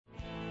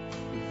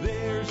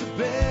there's a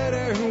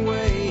better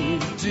way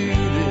to do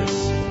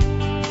this.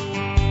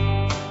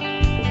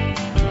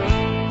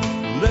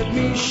 Let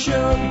me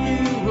show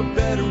you a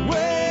better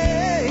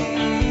way.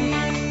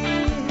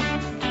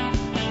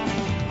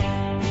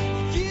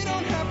 You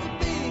don't have to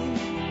be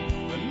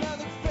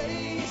another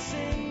face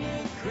in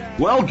the crowd.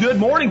 Well, good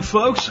morning,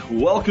 folks.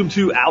 Welcome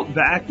to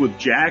Outback with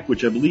Jack,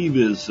 which I believe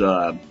is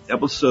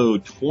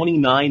episode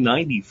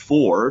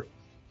 2994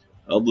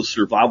 of the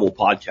Survival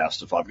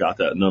Podcast, if I've got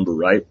that number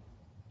right.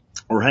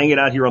 We're hanging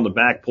out here on the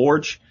back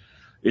porch.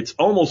 It's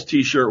almost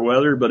t-shirt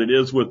weather, but it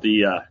is with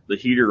the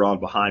heater on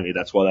behind me.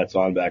 That's why that's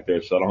on back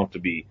there, so I don't have to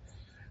be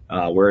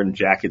wearing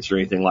jackets or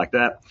anything like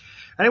that.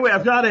 Anyway,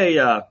 I've got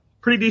a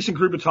pretty decent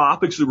group of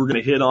topics that we're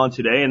going to hit on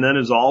today, and then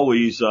as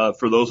always,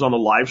 for those on the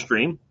live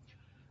stream,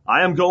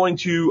 I am going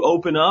to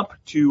open up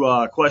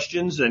to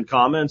questions and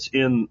comments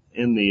in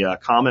the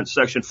comments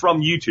section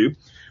from YouTube.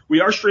 We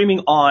are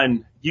streaming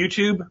on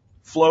YouTube,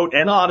 Float,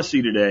 and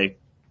Odyssey today,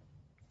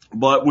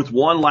 but with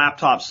one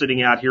laptop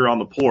sitting out here on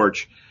the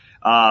porch,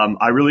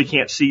 I really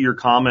can't see your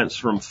comments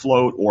from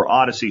Float or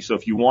Odyssey. So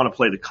if you want to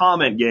play the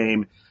comment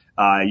game,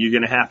 you're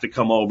going to have to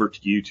come over to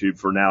YouTube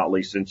for now, at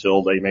least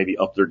until they maybe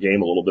up their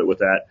game a little bit with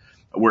that,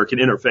 where it can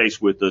interface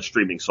with the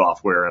streaming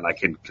software and I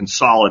can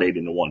consolidate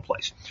into one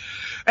place.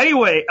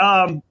 Anyway,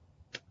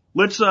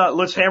 let's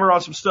hammer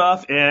on some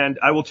stuff, and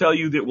I will tell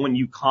you that when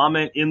you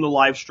comment in the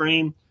live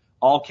stream,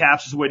 all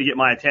caps is a way to get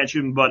my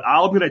attention, but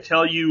I'm going to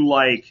tell you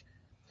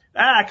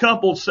a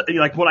couple,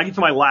 like when I get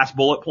to my last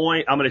bullet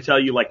point, I'm going to tell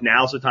you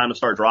now's the time to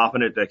start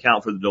dropping it to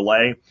account for the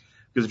delay.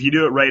 Because if you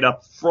do it right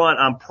up front,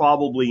 I'm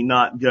probably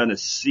not going to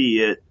see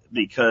it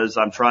because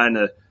I'm trying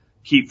to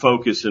keep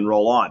focus and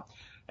roll on.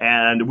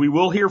 And we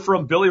will hear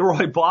from Billy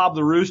Roy Bob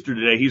the Rooster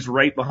today. He's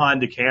right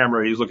behind the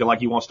camera. He's looking like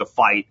he wants to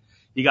fight.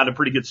 He got a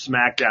pretty good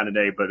smackdown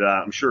today, but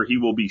I'm sure he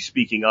will be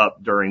speaking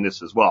up during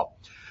this as well.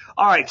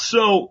 All right,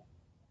 so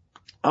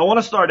I want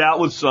to start out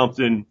with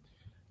something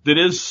that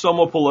is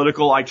somewhat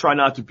political. I try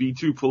not to be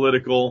too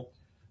political,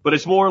 but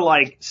it's more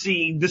like,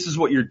 see, this is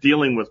what you're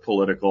dealing with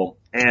political.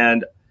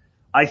 And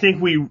I think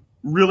we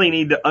really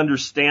need to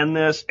understand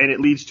this, and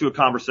it leads to a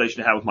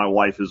conversation to have with my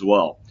wife as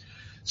well.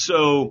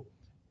 So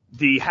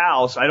the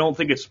House, I don't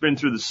think it's been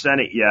through the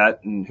Senate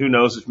yet, and who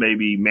knows if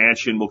maybe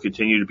Manchin will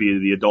continue to be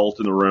the adult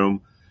in the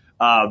room.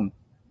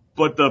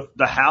 But the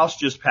House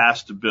just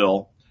passed a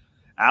bill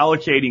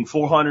allocating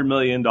 $400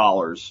 million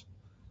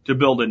to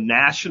build a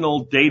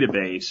national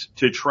database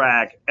to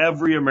track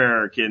every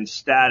American's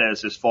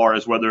status as far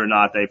as whether or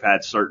not they've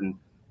had certain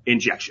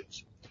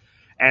injections.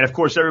 And of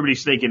course,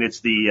 everybody's thinking it's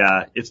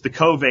the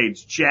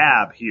COVID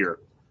jab here.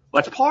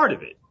 Well, that's part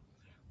of it.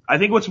 I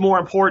think what's more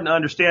important to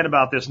understand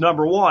about this,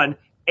 number one,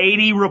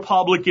 80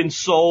 Republicans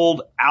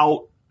sold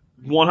out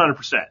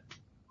 100%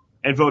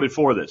 and voted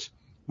for this.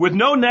 With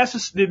no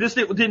necessity, this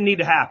didn't need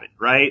to happen,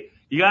 right?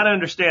 You got to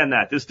understand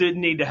that. This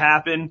didn't need to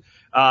happen.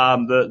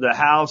 The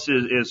House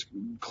is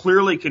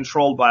clearly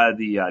controlled by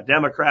the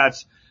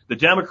Democrats. The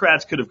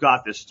Democrats could have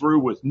got this through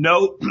with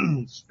no,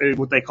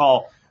 what they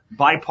call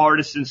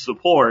bipartisan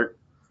support.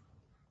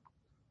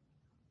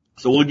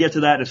 So we'll get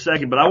to that in a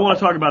second, but I want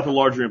to talk about the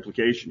larger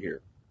implication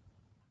here.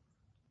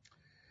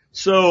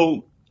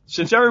 So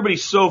since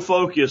everybody's so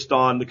focused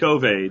on the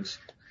COVIDs,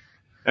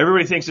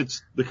 everybody thinks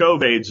it's the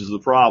COVIDs is the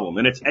problem,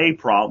 and it's a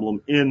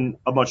problem in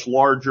a much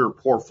larger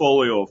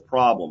portfolio of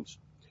problems.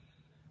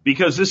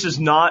 Because this is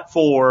not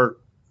for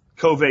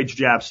COVID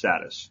jab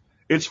status.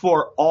 It's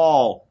for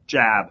all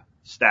jab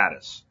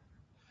status.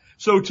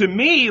 So to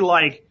me,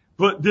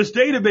 but this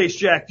database,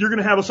 Jack, you're going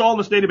to have us all in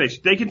this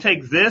database. They can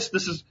take this.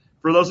 This is,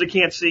 for those that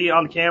can't see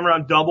on camera,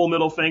 on double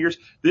middle fingers.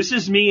 This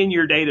is me in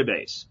your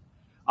database.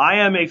 I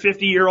am a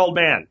 50-year-old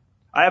man.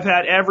 I have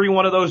had every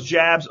one of those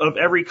jabs of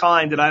every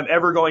kind that I'm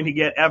ever going to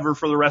get ever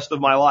for the rest of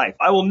my life.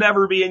 I will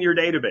never be in your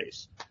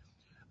database.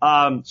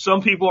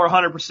 Some people are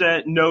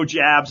 100% no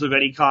jabs of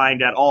any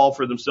kind at all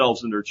for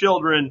themselves and their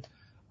children.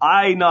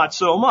 I not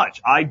so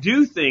much. I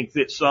do think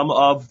that some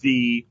of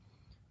the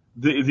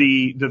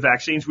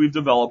vaccines we've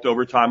developed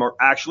over time are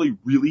actually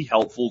really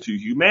helpful to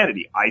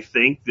humanity. I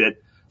think that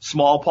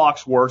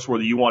smallpox works,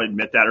 whether you want to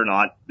admit that or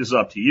not is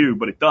up to you,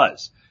 but it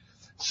does.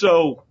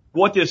 So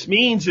what this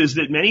means is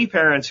that many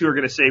parents who are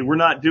going to say, we're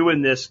not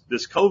doing this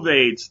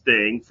COVID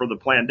thing for the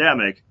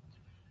pandemic,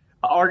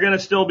 are going to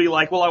still be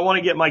like, well, I want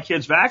to get my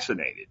kids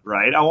vaccinated,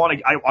 right? I want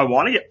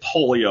to get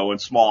polio and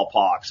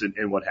smallpox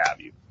and what have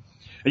you.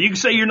 And you can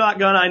say you're not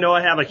going to. I know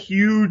I have a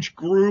huge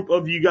group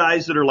of you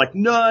guys that are like,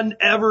 none,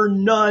 ever,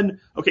 none.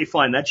 Okay,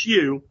 fine. That's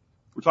you.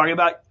 We're talking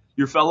about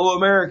your fellow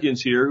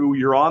Americans here who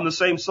you're on the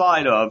same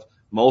side of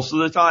most of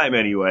the time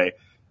anyway.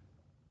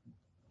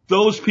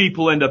 Those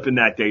people end up in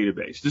that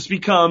database. This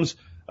becomes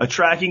a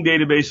tracking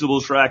database that will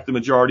track the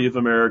majority of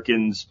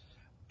Americans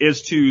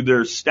as to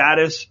their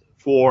status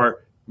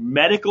for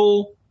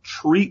medical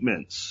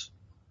treatments,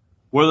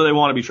 whether they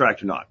want to be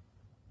tracked or not.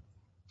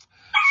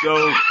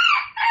 So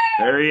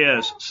there he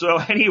is. So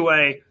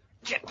anyway,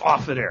 get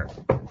off of there.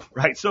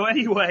 Right. So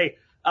anyway,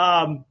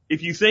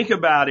 if you think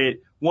about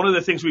it, one of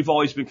the things we've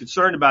always been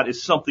concerned about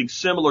is something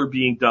similar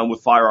being done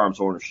with firearms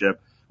ownership.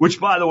 which,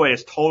 by the way,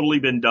 has totally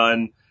been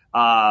done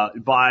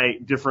by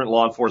different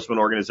law enforcement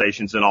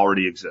organizations and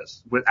already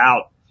exists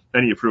without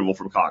any approval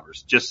from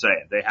Congress. Just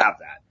saying, they have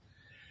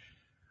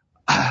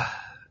that.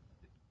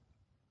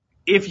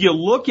 If you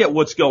look at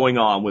what's going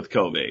on with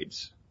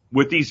COVID,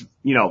 with these,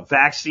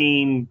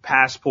 vaccine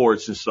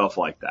passports and stuff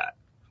like that,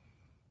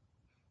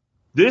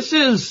 this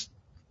is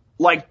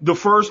like the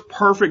first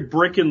perfect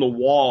brick in the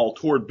wall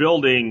toward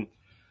building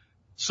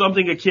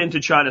something akin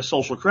to China's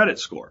social credit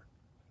score.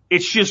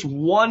 It's just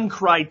one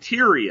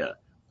criteria.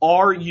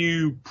 Are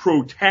you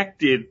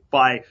protected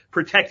by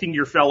protecting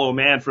your fellow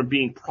man from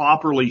being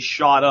properly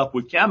shot up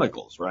with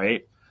chemicals,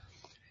 right?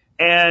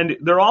 And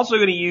they're also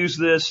going to use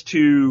this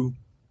to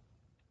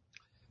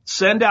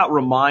send out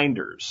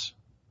reminders.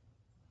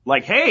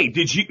 Like, hey,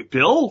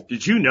 Bill,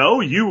 did you know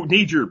you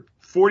need your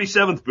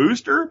 47th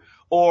booster?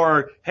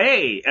 Or,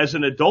 hey, as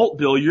an adult,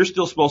 Bill, you're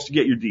still supposed to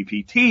get your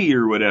DPT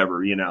or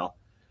whatever,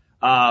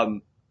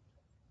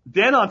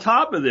 Then on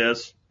top of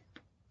this,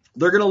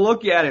 they're going to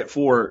look at it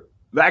for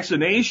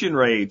vaccination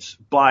rates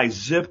by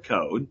zip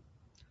code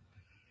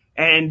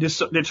and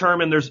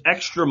determine there's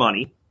extra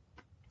money.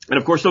 And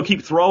of course, they'll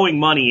keep throwing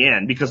money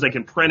in because they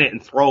can print it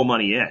and throw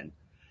money in.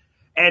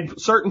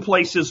 And certain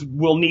places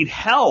will need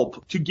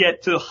help to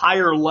get to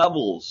higher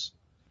levels.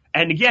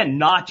 And again,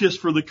 not just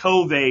for the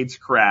COVID's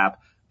crap,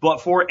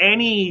 but for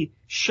any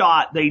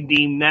shot they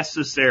deem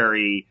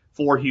necessary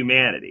for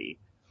humanity.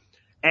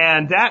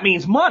 And that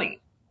means money.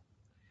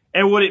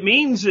 And what it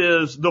means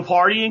is the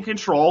party in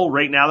control,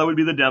 right now that would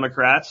be the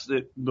Democrats,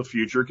 the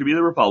future could be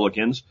the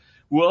Republicans,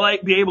 will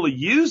be able to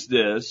use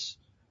this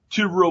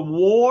to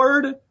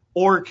reward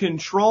or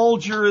control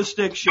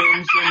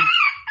jurisdictions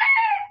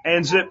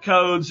and zip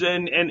codes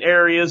and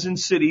areas and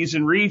cities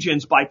and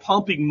regions by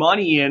pumping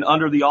money in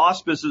under the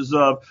auspices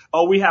of,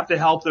 we have to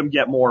help them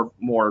get more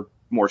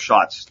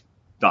shots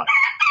done.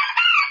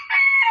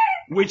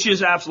 Which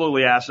is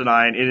absolutely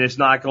asinine, and it's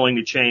not going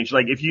to change.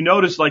 Like, if you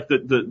notice, like,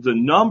 the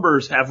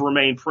numbers have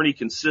remained pretty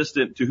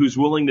consistent to who's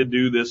willing to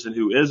do this and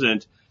who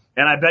isn't.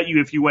 And I bet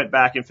you if you went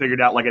back and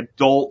figured out, like,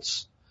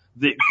 adults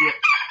that get,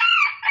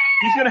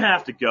 he's gonna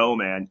have to go,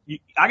 man.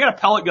 I got a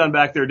pellet gun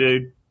back there,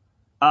 dude.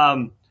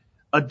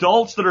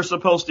 Adults that are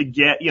supposed to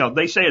get,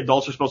 they say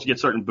adults are supposed to get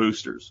certain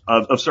boosters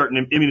of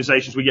certain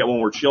immunizations we get when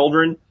we're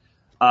children.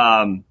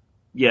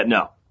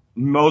 No.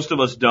 Most of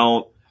us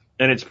don't.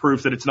 And it's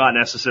proof that it's not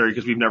necessary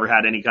because we've never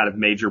had any kind of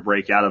major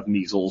breakout of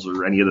measles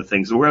or any of the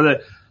things where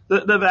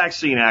the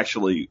vaccine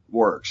actually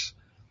works.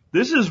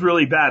 This is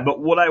really bad. But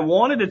what I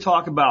wanted to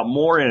talk about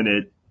more in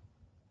it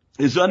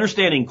is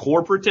understanding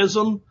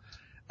corporatism,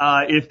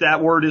 if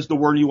that word is the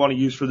word you want to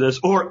use for this,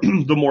 or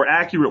the more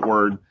accurate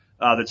word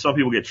that some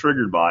people get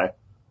triggered by,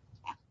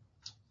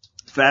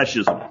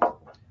 fascism,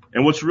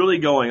 and what's really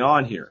going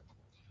on here.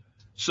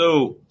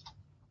 So,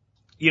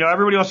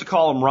 everybody wants to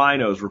call them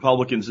rhinos,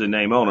 Republicans in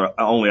name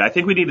only. I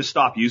think we need to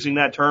stop using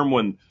that term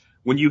when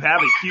you have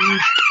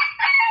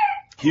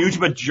a huge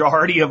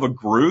majority of a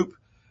group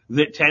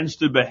that tends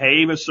to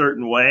behave a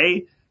certain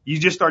way. You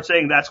just start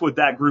saying that's what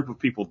that group of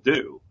people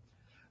do.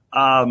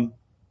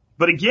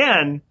 But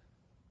again,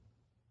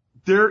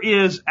 there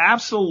is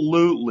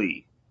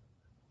absolutely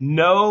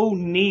no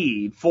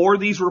need for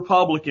these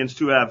Republicans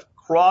to have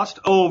crossed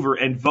over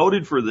and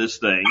voted for this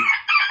thing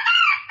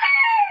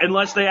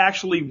unless they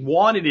actually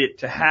wanted it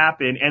to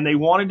happen and they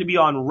wanted to be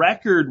on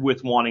record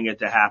with wanting it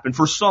to happen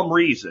for some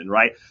reason,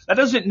 right? That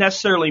doesn't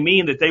necessarily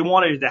mean that they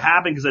wanted it to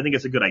happen because they think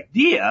it's a good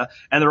idea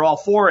and they're all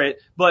for it,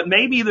 but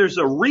maybe there's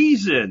a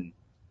reason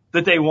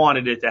that they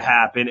wanted it to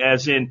happen,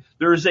 as in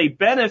there's a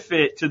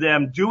benefit to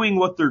them doing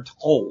what they're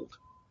told.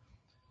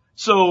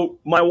 So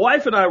my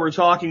wife and I were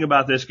talking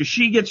about this because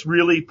she gets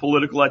really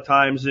political at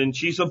times and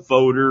she's a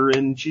voter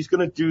and she's going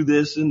to do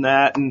this and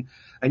that.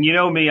 And you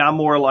know me, I'm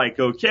more like,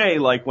 okay,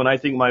 like when I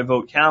think my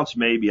vote counts,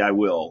 maybe I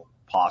will,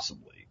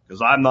 possibly,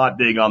 because I'm not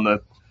big on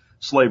the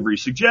slavery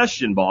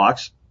suggestion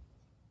box.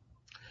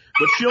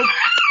 But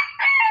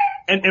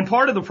and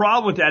part of the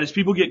problem with that is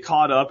people get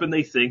caught up and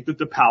they think that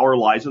the power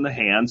lies in the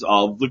hands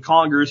of the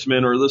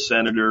congressman or the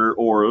senator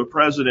or the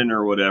president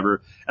or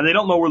whatever, and they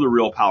don't know where the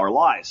real power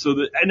lies. So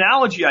the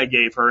analogy I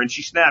gave her, and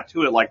she snapped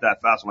to it like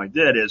that fast when I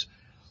did, is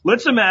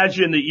let's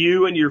imagine that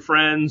you and your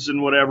friends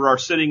and whatever are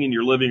sitting in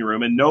your living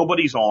room and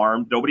nobody's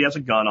armed, nobody has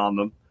a gun on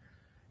them,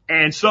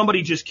 and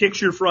somebody just kicks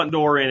your front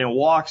door in and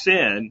walks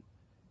in,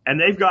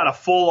 and they've got a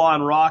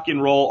full-on rock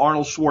and roll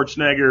Arnold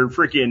Schwarzenegger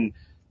freaking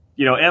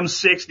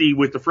M60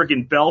 with the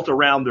freaking belt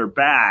around their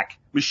back,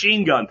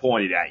 machine gun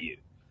pointed at you.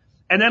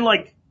 And then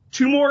like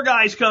two more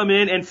guys come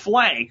in and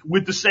flank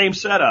with the same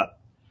setup.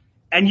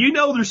 And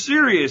they're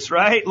serious,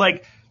 right?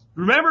 Like,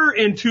 remember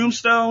in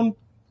Tombstone,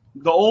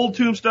 the old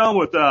Tombstone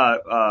with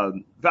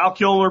Val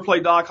Kilmer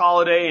played Doc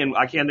Holliday, and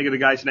I can't think of the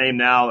guy's name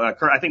now. I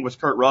think it was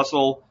Kurt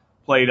Russell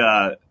played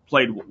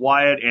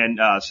Wyatt, and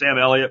Sam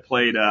Elliott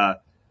played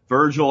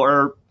Virgil,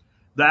 or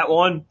that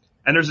one.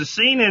 And there's a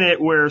scene in it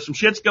where some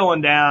shit's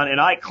going down and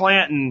Ike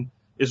Clanton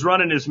is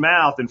running his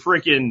mouth and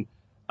freaking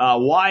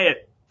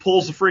Wyatt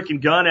pulls the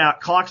freaking gun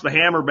out, cocks the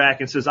hammer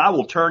back and says, "I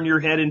will turn your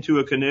head into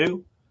a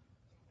canoe."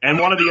 And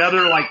one of the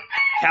other like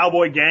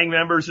cowboy gang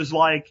members is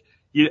like,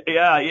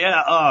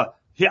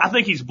 I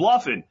think he's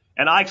bluffing.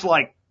 And Ike's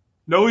like,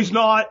 no, he's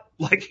not.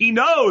 Like he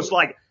knows,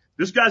 like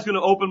this guy's going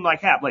to open my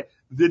cap. Like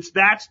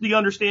that's the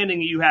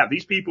understanding you have.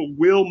 These people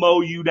will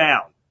mow you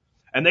down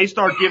and they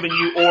start giving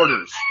you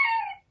orders.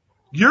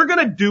 You're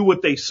going to do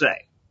what they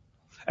say.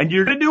 And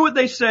you're going to do what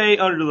they say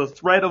under the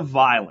threat of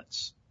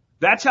violence.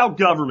 That's how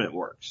government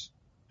works.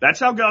 That's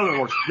how government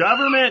works.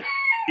 Government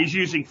is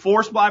using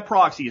force by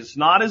proxy. It's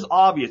not as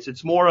obvious.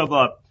 It's more of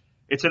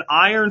it's an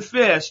iron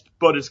fist,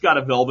 but it's got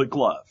a velvet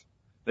glove.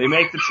 They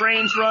make the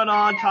trains run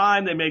on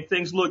time. They make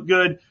things look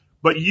good.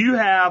 But you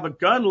have a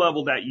gun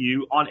leveled at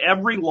you on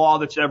every law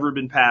that's ever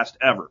been passed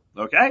ever.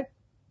 Okay?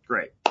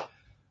 Great.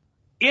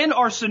 In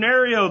our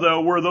scenario,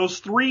 though, where those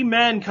three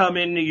men come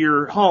into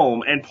your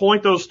home and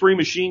point those three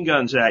machine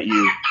guns at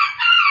you,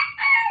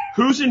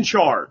 who's in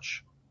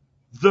charge?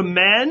 The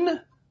men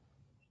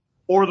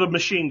or the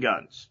machine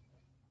guns?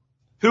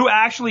 Who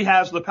actually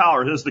has the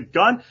power? Does the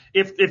gun,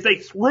 if they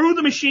threw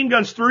the machine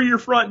guns through your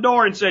front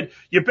door and said,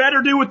 you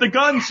better do what the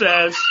gun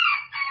says,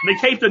 and they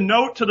taped a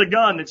note to the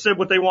gun that said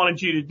what they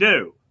wanted you to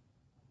do,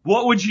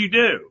 what would you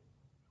do?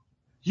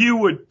 You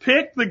would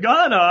pick the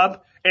gun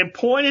up and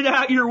point it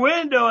out your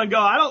window and go,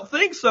 I don't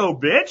think so,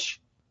 bitch.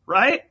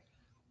 Right?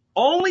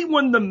 Only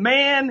when the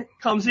man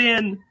comes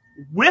in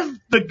with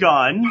the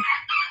gun,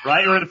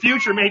 right? Or in the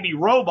future, maybe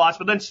robots,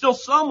 but then still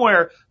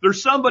somewhere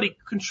there's somebody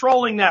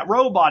controlling that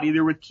robot,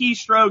 either with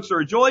keystrokes or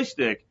a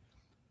joystick.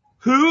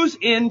 Who's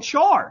in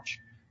charge?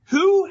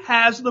 Who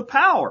has the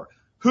power?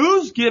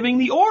 Who's giving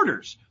the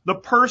orders? The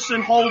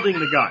person holding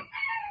the gun.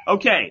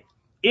 Okay.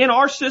 In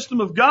our system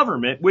of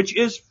government, which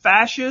is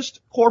fascist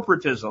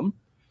corporatism,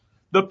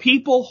 the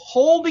people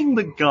holding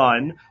the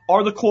gun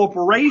are the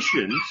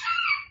corporations,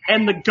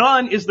 and the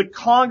gun is the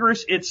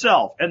Congress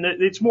itself. And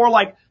it's more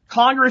like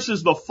Congress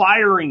is the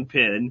firing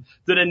pin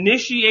that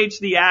initiates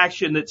the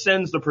action that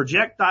sends the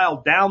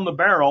projectile down the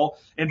barrel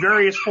in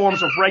various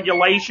forms of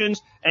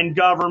regulations and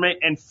government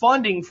and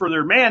funding for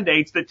their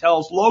mandates that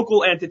tells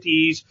local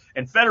entities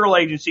and federal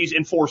agencies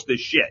enforce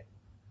this shit.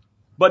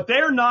 But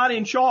they're not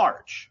in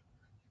charge.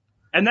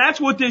 And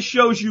that's what this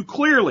shows you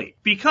clearly,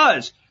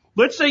 because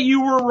let's say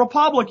you were a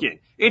Republican.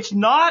 It's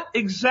not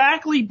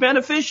exactly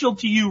beneficial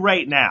to you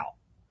right now,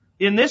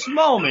 in this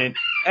moment,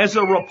 as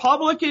a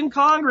Republican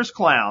Congress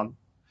clown,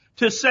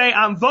 to say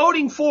I'm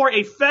voting for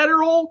a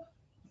federal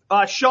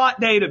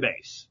shot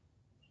database,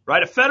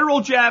 right? A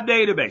federal jab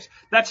database.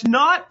 That's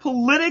not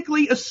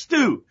politically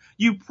astute.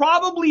 You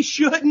probably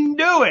shouldn't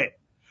do it.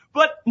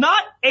 But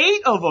not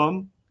 8 of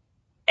them,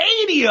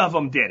 80 of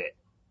them did it.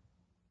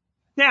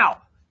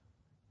 Now,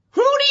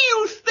 who do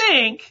you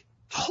think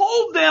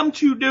told them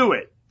to do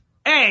it?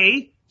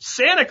 A,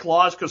 Santa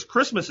Claus, because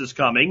Christmas is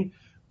coming.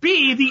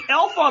 B, the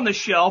elf on the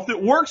shelf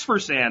that works for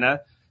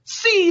Santa.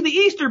 C, the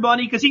Easter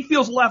Bunny, because he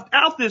feels left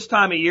out this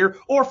time of year.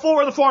 Or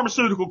 4, the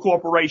pharmaceutical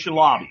corporation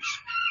lobbies.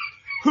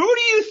 Who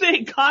do you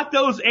think got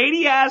those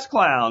 80 ass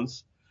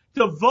clowns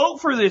to vote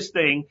for this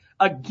thing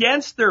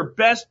against their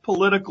best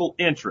political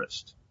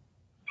interest?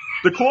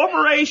 The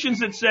corporations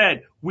that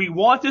said, we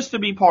want this to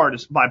be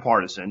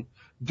bipartisan.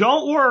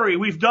 Don't worry,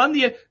 we've done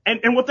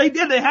and what they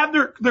did, they have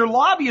their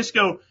lobbyists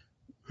go,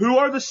 who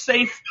are the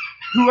safe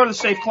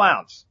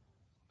clowns?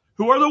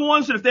 Who are the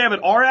ones that if they have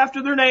an R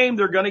after their name,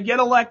 they're going to get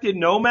elected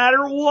no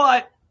matter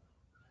what,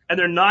 and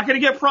they're not going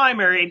to get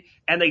primaried,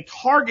 and they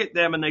target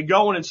them and they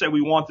go in and say,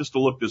 we want this to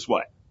look this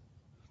way.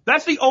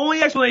 That's the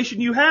only explanation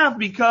you have,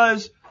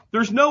 because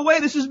there's no way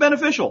this is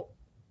beneficial.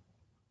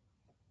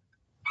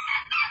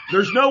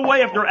 There's no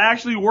way, if they're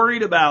actually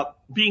worried about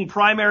being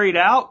primaried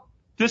out,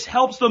 this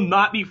helps them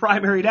not be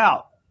primaried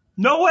out.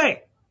 No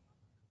way.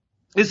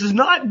 This is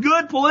not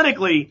good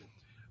politically,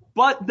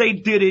 but they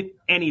did it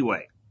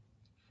anyway.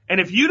 And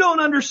if you don't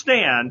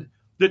understand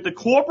that the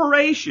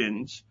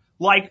corporations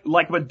like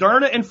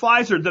Moderna and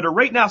Pfizer that are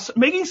right now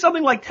making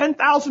something like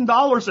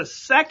 $10,000 a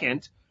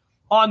second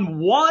on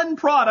one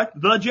product,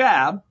 the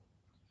jab,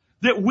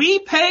 that we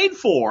paid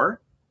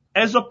for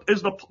as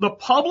the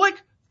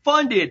public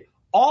funded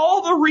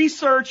all the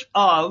research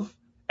of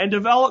and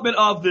development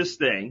of this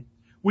thing.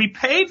 We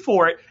paid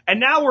for it, and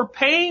now we're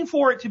paying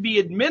for it to be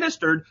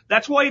administered.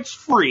 That's why it's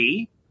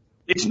free.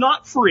 It's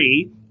not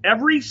free.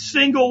 Every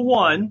single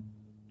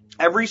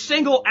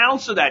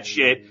ounce of that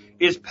shit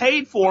is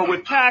paid for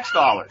with tax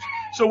dollars.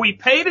 So we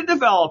pay to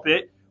develop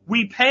it,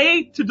 we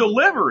pay to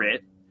deliver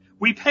it,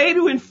 we pay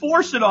to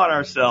enforce it on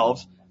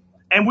ourselves,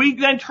 and we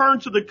then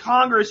turn to the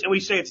Congress and we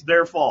say it's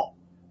their fault.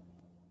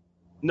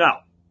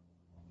 No.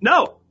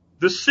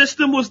 The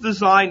system was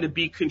designed to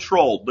be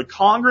controlled. The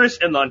Congress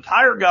and the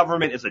entire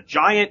government is a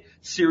giant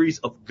series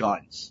of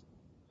guns.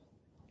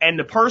 And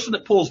the person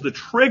that pulls the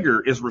trigger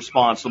is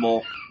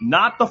responsible,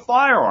 not the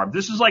firearm.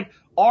 This is like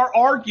our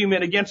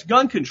argument against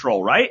gun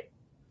control, right?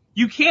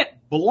 You can't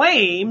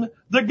blame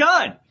the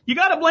gun. You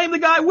gotta blame the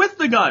guy with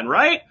the gun,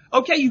 right?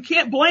 Okay, you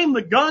can't blame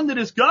the gun that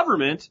is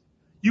government.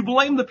 You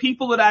blame the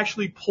people that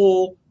actually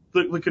pull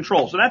the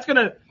control. So that's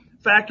gonna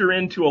factor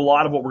into a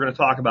lot of what we're gonna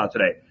talk about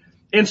today.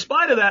 In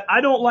spite of that, I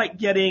don't like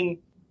getting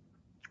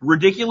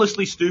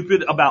ridiculously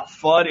stupid about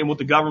FUD and what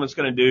the government's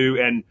going to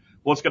do and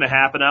what's going to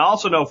happen. I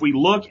also know if we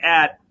look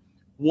at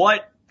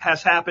what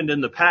has happened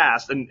in the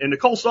past, and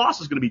Nicole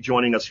Sauce is going to be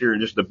joining us here in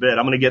just a bit.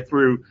 I'm going to get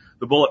through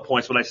the bullet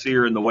points when I see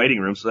her in the waiting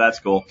room, so that's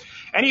cool.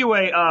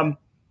 Anyway,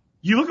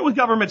 you look at what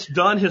government's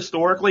done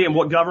historically and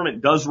what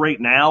government does right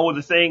now with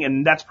the thing,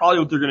 and that's probably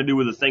what they're going to do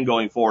with the thing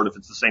going forward if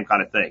it's the same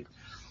kind of thing.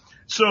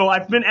 So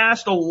I've been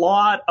asked a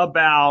lot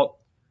about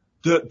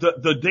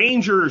the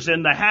dangers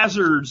and the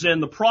hazards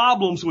and the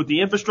problems with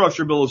the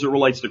infrastructure bill as it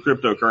relates to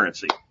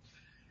cryptocurrency.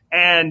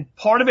 And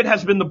part of it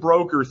has been the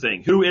broker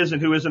thing. Who is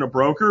and who isn't a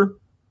broker?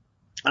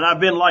 And I've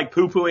been like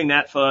poo-pooing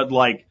that FUD,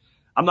 like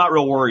I'm not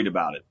real worried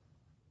about it.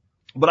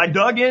 But I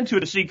dug into it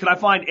to see, could I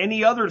find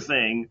any other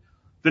thing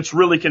that's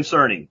really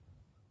concerning?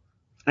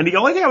 And the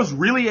only thing I was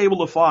really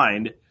able to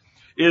find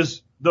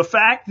is the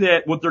fact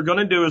that what they're going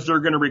to do is they're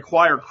going to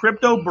require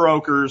crypto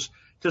brokers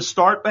to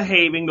start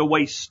behaving the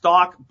way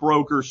stock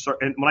brokers,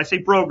 and when I say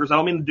brokers, I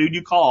don't mean the dude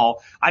you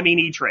call, I mean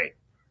E-Trade.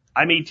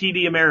 I mean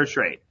TD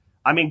Ameritrade.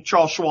 I mean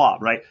Charles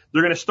Schwab, right?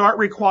 They're going to start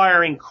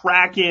requiring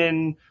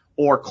Kraken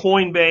or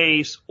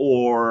Coinbase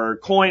or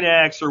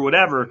CoinEx or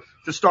whatever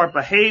to start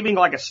behaving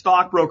like a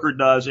stockbroker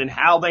does in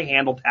how they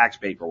handle tax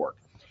paperwork.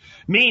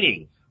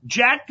 Meaning,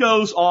 Jack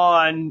goes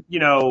on,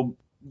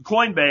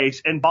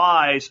 Coinbase and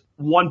buys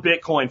one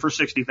Bitcoin for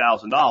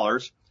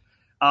 $60,000.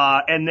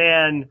 And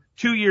then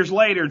 2 years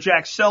later,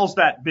 Jack sells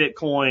that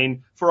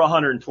Bitcoin for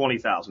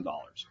 $120,000.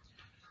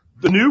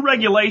 The new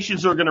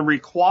regulations are going to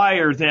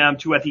require them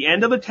to, at the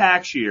end of a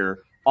tax year,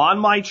 on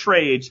my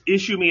trades,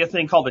 issue me a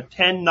thing called a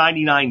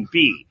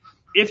 1099-B.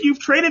 If you've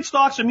traded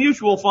stocks and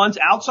mutual funds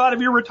outside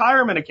of your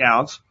retirement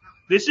accounts,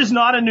 this is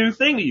not a new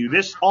thing to you.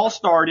 This all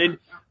started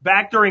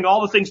back during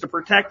all the things to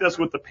protect us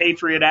with the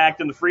Patriot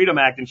Act and the Freedom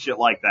Act and shit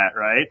like that,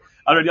 right?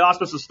 Under the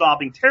auspice of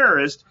stopping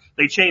terrorists,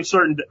 they changed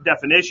certain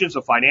definitions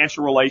of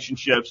financial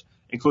relationships,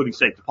 including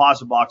safe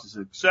deposit boxes,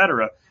 et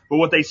cetera. But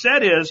what they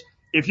said is,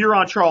 if you're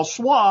on Charles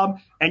Schwab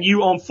and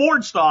you own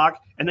Ford stock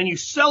and then you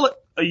sell it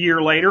a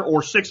year later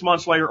or 6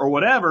 months later or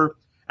whatever,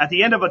 at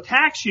the end of a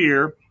tax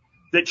year,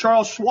 that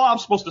Charles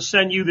Schwab's supposed to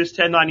send you this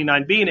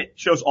 1099-B, and it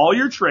shows all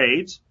your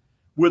trades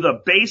with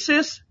a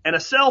basis and a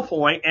sell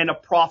point and a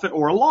profit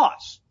or a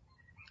loss.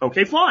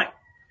 Okay, fine.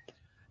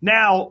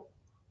 Now,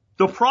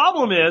 the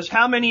problem is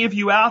how many of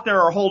you out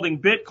there are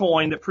holding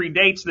Bitcoin that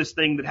predates this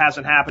thing that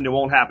hasn't happened and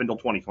won't happen until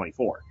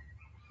 2024?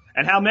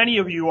 And how many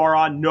of you are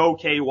on no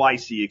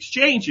KYC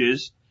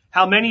exchanges?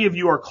 How many of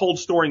you are cold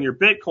storing your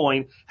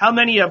Bitcoin? How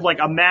many have like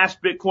amassed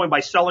Bitcoin by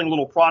selling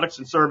little products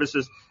and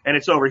services and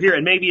it's over here?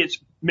 And maybe it's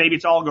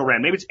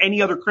Algorand. Maybe it's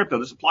any other crypto.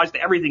 This applies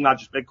to everything, not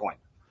just Bitcoin.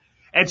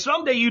 And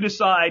someday you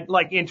decide,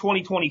 like in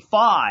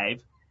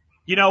 2025,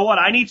 you know what?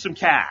 I need some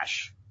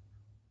cash.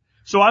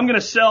 So I'm going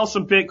to sell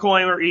some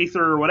Bitcoin or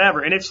Ether or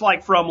whatever. And it's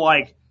like from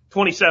like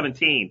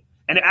 2017.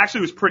 And it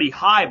actually was pretty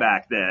high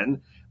back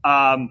then.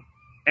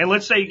 And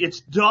let's say it's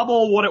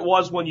double what it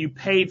was when you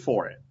paid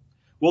for it.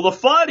 Well, the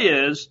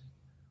FUD is,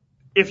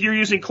 if you're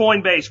using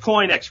Coinbase,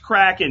 CoinEx,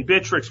 Kraken,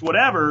 Bittrex,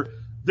 whatever,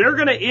 they're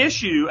going to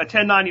issue a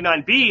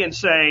 1099-B and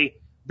say,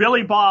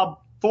 Billy Bob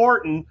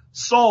Thornton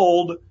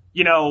sold,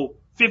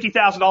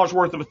 $50,000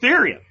 worth of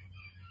Ethereum,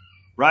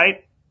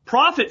 right?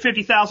 Profit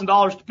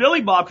 $50,000 to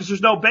Billy Bob because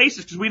there's no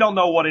basis because we don't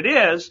know what it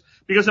is,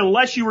 because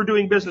unless you were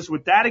doing business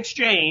with that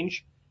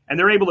exchange and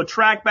they're able to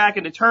track back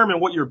and determine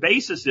what your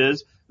basis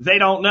is, they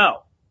don't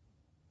know.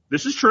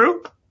 This is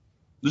true.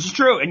 This is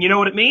true. And you know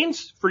what it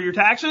means for your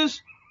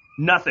taxes?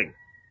 Nothing.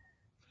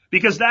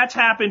 Because that's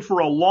happened for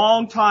a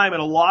long time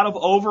and a lot of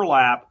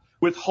overlap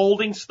with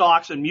holding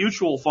stocks and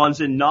mutual funds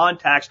in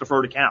non-tax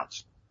deferred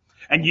accounts.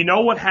 And you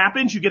know what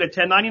happens? You get a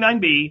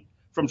 1099-B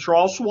from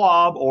Charles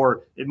Schwab,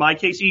 or in my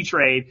case,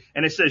 E-Trade,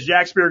 and it says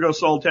Jack Spirgo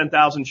sold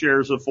 10,000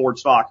 shares of Ford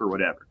stock or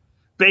whatever.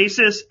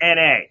 Basis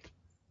NA.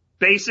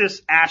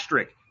 Basis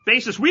asterisk.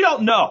 Basis, we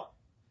don't know.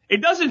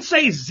 It doesn't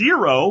say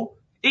zero.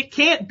 It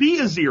can't be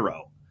a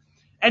zero.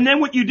 And then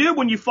what you do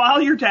when you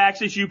file your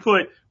taxes, you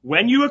put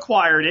when you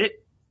acquired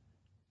it,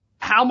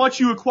 how much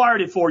you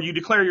acquired it for, you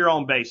declare your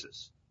own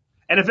basis.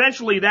 And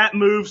eventually that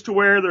moves to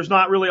where there's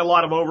not really a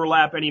lot of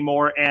overlap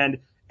anymore, and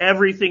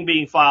everything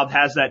being filed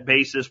has that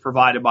basis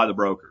provided by the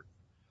broker.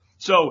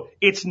 So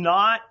it's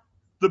not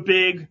the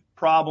big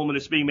problem that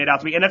it's being made out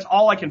to be, and that's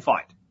all I can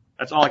find.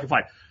 That's all I can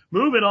find.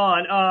 Moving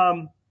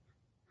on,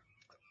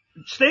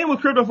 staying with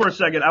crypto for a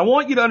second, I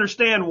want you to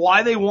understand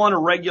why they want to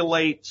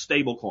regulate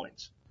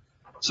stablecoins.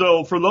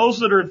 So for those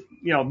that are,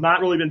 not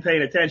really been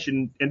paying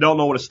attention and don't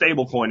know what a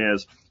stablecoin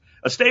is,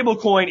 a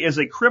stablecoin is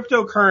a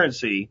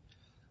cryptocurrency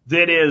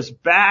that is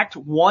backed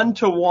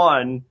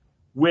one-to-one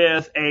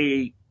with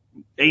a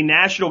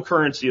national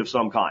currency of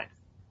some kind.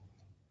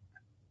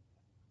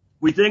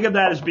 We think of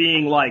that as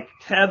being like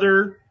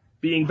Tether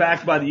being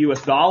backed by the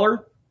US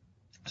dollar.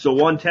 So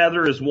one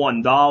Tether is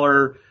 $1,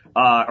 or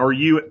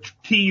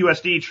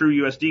TUSD,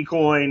 True USD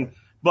coin.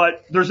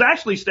 But there's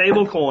actually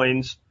stable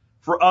coins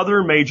for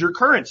other major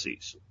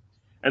currencies.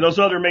 And those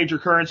other major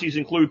currencies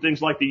include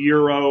things like the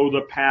euro,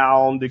 the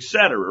pound,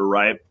 etc.,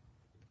 right?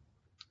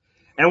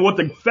 And what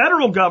the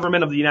federal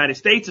government of the United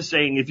States is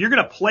saying, if you're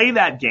going to play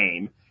that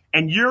game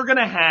and you're going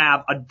to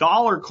have a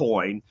dollar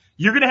coin,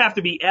 you're going to have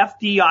to be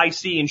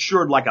FDIC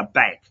insured like a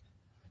bank,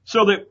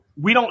 so that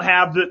we don't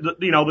have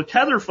the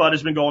tether fund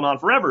has been going on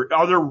forever.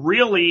 Are there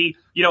really,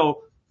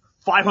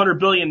 $500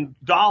 billion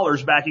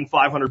backing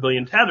 500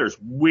 billion tethers?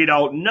 We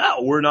don't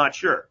know. We're not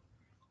sure.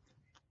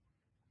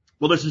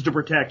 Well, this is to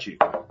protect you.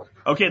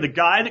 Okay, the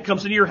guy that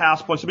comes into your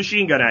house, points a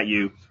machine gun at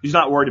you, he's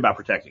not worried about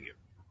protecting you.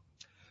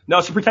 No,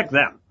 it's to protect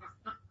them.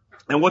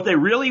 And what they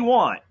really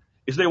want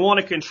is they want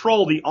to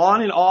control the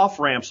on and off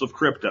ramps of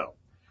crypto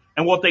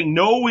and what they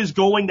know is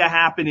going to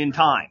happen in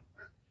time.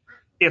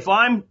 If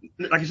like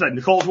I said,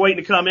 Nicole's waiting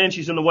to come in.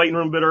 She's in the waiting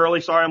room a bit early.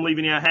 Sorry, I'm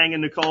leaving you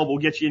hanging, Nicole. We'll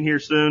get you in here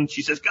soon.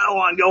 She says, go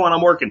on,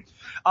 I'm working.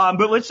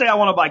 But let's say I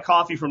want to buy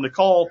coffee from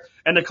Nicole,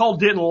 and Nicole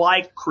didn't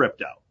like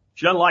crypto.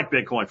 She doesn't like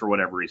Bitcoin for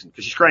whatever reason,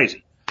 because she's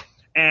crazy.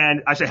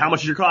 And I say, how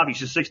much is your coffee?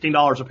 She says,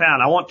 $16 a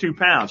pound. I want 2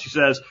 pounds. She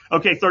says,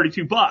 okay,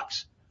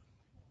 $32.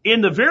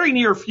 In the very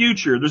near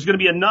future, there's going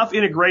to be enough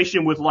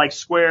integration with like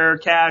Square,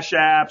 Cash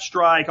App,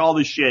 Strike, all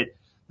this shit,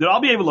 that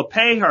I'll be able to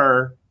pay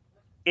her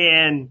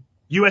in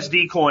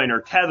USD coin or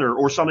Tether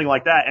or something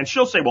like that. And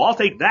she'll say, well, I'll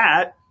take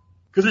that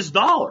because it's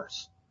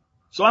dollars.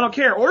 So I don't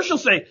care. Or she'll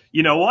say,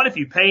 you know what? If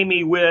you pay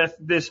me with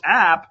this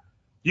app,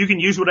 you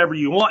can use whatever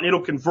you want and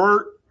it'll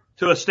convert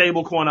to a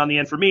stable coin on the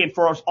end for me. And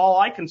for us, all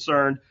I'm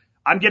concerned,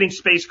 I'm getting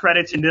space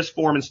credits in this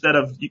form instead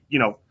of,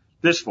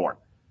 this form.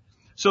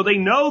 So they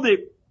know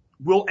that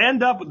we'll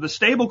end up with the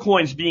stable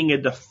coins being a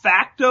de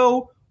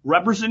facto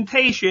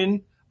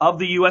representation of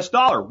the US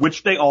dollar,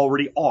 which they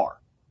already are.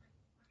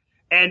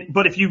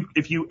 But if you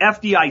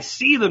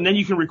FDIC them, then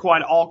you can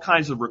require all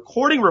kinds of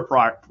recording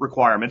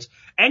requirements.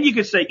 And you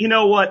could say, you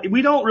know what?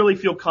 We don't really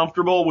feel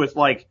comfortable with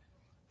like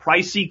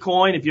Pricey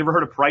coin. If you ever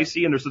heard of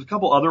Pricey, and there's a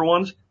couple other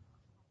ones.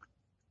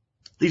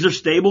 These are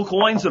stable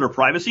coins that are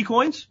privacy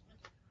coins.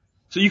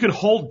 So you can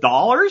hold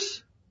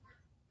dollars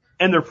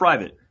and they're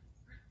private,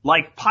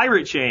 like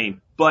Pirate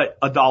Chain, but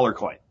a dollar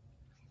coin.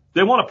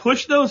 They want to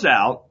push those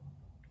out.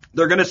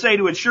 They're going to say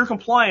to ensure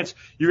compliance,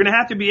 you're going to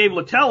have to be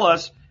able to tell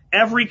us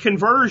every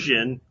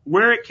conversion,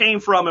 where it came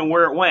from and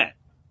where it went.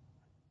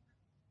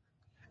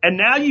 And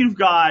now you've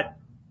got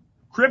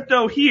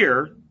crypto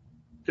here,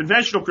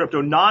 conventional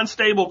crypto,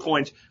 non-stable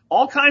coins,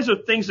 all kinds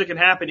of things that can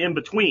happen in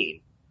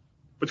between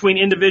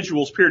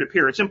individuals peer to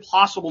peer. It's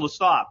impossible to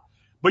stop.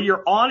 But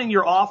your on and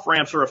your off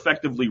ramps are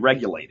effectively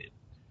regulated.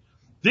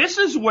 This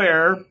is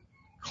where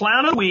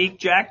Clown of the Week,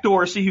 Jack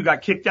Dorsey, who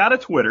got kicked out of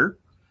Twitter,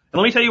 and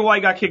let me tell you why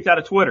he got kicked out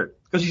of Twitter.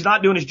 Because he's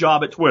not doing his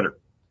job at Twitter.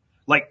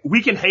 Like,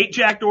 we can hate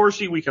Jack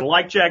Dorsey, we can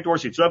like Jack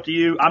Dorsey, it's up to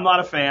you. I'm not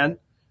a fan,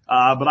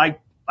 but I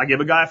give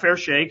a guy a fair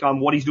shake on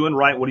what he's doing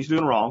right, what he's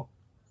doing wrong.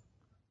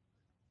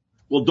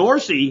 Well,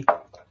 Dorsey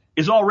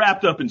is all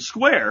wrapped up in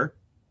Square.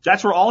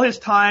 That's where all his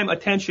time,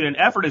 attention, and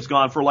effort has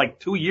gone for like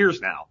 2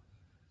 years now.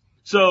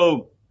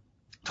 So,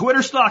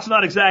 Twitter stock's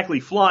not exactly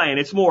flying,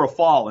 it's more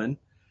falling,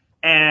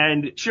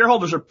 and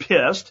shareholders are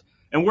pissed.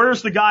 And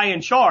where's the guy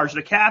in charge?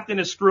 The captain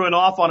is screwing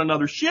off on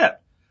another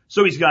ship.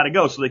 So he's got to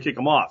go, so they kick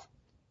him off.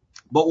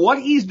 But what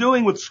he's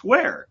doing with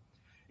Square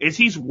is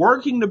he's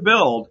working to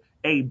build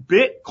a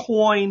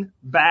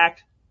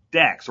Bitcoin-backed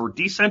DEX, or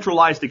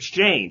decentralized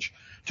exchange,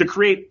 to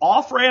create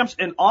off-ramps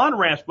and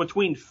on-ramps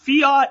between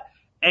fiat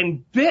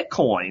and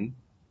Bitcoin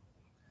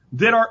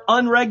that are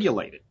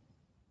unregulated.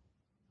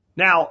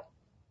 Now,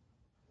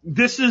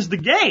 this is the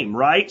game,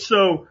 right?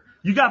 So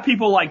you got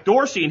people like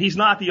Dorsey, and he's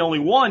not the only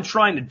one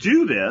trying to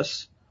do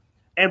this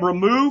and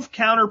remove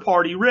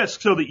counterparty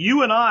risk so that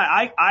you and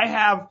I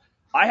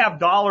have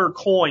dollar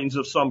coins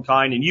of some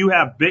kind and you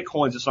have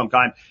Bitcoins of some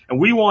kind, and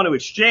we want to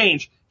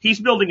exchange. He's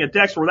building a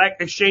DEX where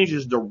that exchange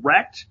is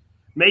direct.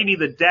 Maybe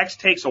the DEX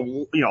takes a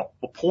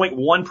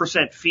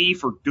 0.1% fee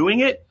for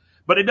doing it,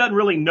 but it doesn't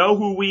really know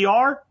who we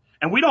are.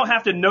 And we don't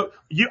have to know.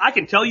 I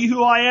can tell you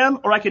who I am,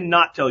 or I can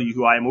not tell you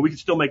who I am, and we can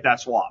still make that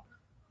swap.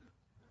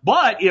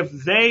 But if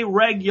they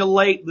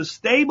regulate the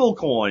stable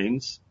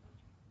coins,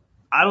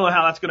 I don't know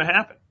how that's going to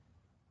happen.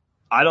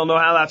 I don't know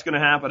how that's going to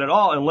happen at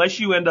all unless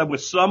you end up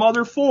with some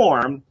other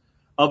form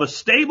of a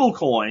stable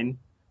coin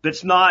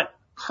that's not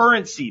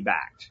currency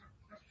backed.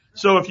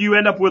 So if you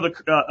end up with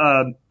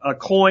a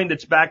coin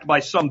that's backed by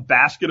some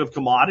basket of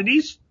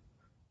commodities,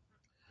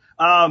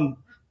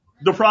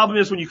 the problem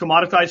is when you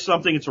commoditize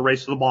something, it's a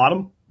race to the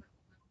bottom.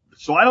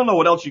 So I don't know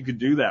what else you could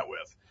do that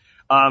with.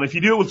 If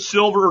you do it with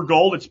silver or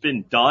gold, it's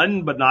been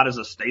done, but not as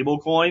a stable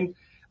coin.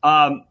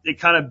 It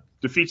kind of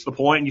defeats the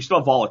point, and you still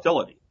have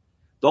volatility.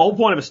 The whole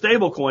point of a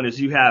stable coin is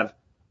you have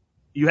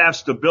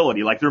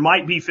stability. Like, there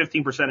might be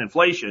 15%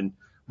 inflation,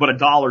 but a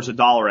dollar's a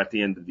dollar at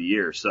the end of the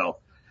year. So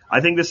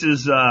I think this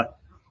is,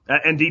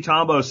 and D.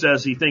 Tombo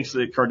says he thinks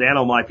that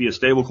Cardano might be a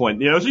stable coin.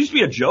 There used to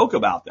be a joke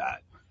about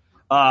that.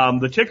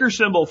 The ticker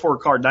symbol for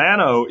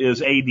Cardano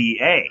is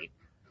ADA.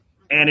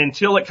 And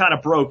until it kind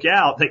of broke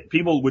out,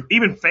 people would,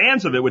 even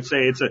fans of it would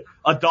say it's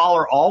a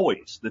dollar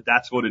always,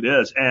 that's what it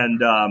is. And,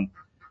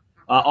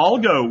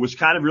 Algo was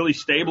kind of really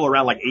stable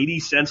around like 80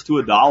 cents to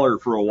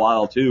 $1 for a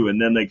while too,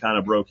 and then they kind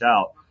of broke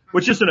out,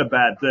 which isn't a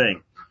bad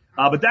thing.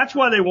 But that's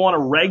why they want to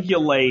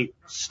regulate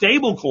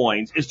stable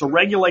coins, is to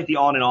regulate the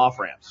on and off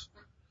ramps,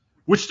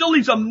 which still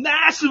leaves a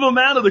massive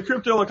amount of the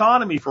crypto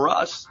economy for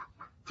us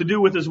to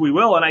do with as we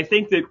will. And I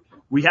think that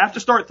we have to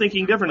start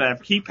thinking different. I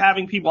keep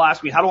having people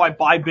ask me, how do I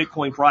buy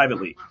Bitcoin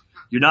privately?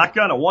 You're not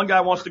gonna. One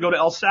guy wants to go to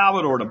El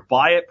Salvador to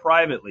buy it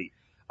privately.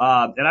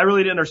 And I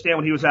really didn't understand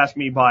when he was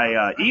asking me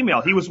by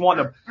email. He was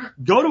wanting to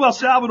go to El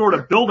Salvador to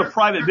build a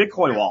private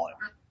Bitcoin wallet.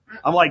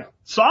 I'm like,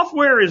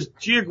 software is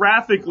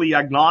geographically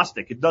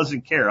agnostic. It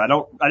doesn't care. I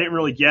didn't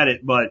really get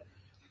it, but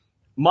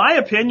my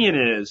opinion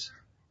is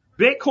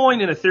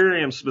Bitcoin and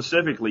Ethereum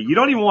specifically, you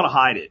don't even want to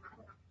hide it,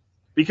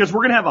 because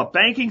we're going to have a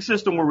banking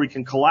system where we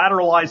can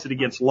collateralize it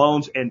against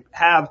loans and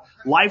have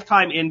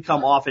lifetime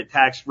income off it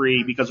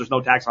tax-free because there's no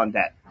tax on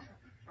debt.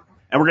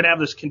 And we're going to have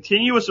this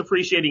continuous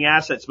appreciating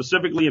asset,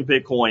 specifically in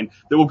Bitcoin,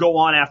 that will go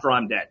on after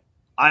I'm dead.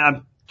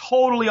 I'm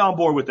totally on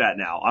board with that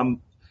now.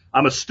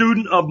 I'm a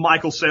student of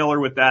Michael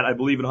Saylor with that. I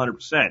believe it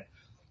 100%.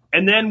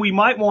 And then we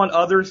might want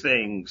other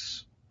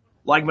things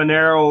like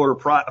Monero or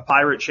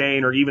Pirate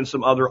Chain or even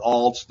some other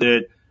alts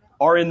that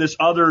are in this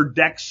other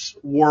DEX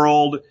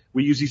world.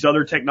 We use these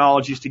other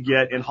technologies to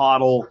get and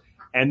hodl,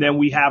 and then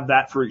we have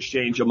that for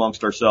exchange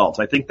amongst ourselves.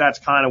 I think that's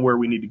kind of where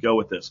we need to go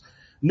with this.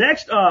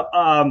 Next up,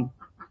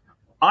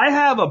 I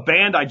have a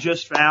band I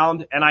just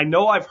found, and I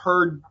know I've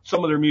heard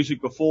some of their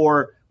music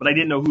before, but I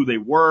didn't know who they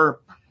were.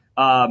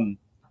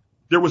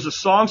 There was a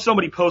song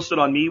somebody posted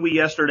on MeWe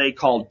yesterday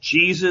called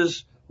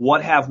Jesus,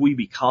 What Have We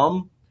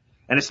Become?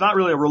 And it's not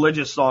really a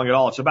religious song at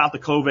all. It's about the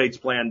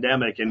COVID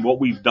pandemic and what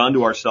we've done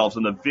to ourselves.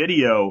 And the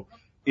video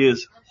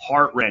is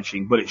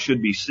heart-wrenching, but it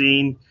should be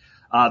seen.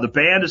 The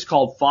band is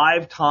called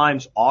 5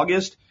 Times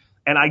August.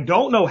 And I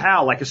don't know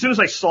how. Like, as soon as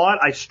I saw it,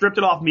 I stripped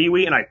it off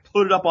MeWe and I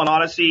put it up on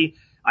Odyssey.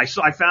 I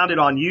found it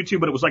on YouTube,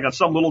 but it was like on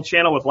some little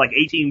channel with like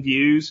 18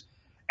 views.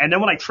 And then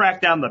when I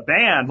tracked down the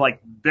band, like,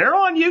 they're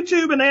on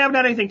YouTube and they haven't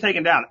had anything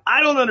taken down.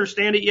 I don't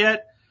understand it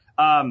yet.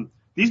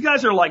 These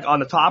guys are like on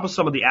the top of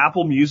some of the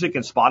Apple Music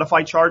and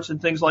Spotify charts and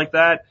things like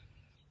that.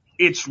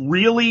 It's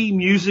really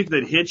music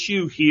that hits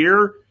you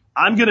here.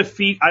 I'm going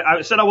to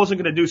I said I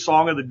wasn't going to do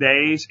Song of the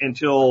Days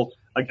until,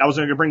 like, I was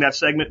going to bring that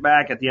segment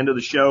back at the end of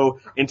the show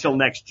until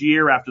next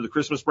year after the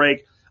Christmas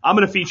break. I'm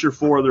going to feature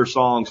 4 of their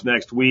songs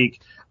next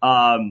week.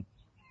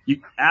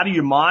 Out of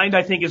Your Mind,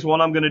 I think, is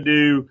one I'm going to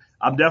do.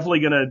 I'm definitely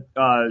going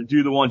to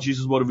do the one,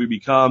 Jesus, What Have We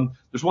Become?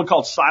 There's one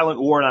called Silent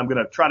War, and I'm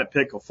going to try to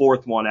pick a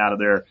 4th one out of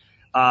there.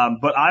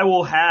 But I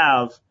will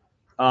have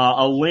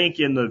a link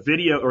in the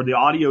video or the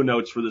audio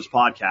notes for this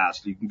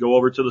podcast. You can go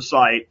over to the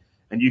site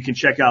and you can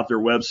check out their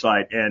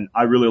website, and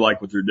I really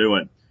like what they're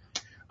doing.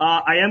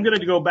 I am going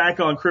to go back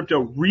on crypto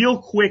real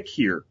quick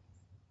here.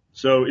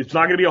 So it's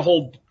not going to be a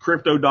whole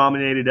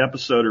crypto-dominated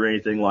episode or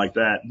anything like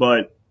that,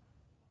 but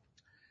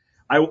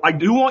I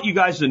do want you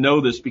guys to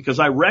know this because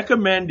I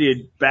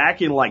recommended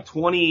back in like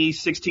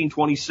 2016,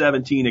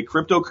 2017 a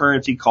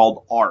cryptocurrency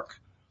called ARK.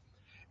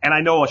 And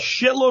I know a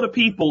shitload of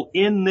people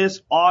in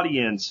this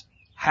audience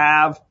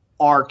have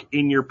ARK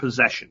in your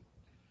possession.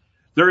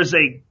 There is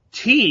a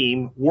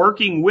team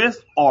working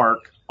with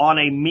ARK on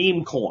a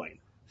meme coin.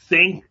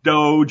 Think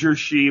Doge or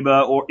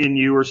Shiba or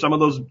Inu or some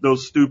of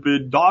those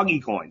stupid doggy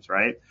coins,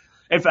 right?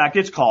 In fact,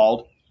 it's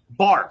called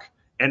BARK,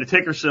 and the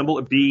ticker symbol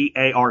is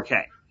BARK.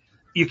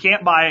 You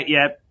can't buy it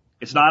yet.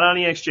 It's not on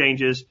the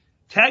exchanges.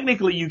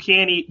 Technically, you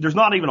can't there's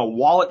not even a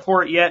wallet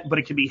for it yet, but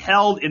it can be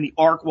held in the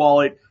ARK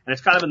wallet, and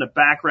it's kind of in the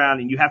background,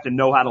 and you have to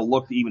know how to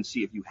look to even see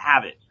if you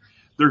have it.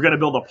 They're going to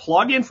build a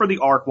plug-in for the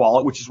ARK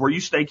wallet, which is where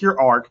you stake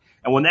your ARK,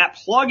 and when that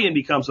plug-in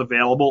becomes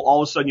available,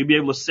 all of a sudden you'll be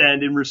able to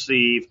send and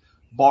receive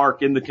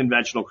BARK in the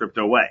conventional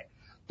crypto way.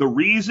 The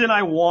reason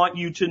I want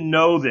you to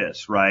know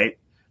this, right?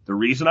 The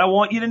reason I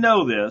want you to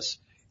know this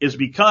is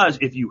because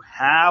if you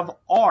have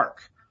ARK,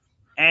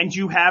 and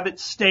you have it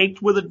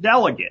staked with a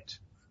delegate,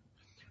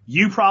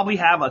 you probably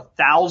have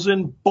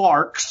 1,000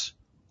 BARKs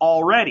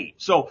already.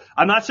 So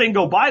I'm not saying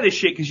go buy this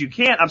shit because you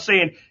can't. I'm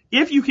saying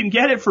if you can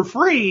get it for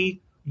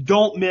free,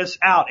 don't miss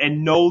out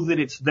and know that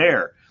it's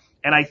there.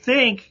 And I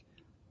think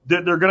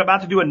that they're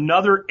about to do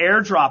another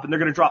airdrop and they're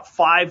going to drop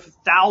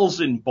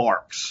 5,000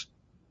 BARKs,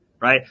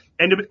 right?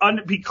 And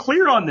to be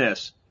clear on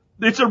this,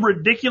 it's a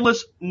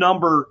ridiculous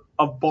number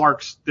of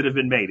BARKs that have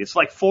been made. It's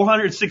like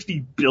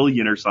 460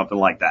 billion or something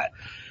like that.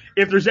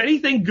 If there's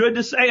anything good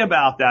to say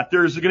about that,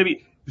 there's going to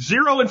be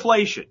zero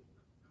inflation.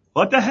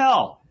 What the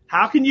hell?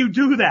 How can you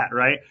do that,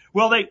 right?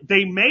 Well,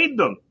 they made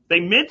them.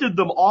 They minted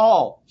them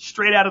all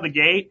straight out of the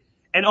gate,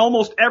 and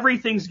almost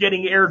everything's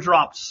getting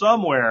airdropped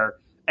somewhere,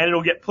 and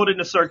it'll get put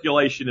into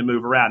circulation and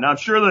move around. Now, I'm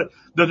sure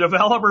the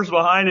developers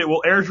behind it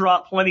will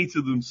airdrop plenty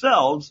to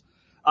themselves,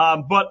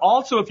 but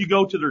also if you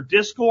go to their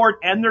Discord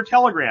and their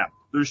Telegram,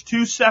 there's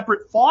 2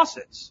 separate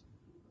faucets.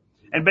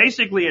 And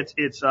basically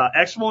it's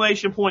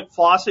exclamation point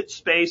faucet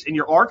space in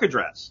your ARK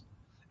address.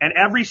 And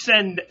every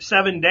 7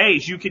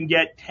 days you can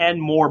get 10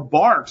 more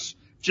BARKs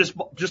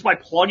just by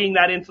plugging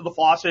that into the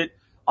faucet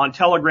on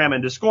Telegram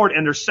and Discord,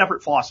 and they're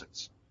separate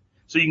faucets.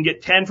 So you can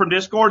get 10 from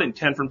Discord and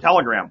 10 from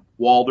Telegram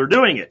while they're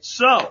doing it.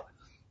 So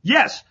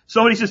Yes.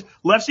 Somebody says,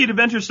 Left Seat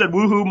Adventure said,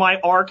 woohoo, my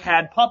Ark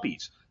had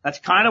puppies. That's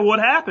kind of what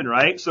happened,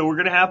 right? So we're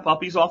going to have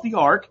puppies off the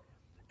Ark.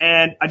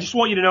 And I just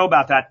want you to know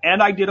about that.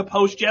 And I did a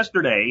post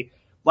yesterday,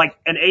 like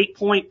an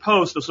 8-point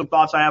post of some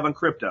thoughts I have on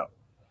crypto.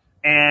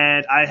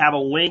 And I have a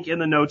link in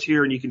the notes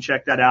here, and you can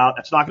check that out.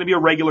 That's not going to be a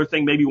regular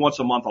thing. Maybe once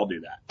a month I'll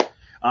do that.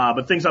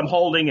 But things I'm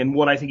holding and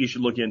what I think you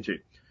should look into.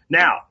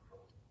 Now,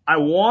 I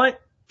want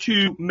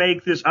to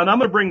make this, and I'm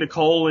going to bring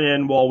Nicole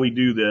in while we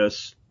do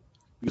this,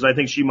 because I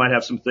think she might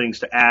have some things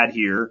to add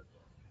here.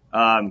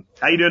 How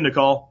you doing,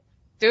 Nicole?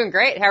 Doing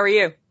great. How are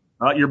you?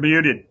 You're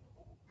muted.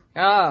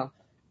 Oh.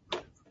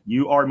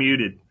 You are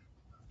muted.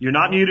 You're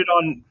not muted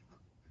on,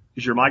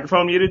 is your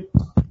microphone muted?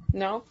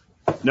 No.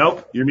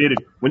 Nope, you're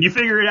muted. When you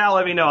figure it out,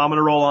 let me know. I'm going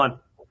to roll on.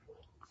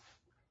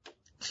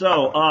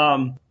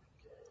 So,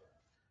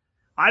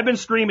 I've been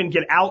screaming,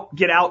 get out,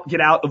 get out, get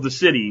out of the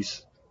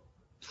cities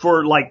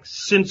for like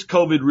since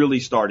COVID really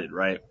started,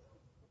 right?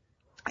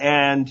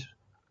 And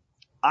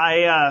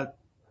I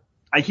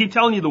keep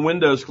telling you the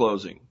window's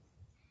closing.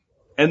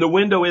 And the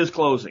window is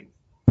closing.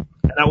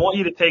 And I want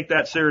you to take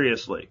that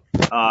seriously.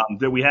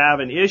 That we have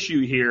an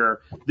issue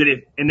here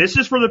and this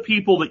is for the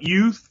people that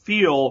you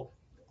feel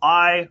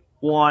I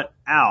want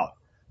out.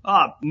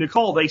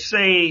 Nicole, they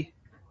say,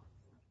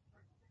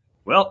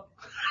 well,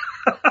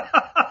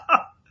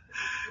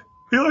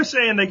 people are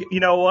saying you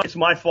know what? It's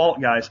my fault,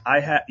 guys.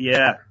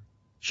 Yeah,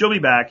 she'll be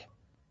back.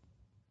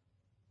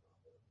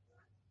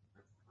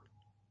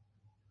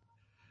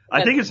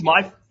 I think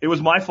it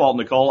was my fault,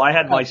 Nicole. I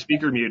had my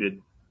speaker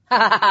muted.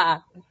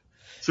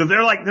 So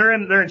they're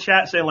in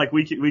chat saying like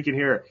we can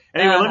hear it.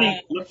 Anyway,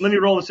 let me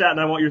roll this out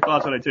and I want your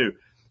thoughts on it too.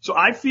 So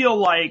I feel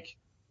like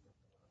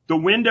the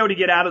window to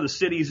get out of the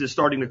cities is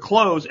starting to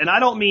close, and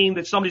I don't mean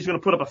that somebody's going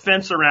to put up a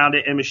fence around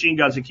it and machine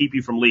guns and keep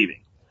you from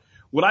leaving.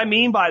 What I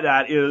mean by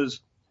that is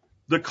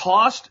the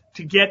cost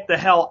to get the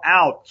hell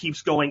out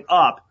keeps going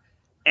up,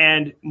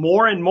 and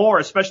more,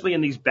 especially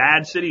in these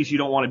bad cities you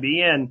don't want to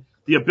be in,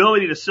 the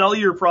ability to sell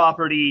your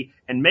property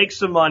and make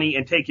some money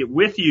and take it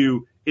with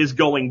you is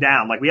going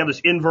down. Like we have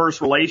this inverse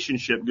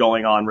relationship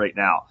going on right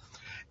now.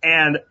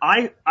 And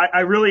I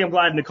really am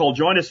glad Nicole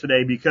joined us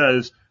today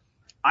because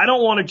I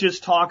don't want to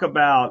just talk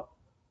about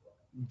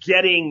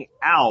getting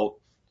out.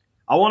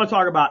 I want to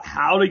talk about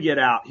how to get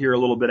out here a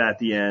little bit at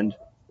the end.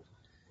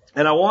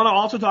 And I want to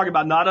also talk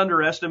about not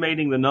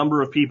underestimating the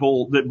number of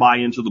people that buy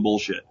into the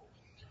bullshit.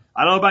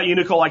 I don't know about you,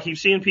 Nicole. I keep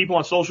seeing people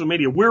on social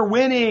media. We're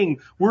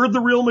winning. We're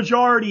the real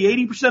majority.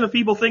 80% of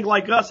people think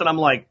like us. And I'm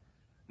like,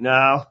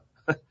 no.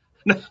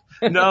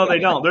 No, they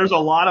don't. There's a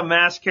lot of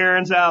mass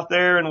Karens out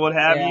there and what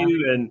have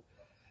you.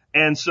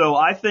 And so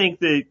I think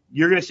that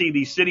you're going to see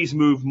these cities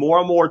move more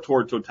and more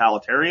toward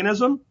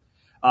totalitarianism,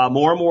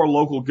 more and more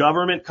local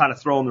government kind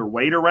of throwing their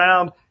weight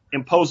around,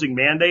 imposing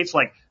mandates.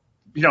 Like,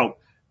 you know,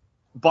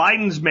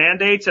 Biden's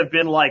mandates have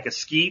been like a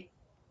skeet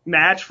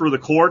match for the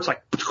courts.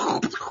 Like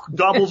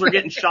doubles are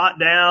getting shot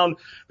down.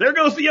 There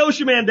goes the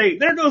OSHA mandate.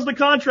 There goes the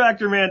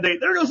contractor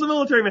mandate. There goes the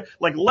military mandate,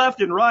 like left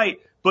and right.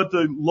 But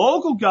the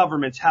local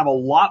governments have a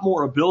lot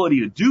more ability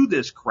to do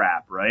this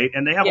crap, right?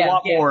 And they have a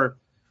lot more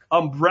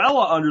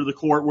umbrella under the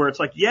court where it's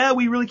like, yeah,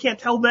 we really can't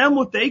tell them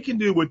what they can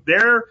do with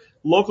their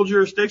local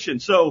jurisdiction.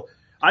 So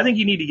I think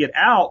you need to get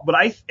out, but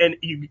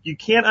you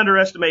can't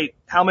underestimate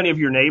how many of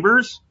your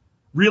neighbors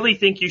really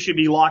think you should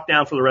be locked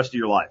down for the rest of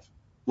your life.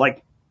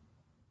 Like,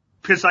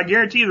 because I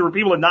guarantee you there were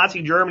people in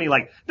Nazi Germany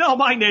like, no,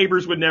 my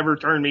neighbors would never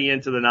turn me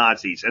into the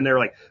Nazis. And they're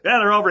like, yeah,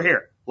 they're over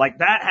here. Like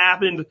that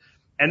happened.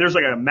 And there's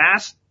like a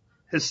mass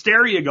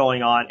hysteria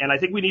going on. And I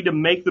think we need to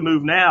make the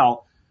move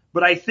now.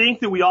 But I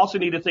think that we also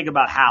need to think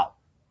about how.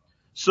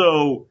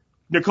 So,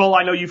 Nicole,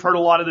 I know you've heard a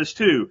lot of this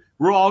too.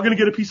 We're all going to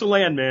get a piece of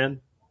land,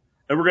 man.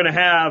 And we're going to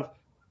have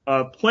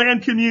a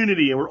planned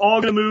community and we're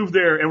all going to move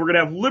there and we're going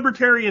to have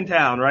libertarian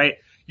town, right?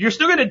 You're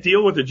still going to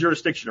deal with the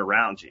jurisdiction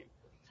around you.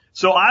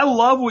 So I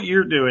love what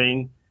you're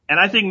doing. And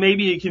I think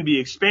maybe it can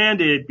be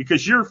expanded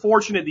because you're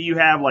fortunate that you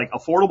have like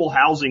affordable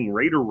housing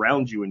right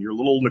around you in your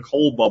little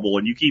Nicole bubble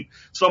and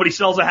somebody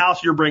sells a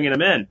house, you're bringing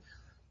them in.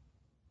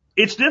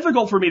 It's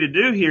difficult for me to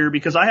do here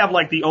because I have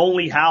like the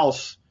only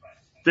house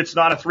that's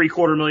not a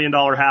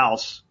 $750,000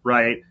 house,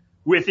 right,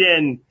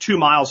 within 2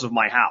 miles of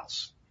my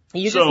house.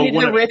 You just need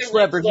the rich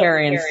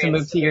libertarians to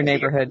move to your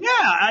neighborhood.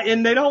 Yeah,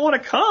 and they don't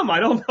want to come. I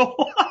don't know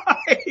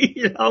why,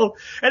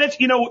 And it's,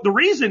 the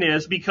reason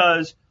is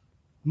because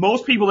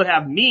most people that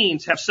have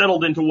means have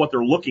settled into what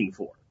they're looking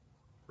for,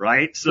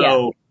 right?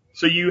 So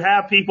you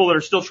have people that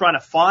are still trying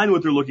to find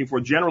what they're looking for.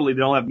 Generally, they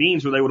don't have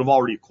means or they would have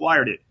already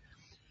acquired it.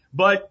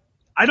 But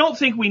I don't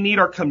think we need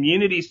our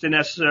communities to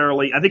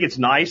necessarily, I think it's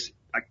nice,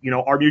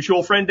 our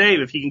mutual friend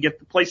Dave, if he can get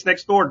the place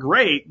next door,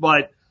 great,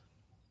 but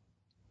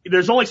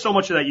there's only so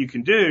much of that you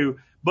can do.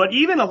 But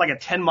even like a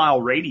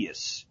 10-mile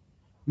radius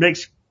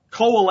makes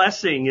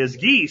coalescing as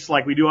geese,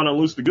 like we do on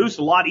Unloose the Goose,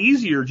 a lot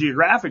easier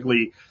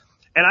geographically.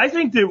 And I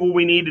think that what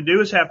we need to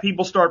do is have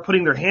people start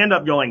putting their hand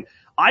up going,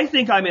 I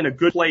think I'm in a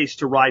good place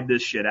to ride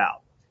this shit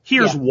out.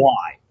 Here's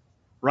why.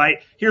 right?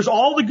 Here's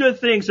all the good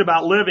things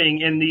about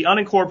living in the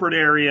unincorporated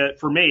area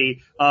for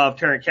me of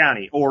Tarrant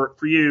County, or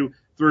for you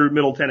through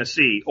Middle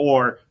Tennessee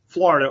or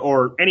Florida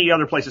or any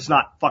other place that's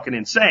not fucking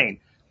insane.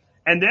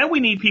 And then we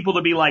need people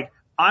to be like,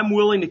 I'm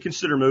willing to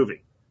consider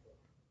moving.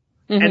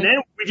 Mm-hmm. And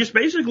then we just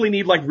basically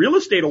need like real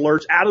estate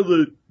alerts out of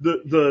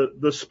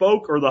the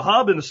spoke or the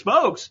hub and the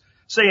spokes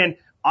saying,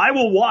 I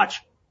will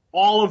watch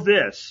all of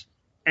this.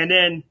 And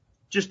then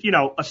just,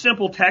 a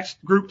simple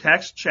group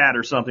text chat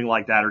or something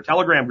like that, or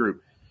Telegram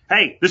group.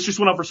 Hey, this just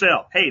went up for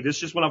sale. Hey, this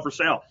just went up for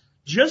sale.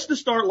 Just to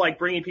start like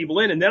bringing people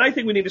in. And then I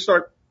think we need to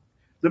start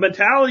the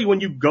mentality when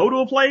you go to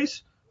a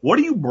place, what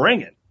are you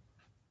bringing?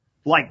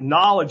 Like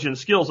knowledge and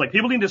skills. Like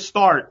people need to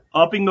start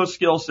upping those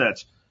skill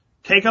sets.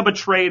 Take up a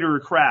trade or a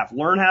craft.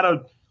 Learn how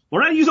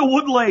to use a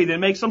wood lathe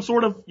and make some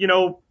sort of,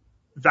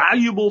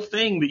 valuable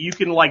thing that you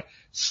can like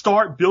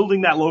start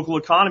building that local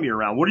economy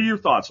around. What are your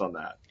thoughts on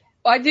that?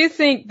 I do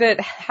think that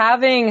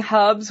having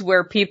hubs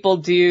where people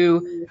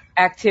do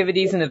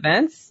activities and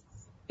events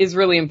is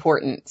really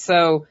important.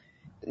 So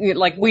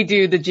like we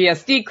do the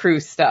GSD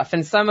cruise stuff,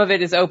 and some of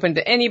it is open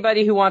to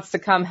anybody who wants to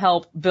come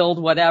help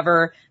build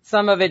whatever.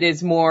 Some of it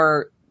is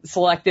more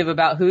selective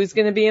about who's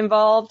going to be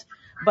involved.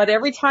 But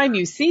every time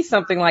you see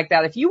something like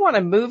that, if you want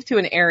to move to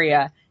an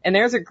area and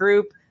there's a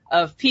group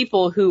of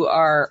people who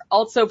are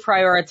also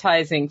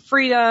prioritizing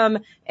freedom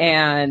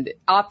and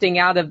opting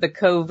out of the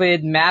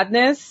COVID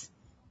madness,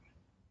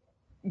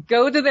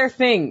 go to their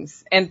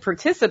things and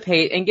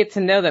participate and get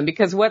to know them.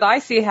 Because what I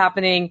see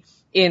happening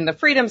in the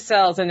freedom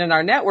cells and in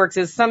our networks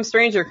is some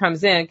stranger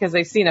comes in because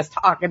they've seen us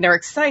talk and they're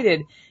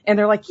excited and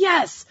they're like,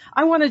 yes,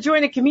 I want to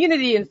join a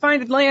community and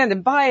find land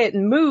and buy it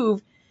and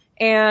move.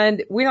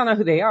 And we don't know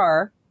who they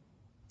are.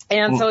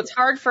 And so it's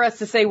hard for us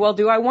to say, well,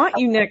 do I want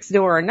you next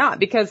door or not?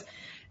 Because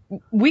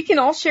we can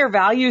all share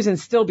values and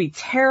still be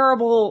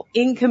terrible,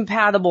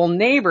 incompatible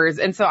neighbors.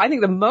 And so I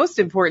think the most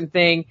important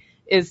thing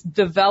is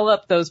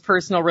develop those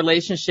personal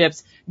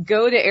relationships,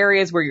 go to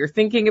areas where you're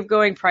thinking of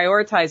going,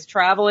 prioritize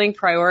traveling,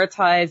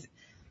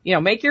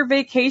 make your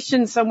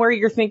vacation somewhere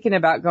you're thinking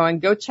about going,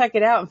 go check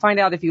it out and find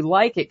out if you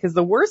like it. Because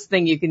the worst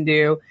thing you can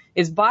do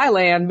is buy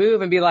land,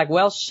 move, and be like,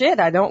 well, shit,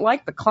 I don't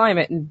like the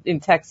climate in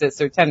Texas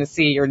or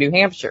Tennessee or New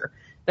Hampshire.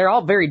 They're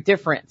all very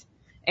different.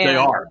 And they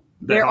are.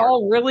 They're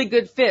all really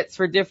good fits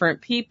for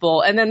different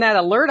people. And then that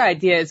alert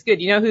idea is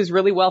good. You know who's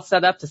really well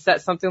set up to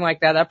set something like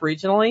that up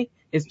regionally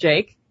is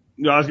Jake.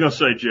 No, I was going to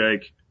say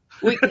Jake.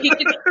 We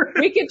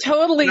could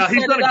totally no, set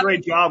he's done it a up.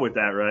 great job with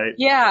that, right?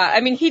 Yeah.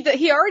 I mean,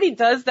 he already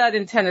does that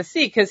in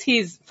Tennessee because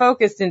he's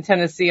focused in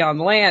Tennessee on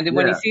land. And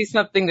when he sees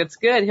something that's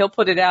good, he'll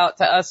put it out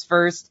to us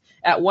first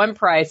at one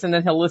price and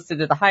then he'll list it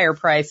at a higher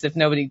price if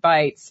nobody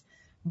bites.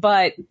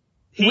 But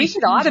we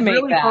should automate he's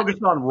really that.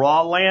 Focused on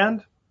raw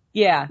land.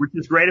 Yeah. Which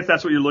is great if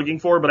that's what you're looking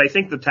for, but I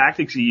think the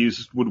tactics he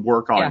uses would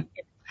work on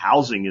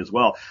housing as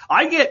well.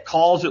 I get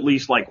calls at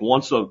least like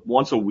once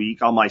a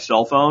week on my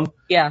cell phone.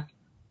 Yeah.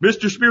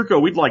 Mr. Spirko,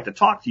 we'd like to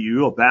talk to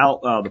you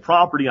about the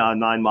property on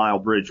 9 Mile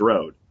Bridge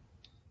Road.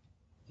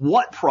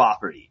 What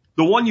property?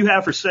 The one you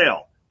have for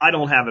sale. I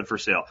don't have it for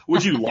sale.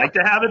 Would you like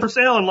to have it for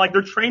sale? And like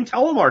they're trained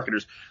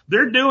telemarketers.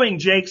 They're doing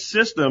Jake's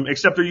system,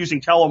 except they're using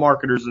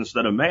telemarketers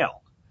instead of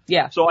mail.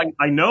 Yeah. So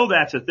I know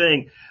that's a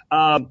thing.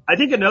 I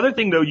think another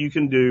thing though you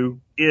can do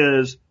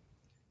is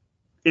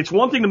it's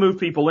one thing to move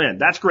people in.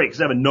 That's great because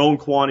I have a known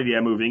quantity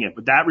I'm moving in,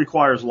 but that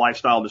requires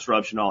lifestyle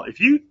disruption.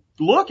 If you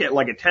look at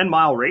like a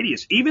 10-mile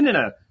radius, even in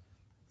a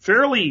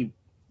fairly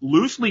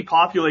loosely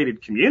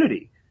populated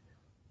community,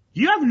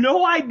 you have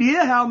no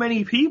idea how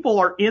many people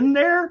are in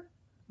there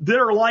that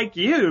are like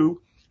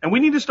you. And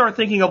we need to start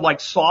thinking of like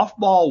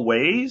softball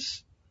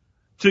ways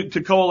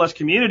to coalesce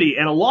community.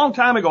 And a long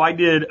time ago, I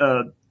did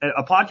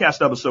a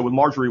podcast episode with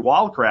Marjorie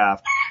Wildcraft,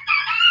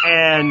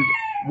 and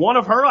one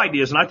of her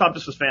ideas, and I thought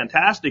this was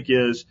fantastic,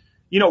 is,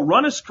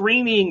 run a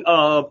screening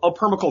of a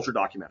permaculture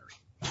documentary,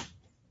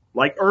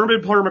 like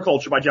Urban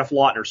Permaculture by Jeff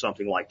Lawton or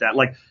something like that.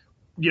 Like,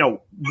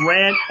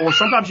 rent, or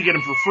sometimes you get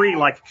them for free,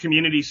 like a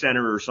community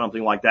center or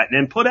something like that. And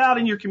then put out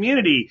in your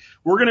community,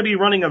 we're going to be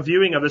running a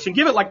viewing of this, and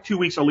give it like 2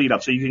 weeks of lead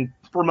up so you can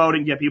promote it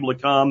and get people to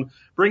come,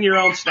 bring your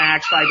own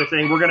snacks type of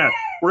thing. We're going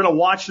to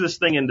watch this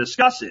thing and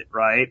discuss it,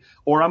 right?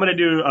 Or I'm going to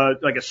do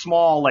like a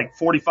small, like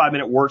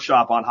 45-minute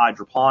workshop on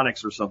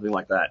hydroponics or something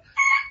like that.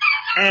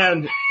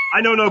 And I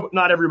know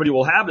not everybody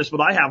will have this,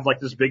 but I have like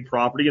this big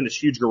property and this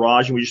huge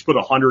garage, and we just put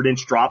a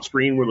 100-inch drop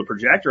screen with a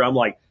projector. I'm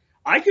like,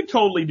 I could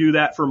totally do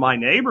that for my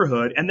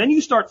neighborhood. And then you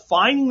start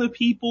finding the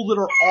people that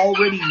are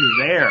already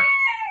there.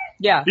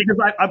 Yeah. Because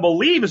I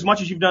believe as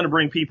much as you've done to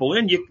bring people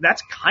in,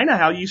 that's kind of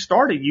how you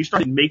started. You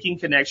started making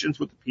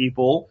connections with the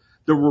people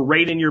that were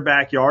right in your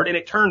backyard. And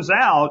it turns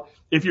out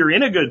if you're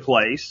in a good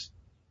place,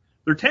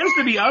 there tends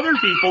to be other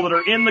people that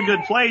are in the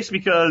good place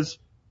because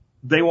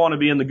they want to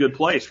be in the good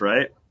place,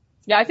 right?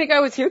 Yeah, I think I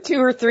was here 2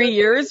 or 3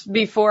 years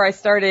before I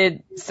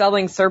started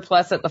selling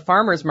surplus at the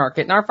farmer's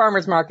market. And our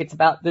farmer's market's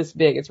about this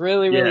big. It's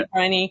really, really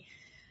tiny.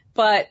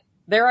 But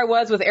there I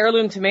was with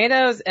heirloom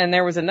tomatoes, and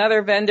there was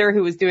another vendor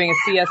who was doing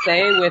a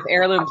CSA with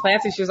heirloom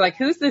plants, and she was like,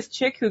 who's this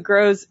chick who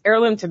grows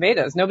heirloom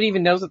tomatoes? Nobody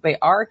even knows what they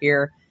are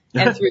here.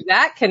 And through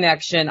that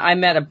connection, I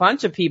met a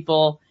bunch of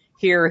people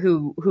here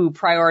who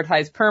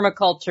prioritize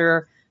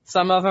permaculture.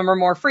 Some of them are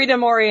more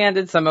freedom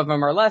oriented, some of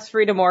them are less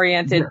freedom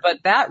oriented,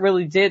 but that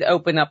really did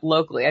open up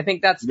locally. I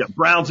think that's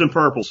browns and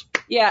purples.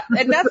 Yeah,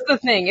 and that's the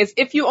thing is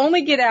if you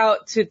only get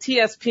out to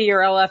TSP or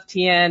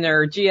LFTN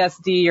or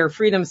GSD or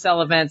Freedom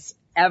Cell events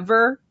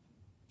ever,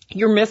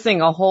 you're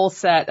missing a whole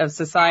set of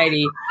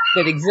society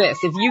that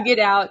exists. If you get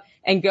out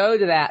and go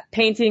to that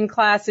painting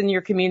class in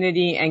your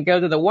community and go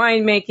to the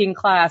winemaking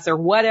class or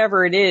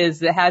whatever it is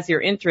that has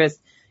your interest,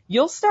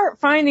 you'll start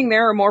finding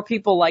there are more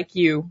people like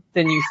you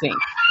than you think.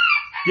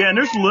 Yeah, and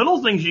there's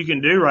little things you can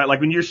do, right? Like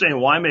when you're saying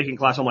winemaking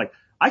class, I'm like,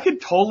 I could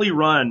totally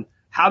run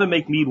how to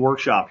make mead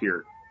workshop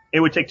here. It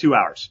would take 2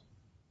 hours.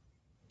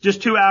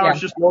 Just 2 hours,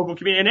 just local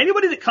community. And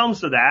anybody that comes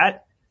to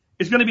that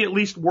is going to be at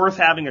least worth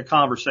having a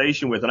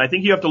conversation with. And I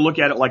think you have to look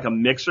at it like a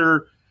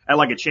mixer at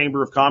like a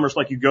chamber of commerce.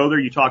 Like you go there,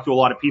 you talk to a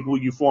lot of people,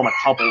 you form a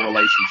couple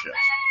relationships.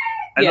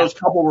 And those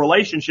couple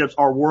relationships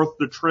are worth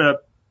the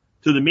trip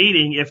to the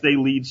meeting if they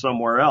lead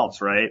somewhere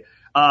else, right?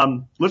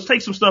 Let's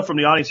take some stuff from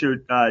the audience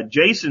here.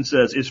 Jason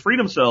says, is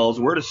Freedom Cells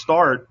where to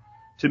start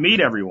to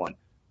meet everyone?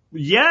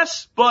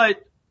 Yes,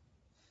 but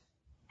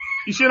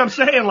you see what I'm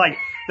saying? Like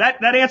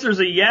that answer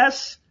is a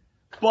yes,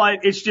 but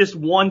it's just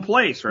one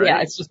place, right? Yeah,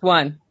 it's just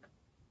one.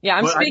 Yeah,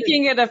 I'm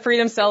speaking at a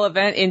Freedom Cell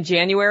event in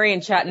January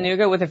in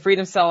Chattanooga with a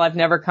Freedom Cell I've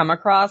never come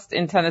across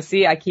in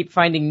Tennessee. I keep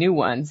finding new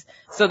ones.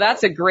 So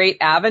that's a great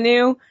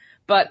avenue.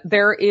 But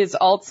there is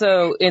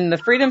also in the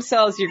Freedom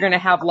Cells, you're going to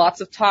have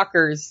lots of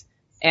talkers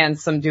and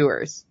some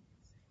doers.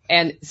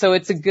 And so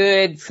it's a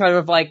good sort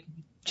of like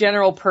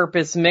general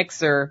purpose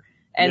mixer.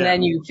 And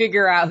then you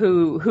figure out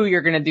who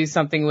you're going to do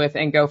something with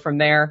and go from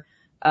there.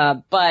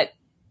 But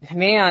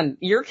man,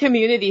 your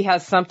community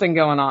has something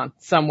going on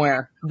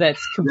somewhere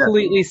that's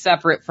completely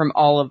separate from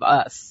all of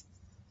us.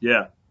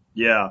 Yeah.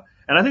 Yeah.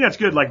 And I think that's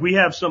good. Like we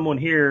have someone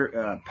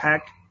here,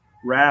 Pack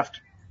Raft.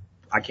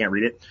 I can't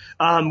read it.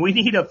 We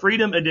need a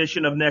freedom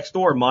edition of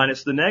Nextdoor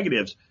minus the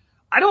negatives.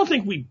 I don't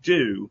think we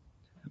do.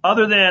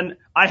 Other than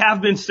I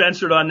have been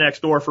censored on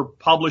Nextdoor for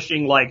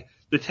publishing like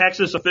the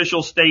Texas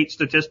official state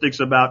statistics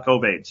about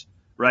COVIDs,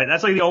 right?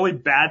 That's like the only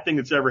bad thing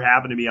that's ever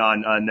happened to me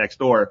on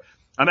Nextdoor.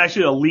 I'm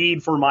actually a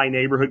lead for my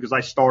neighborhood because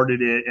I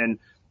started it and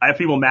I have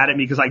people mad at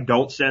me because I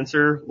don't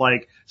censor.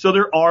 Like, so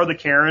there are the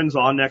Karens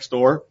on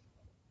Nextdoor,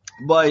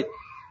 but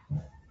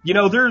you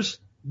know, there's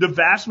the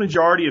vast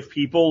majority of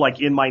people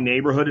like in my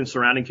neighborhood and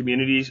surrounding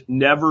communities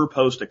never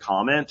post a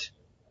comment.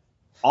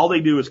 All they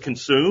do is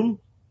consume.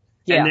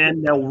 And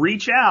then they'll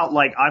reach out,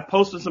 like I've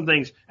posted some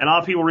things and a lot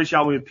of people reach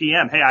out with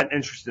PM. Hey, I'm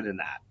interested in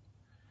that.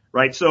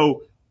 Right.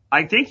 So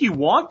I think you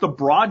want the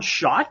broad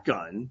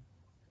shotgun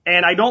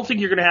and I don't think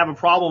you're going to have a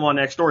problem on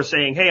Nextdoor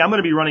saying, hey, I'm going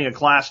to be running a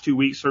class 2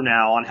 weeks from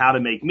now on how to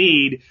make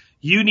mead.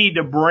 You need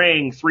to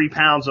bring 3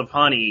 pounds of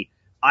honey.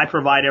 I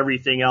provide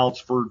everything else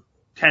for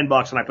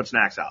 $10 and I put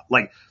snacks out.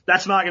 Like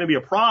that's not going to be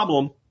a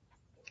problem.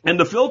 And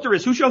the filter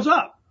is who shows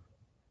up.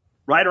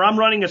 Right. Or I'm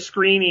running a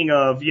screening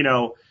of,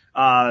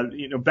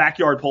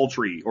 backyard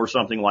poultry or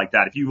something like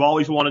that. If you've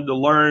always wanted to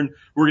learn,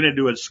 we're going to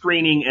do a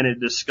screening and a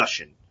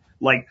discussion.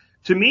 Like,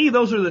 to me,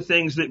 those are the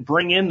things that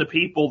bring in the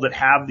people that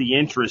have the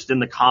interest in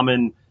the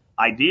common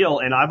ideal.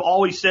 And I've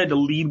always said to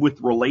lead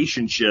with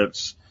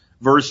relationships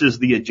versus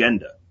the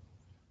agenda.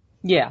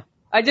 Yeah.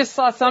 I just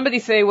saw somebody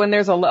say when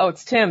there's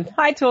it's Tim.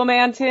 Hi,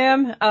 Toolman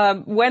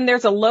Tim. When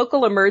there's a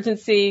local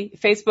emergency,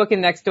 Facebook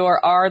and Nextdoor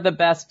are the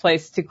best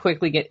place to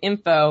quickly get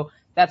info.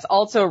 That's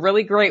also a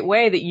really great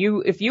way that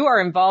if you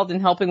are involved in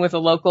helping with a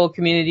local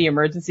community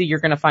emergency, you're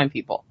going to find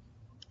people.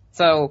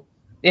 So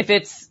if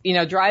it's,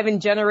 driving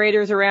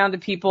generators around to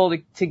people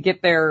to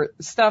get their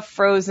stuff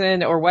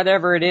frozen or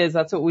whatever it is,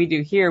 that's what we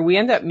do here. We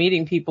end up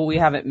meeting people we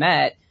haven't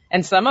met,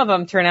 and some of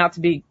them turn out to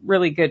be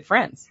really good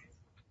friends.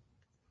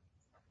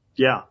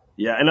 Yeah.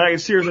 Yeah. And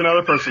here's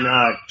another person.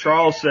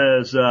 Charles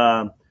says,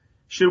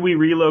 should we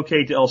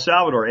relocate to El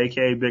Salvador,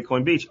 aka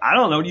Bitcoin Beach? I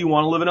don't know. Do you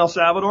want to live in El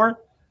Salvador?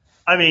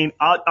 I mean,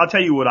 I'll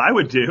tell you what I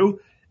would do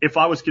if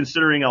I was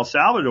considering El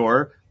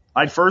Salvador.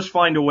 I'd first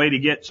find a way to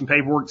get some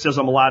paperwork that says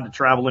I'm allowed to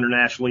travel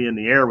internationally in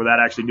the air without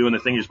actually doing the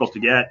thing you're supposed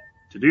to get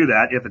to do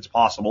that, if it's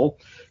possible.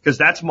 Because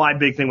that's my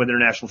big thing with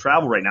international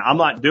travel right now. I'm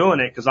not doing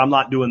it because I'm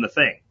not doing the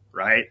thing,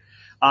 right?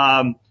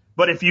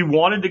 But if you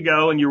wanted to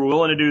go and you're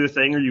willing to do the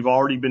thing or you've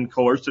already been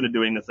coerced into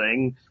doing the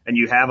thing and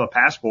you have a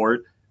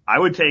passport, I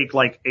would take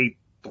like a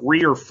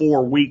 3 or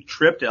 4 week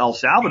trip to El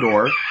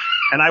Salvador.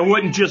 And I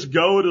wouldn't just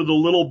go to the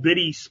little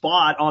bitty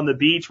spot on the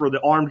beach where the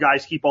armed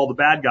guys keep all the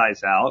bad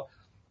guys out.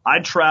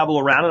 I'd travel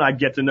around and I'd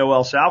get to know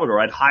El Salvador.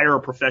 I'd hire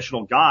a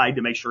professional guide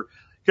to make sure,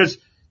 because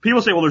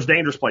people say, well, there's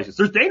dangerous places.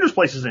 There's dangerous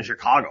places in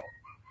Chicago.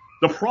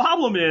 The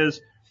problem is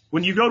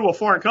when you go to a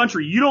foreign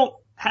country, you don't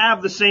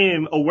have the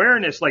same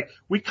awareness. Like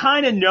we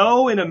kind of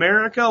know in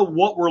America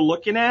what we're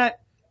looking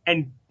at,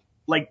 and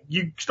like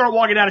you start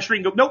walking down a street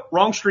and go, nope,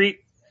 wrong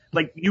street.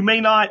 Like you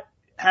may not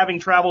having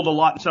traveled a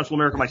lot in Central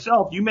America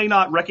myself, you may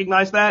not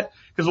recognize that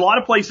because a lot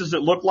of places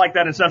that look like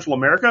that in Central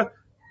America,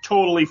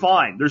 totally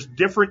fine. There's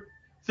different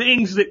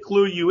things that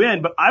clue you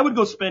in, but I would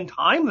go spend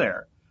time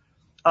there.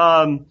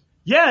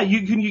 Yeah,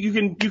 you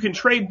can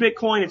trade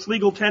Bitcoin. It's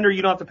legal tender.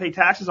 You don't have to pay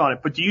taxes on it.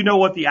 But do you know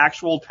what the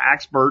actual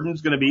tax burden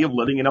is going to be of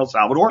living in El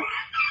Salvador?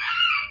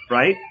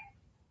 Right?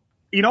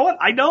 You know what?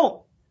 I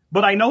don't,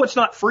 but I know it's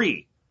not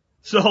free.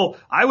 So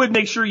I would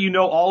make sure you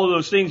know all of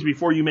those things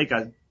before you make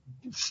a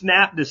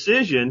snap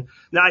decision.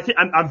 Now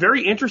I'm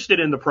very interested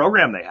in the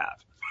program they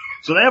have.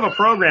 So they have a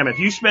program. If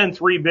you spend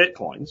 3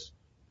 Bitcoins,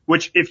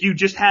 which if you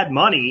just had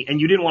money and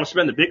you didn't want to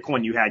spend the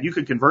Bitcoin you had, you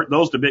could convert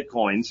those to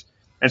Bitcoins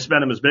and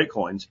spend them as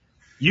Bitcoins.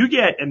 You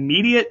get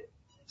immediate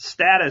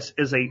status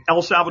as a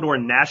El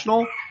Salvadoran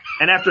national,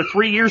 and after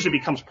 3 years, it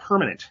becomes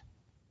permanent.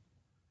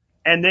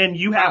 And then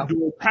you have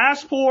dual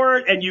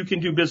passport, and you can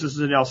do business as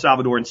an El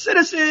Salvadoran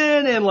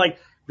citizen, and like,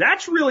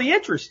 that's really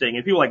interesting.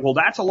 And people are like, well,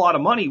 that's a lot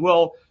of money.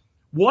 Well,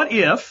 what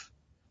if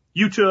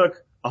you took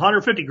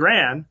 150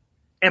 grand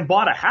and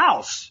bought a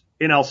house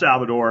in El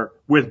Salvador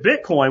with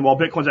Bitcoin while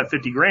Bitcoin's at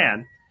 50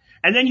 grand,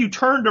 and then you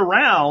turned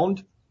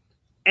around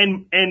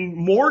and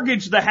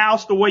mortgaged the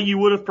house the way you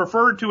would have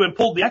preferred to and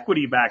pulled the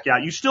equity back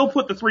out? You still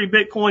put the 3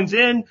 Bitcoins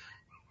in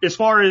as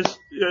far as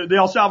the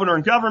El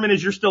Salvadoran government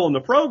is, you're still in the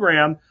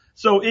program.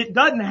 So it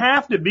doesn't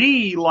have to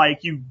be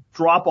like you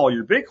drop all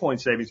your Bitcoin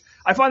savings.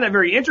 I find that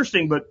very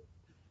interesting, but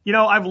you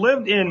know, I've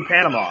lived in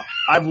Panama,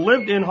 I've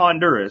lived in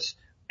Honduras,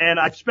 and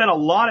I've spent a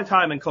lot of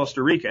time in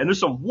Costa Rica, and there's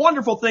some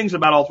wonderful things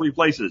about all 3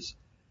 places.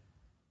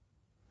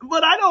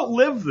 But I don't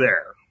live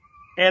there.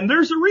 And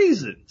there's a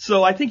reason.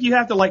 So I think you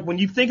have to, like, when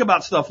you think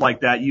about stuff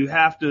like that, you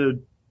have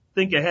to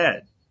think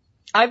ahead.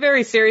 I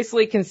very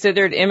seriously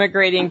considered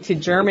immigrating to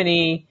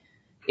Germany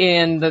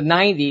in the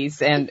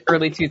 90s and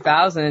early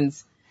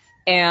 2000s.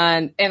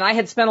 And I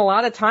had spent a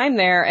lot of time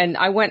there, and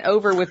I went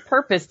over with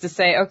purpose to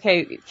say,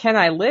 okay, can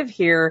I live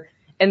here?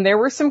 And there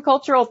were some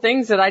cultural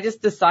things that I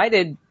just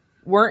decided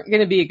weren't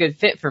going to be a good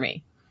fit for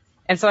me.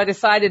 And so I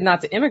decided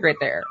not to immigrate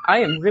there. I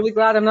am really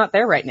glad I'm not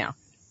there right now.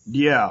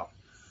 Yeah.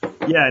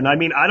 Yeah, and I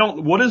mean,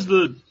 what are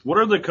the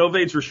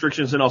COVID's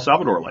restrictions in El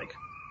Salvador like?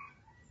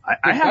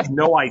 I have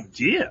no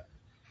idea.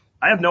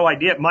 I have no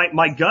idea.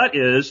 My gut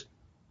is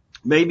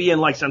maybe in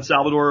like San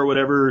Salvador or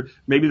whatever,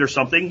 maybe there's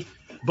something,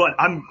 but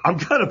I'm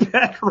gonna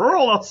bet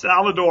rural El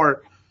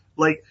Salvador,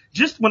 like,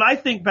 just when I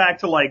think back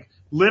to like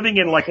living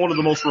in like one of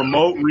the most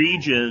remote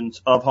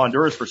regions of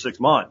Honduras for 6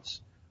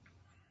 months,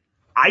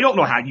 I don't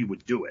know how you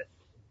would do it.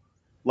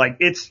 Like,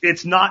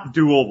 it's not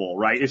doable,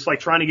 right? It's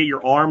like trying to get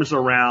your arms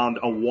around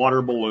a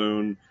water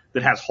balloon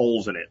that has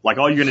holes in it. Like,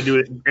 all you're going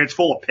to do, it's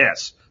full of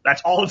piss.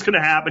 That's all that's going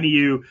to happen to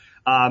you.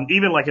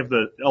 Even like if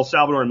the El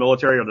Salvadoran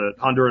military or the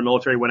Honduran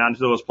military went out into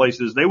those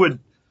places,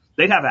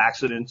 they'd have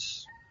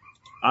accidents.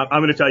 I'm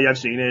going to tell you, I've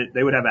seen it.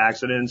 They would have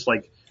accidents.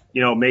 Like,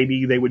 you know,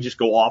 maybe they would just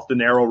go off the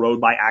narrow road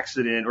by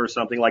accident or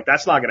something. Like,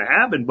 that's not going to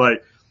happen,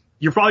 but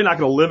you're probably not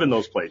going to live in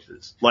those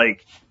places.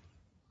 Like,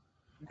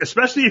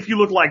 especially if you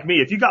look like me.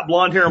 If you got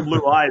blonde hair and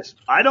blue eyes,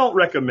 I don't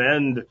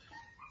recommend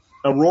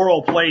a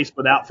rural place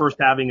without first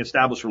having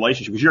established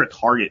relationship, because you're a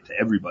target to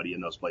everybody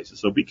in those places.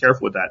 So be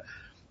careful with that.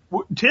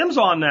 Tim's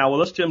on now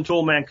with us, Tim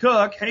Toolman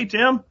Cook. Hey,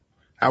 Tim.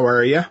 How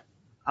are you?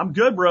 I'm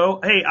good, bro.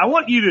 Hey, I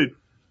want you to,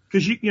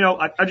 because you know,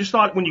 I just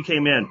thought when you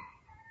came in,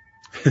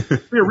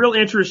 it'd be a real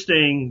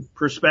interesting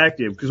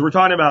perspective, because we're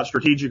talking about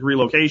strategic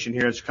relocation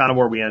here. It's kind of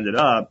where we ended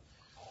up.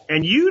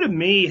 And you, to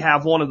me,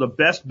 have one of the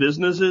best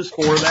businesses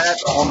for that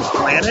on the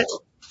planet,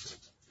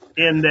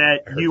 in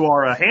that you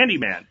are a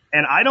handyman.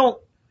 And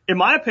in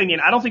my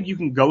opinion, I don't think you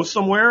can go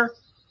somewhere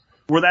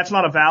where that's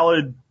not a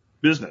valid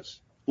business.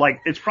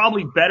 Like, it's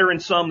probably better in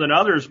some than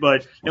others,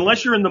 but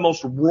unless you're in the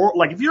most rural,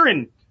 like if you're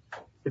in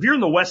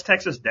the West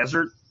Texas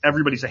desert,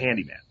 everybody's a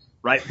handyman,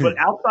 right? But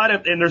outside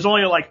of, and there's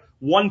only like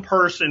 1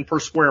 person per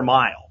square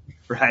mile,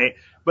 right?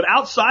 But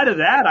outside of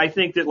that, I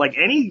think that like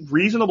any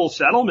reasonable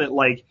settlement,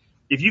 like,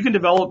 if you can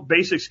develop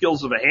basic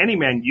skills of a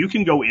handyman, you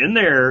can go in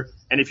there,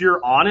 and if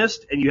you're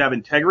honest and you have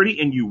integrity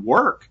and you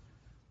work,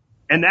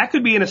 and that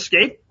could be an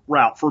escape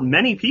route for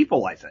many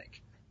people, I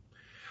think.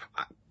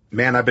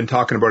 Man, I've been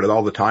talking about it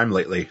all the time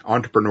lately.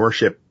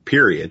 Entrepreneurship,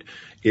 period,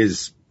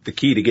 is the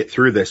key to get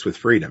through this with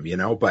freedom, you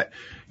know, but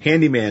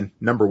handyman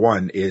number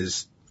 1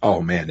 is,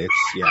 oh man,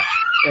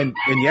 and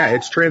yeah,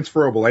 it's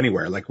transferable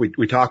anywhere. Like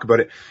we talk about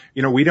it,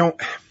 you know,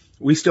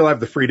 we still have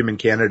the freedom in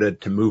Canada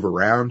to move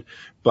around,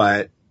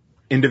 but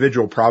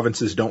individual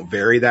provinces don't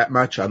vary that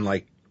much,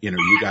 unlike, you know,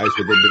 you guys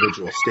with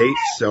individual states.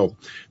 So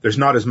there's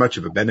not as much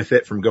of a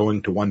benefit from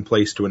going to one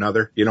place to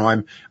another. You know,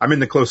 I'm in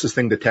the closest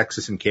thing to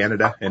Texas and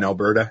Canada and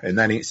Alberta, and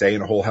that ain't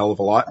saying a whole hell of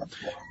a lot.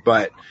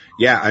 But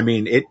yeah, I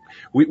mean,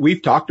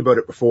 we've talked about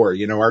it before.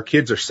 You know, our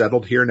kids are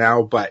settled here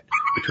now, but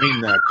between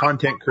the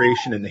content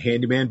creation and the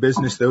handyman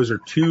business, those are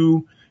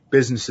 2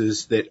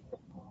 businesses that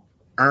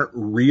aren't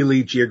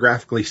really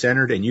geographically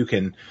centered, and you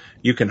can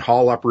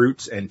haul up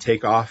roots and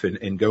take off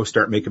and go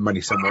start making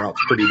money somewhere else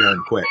pretty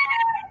darn quick.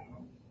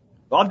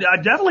 Well, I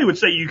definitely would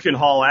say you can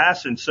haul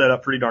ass and set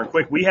up pretty darn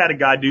quick. We had a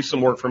guy do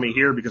some work for me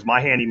here because my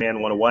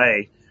handyman went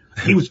away.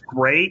 He was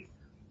great.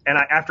 And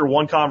after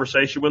one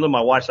conversation with him,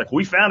 my wife's like,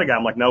 we found a guy.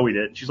 I'm like, no, we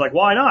didn't. She's like,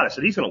 why not? I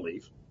said, he's going to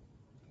leave.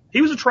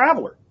 He was a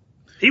traveler.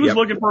 He was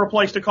looking for a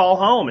place to call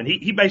home. And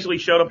he basically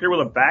showed up here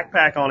with a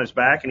backpack on his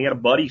back, and he had a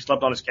buddy. He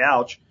slept on his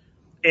couch.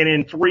 And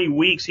in 3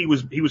 weeks, he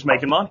was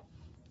making money.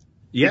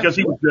 Yeah. Because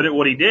he was good at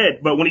what he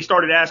did. But when he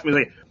started asking me,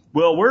 like,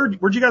 well,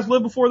 where'd you guys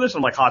live before this?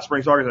 I'm like, Hot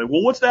Springs, Arkansas.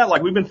 Well, what's that?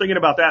 Like, we've been thinking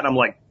about that. And I'm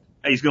like,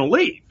 hey, he's going to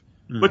leave.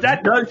 Mm-hmm. But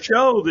that does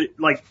show that,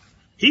 like,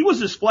 he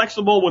was as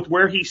flexible with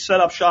where he set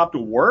up shop to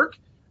work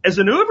as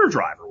an Uber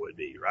driver would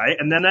be, right?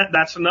 And then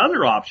that's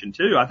another option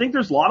too. I think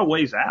there's a lot of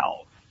ways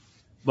out.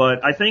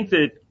 But I think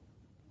that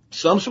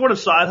some sort of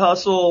side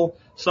hustle,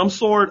 some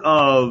sort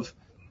of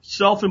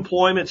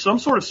self-employment, some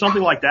sort of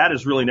something like that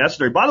is really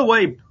necessary. By the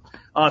way,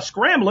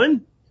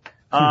 scrambling.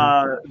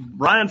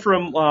 Brian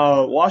from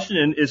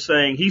Washington is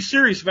saying he's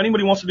serious. If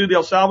anybody wants to do the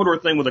El Salvador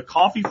thing with a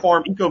coffee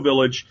farm eco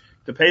village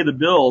to pay the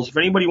bills, if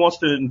anybody wants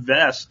to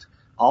invest,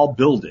 I'll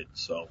build it.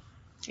 So,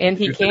 and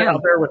he can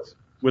out there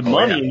with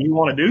money and you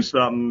want to do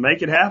something,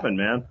 make it happen,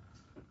 man.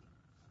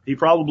 He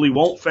probably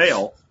won't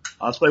fail.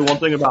 I'll say one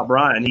thing about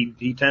Brian.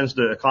 He tends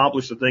to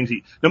accomplish the things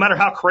no matter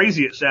how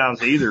crazy it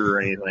sounds either or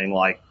anything,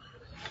 like,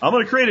 I'm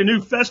going to create a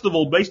new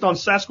festival based on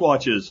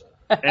Sasquatches.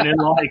 And then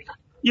like,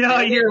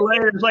 a year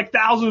later, there's like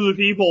thousands of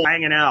people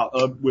hanging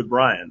out with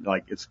Brian.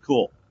 Like, it's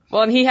cool.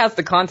 Well, and he has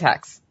the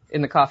contacts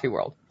in the coffee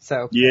world.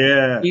 So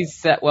yeah, he's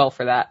set well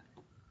for that.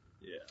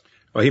 Yeah.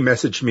 Well, he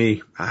messaged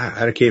me, I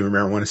can't even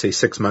remember, I want to say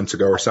 6 months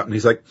ago or something.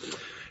 He's like,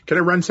 can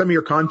I run some of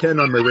your content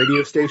on my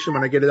radio station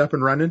when I get it up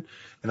and running?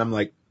 And I'm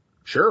like,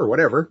 sure,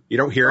 whatever. You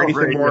don't hear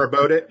anything more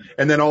about it.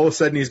 And then all of a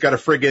sudden he's got a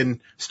friggin'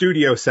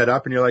 studio set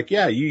up and you're like,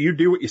 yeah, you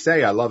do what you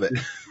say. I love it.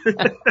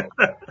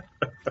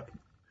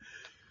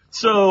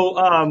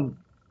 So,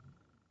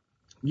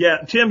 yeah,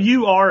 Tim,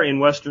 you are in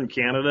Western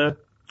Canada.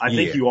 I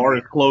think you are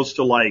as close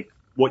to like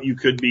what you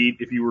could be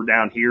if you were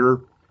down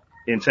here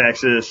in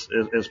Texas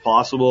as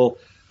possible.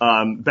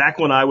 Back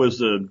when I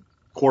was a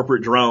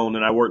corporate drone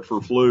and I worked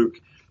for Fluke,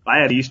 I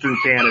had Eastern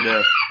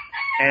Canada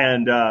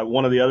and,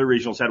 one of the other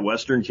regionals had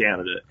Western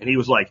Canada. And he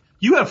was like,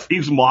 he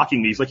was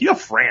mocking me. He's like, you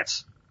have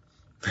France.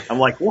 I'm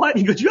like, what?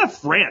 He goes, you have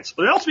France.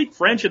 They all speak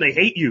French and they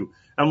hate you.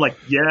 I'm like,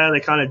 yeah, they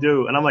kind of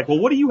do. And I'm like, well,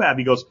 what do you have?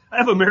 He goes, I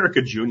have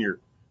America Junior.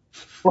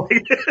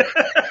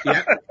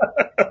 Yeah.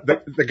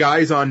 The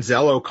guys on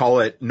Zello call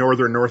it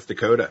Northern North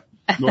Dakota.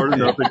 Northern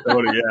North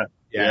Dakota, yeah.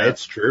 Yeah,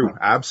 it's true.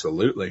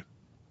 Absolutely.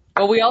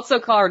 Well, we also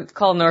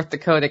call North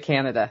Dakota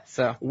Canada.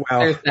 So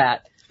there's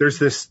that. There's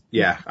this,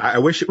 I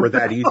wish it were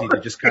that easy to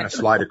just kind of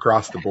slide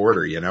across the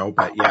border,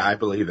 but yeah, I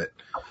believe it.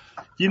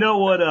 You know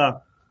what,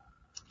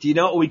 do you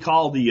know what we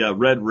call the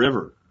Red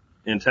River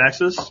in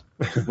Texas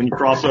when you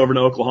cross over to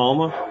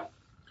Oklahoma?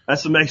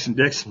 That's the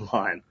Mason-Dixon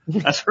line.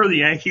 That's where the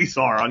Yankees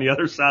are, on the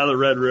other side of the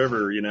Red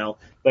River,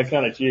 That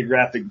kind of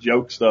geographic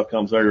joke stuff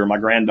comes over. My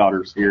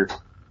granddaughter's here.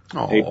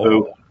 Oh. Hey,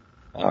 Pooh.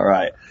 All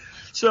right.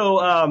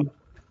 So,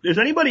 does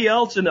anybody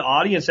else in the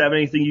audience have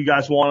anything you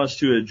guys want us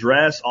to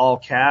address? All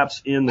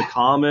caps in the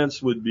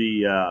comments would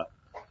be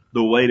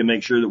the way to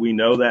make sure that we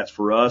know that's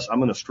for us. I'm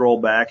going to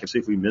stroll back and see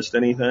if we missed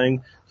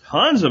anything.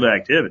 Tons of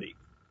activity.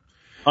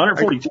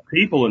 142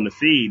 people in the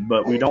feed,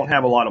 but we don't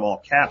have a lot of all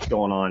caps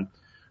going on.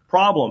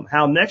 Problem,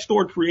 how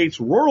Nextdoor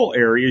creates rural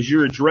areas.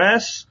 Your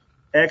address,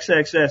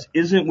 XXS,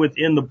 isn't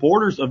within the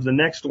borders of the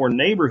Nextdoor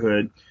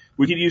neighborhood.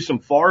 We could use some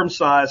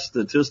farm-sized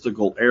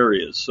statistical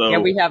areas. So yeah,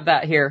 we have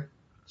that here.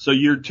 So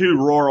you're too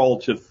rural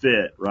to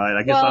fit, right?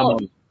 I guess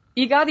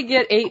you got to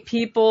get 8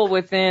 people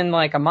within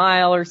like a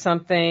mile or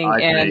something,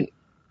 and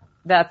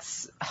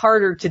that's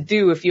harder to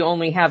do if you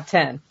only have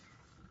 10.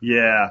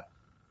 Yeah.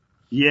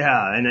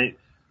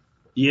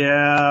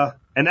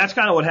 And that's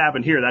kind of what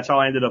happened here. That's how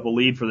I ended up a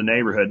lead for the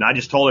neighborhood. And I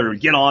just told her,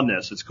 get on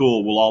this. It's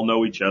cool. We'll all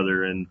know each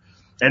other. And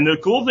the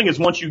cool thing is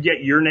once you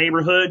get your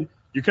neighborhood,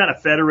 you're kind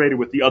of federated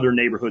with the other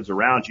neighborhoods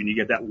around you and you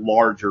get that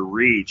larger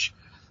reach.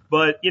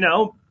 But,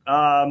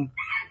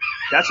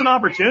 that's an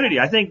opportunity.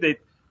 I think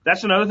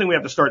that's another thing we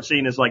have to start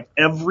seeing is like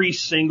every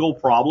single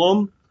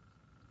problem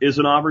is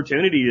an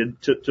opportunity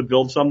to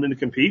build something to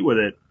compete with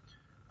it.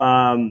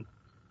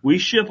 We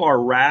ship our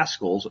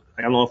rascals.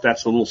 I don't know if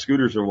that's the little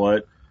scooters or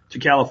what, to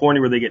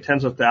California where they get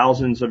tens of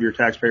thousands of your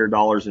taxpayer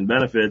dollars in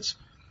benefits.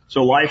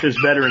 So life is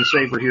better and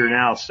safer here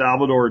now.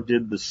 Salvador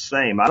did the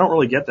same. I don't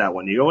really get that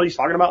one. You know what he's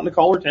talking about in the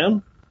caller,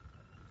 Tim?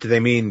 Do they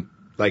mean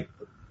like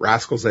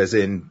rascals as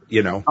in,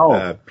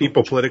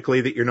 people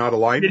politically that you're not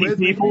aligned with?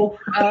 People.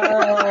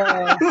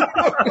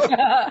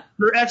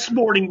 They're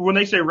exporting. When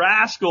they say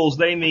rascals,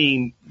 they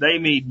mean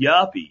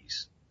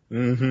yuppies.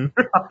 Mm-hmm.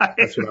 Right?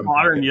 That's what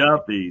modern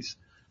yuppies.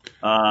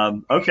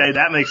 Okay,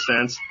 that makes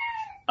sense.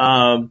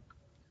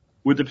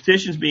 With the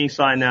petitions being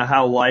signed now,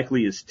 how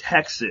likely is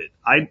Texas?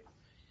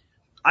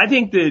 I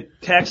think that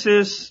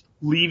Texas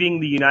leaving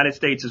the United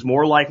States is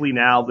more likely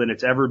now than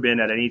it's ever been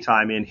at any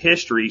time in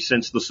history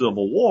since the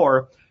Civil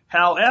War.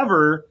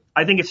 However,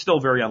 I think it's still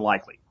very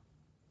unlikely.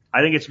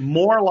 I think it's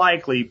more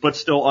likely, but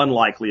still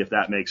unlikely, if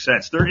that makes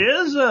sense.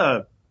 There is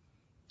a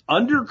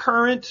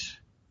undercurrent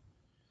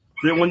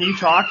that when you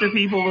talk to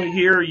people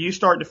here, you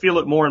start to feel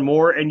it more and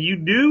more. And you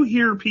do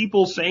hear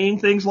people saying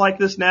things like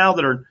this now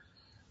that are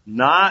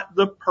not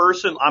the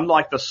person. I'm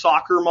like the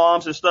soccer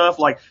moms and stuff,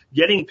 like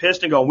getting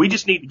pissed and going, we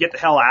just need to get the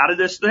hell out of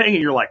this thing. And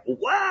you're like,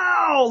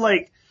 wow,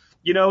 like,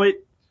 you know,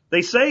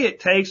 they say it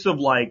takes of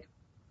like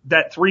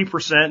that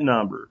 3%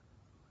 number,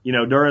 you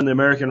know, during the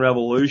American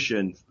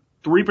Revolution,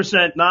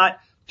 3% not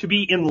to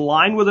be in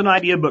line with an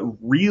idea, but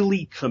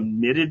really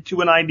committed to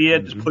an idea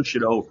to push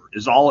it over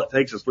is all it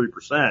takes is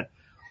 3%.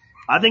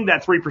 I think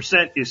that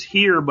 3% is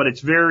here, but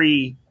it's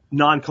very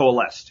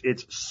non-coalesced.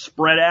 It's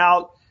spread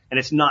out and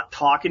it's not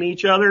talking to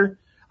each other.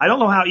 I don't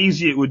know how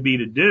easy it would be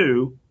to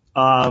do.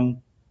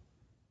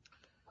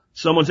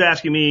 Someone's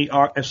asking me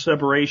if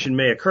separation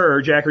may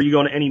occur. Jack, are you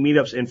going to any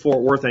meetups in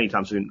Fort Worth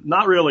anytime soon?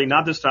 Not really,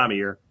 not this time of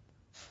year.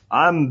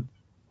 I'm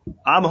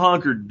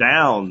hunkered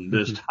down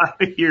this time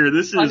of year.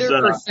 This is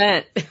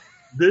 100%.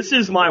 This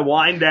is my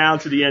wind down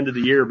to the end of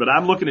the year, but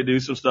I'm looking to do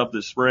some stuff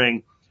this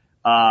spring.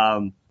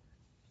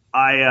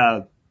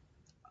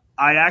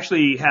 I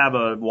actually have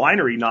a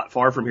winery not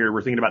far from here.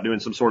 We're thinking about doing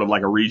some sort of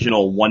like a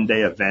regional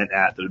one-day event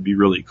that would be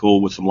really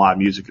cool with some live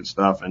music and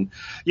stuff. And,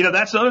 you know,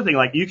 that's the other thing.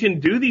 Like, you can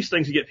do these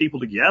things to get people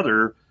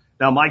together.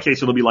 Now, in my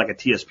case, it'll be like a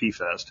TSP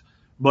fest.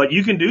 But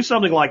you can do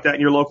something like that in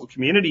your local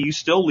community. You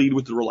still lead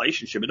with the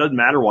relationship. It doesn't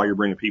matter why you're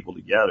bringing people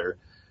together.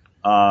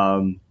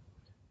 I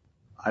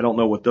don't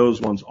know what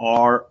those ones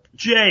are.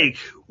 Jake,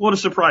 what a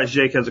surprise.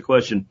 Jake has a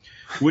question.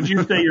 Would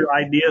you say your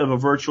idea of a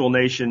virtual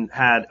nation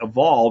had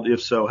evolved?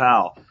 If so,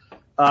 how?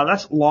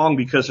 That's long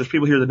because there's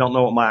people here that don't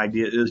know what my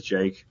idea is,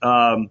 Jake.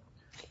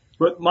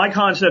 But my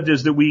concept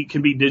is that we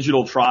can be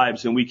digital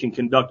tribes and we can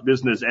conduct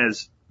business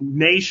as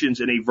nations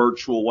in a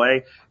virtual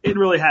way. It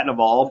really hadn't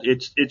evolved.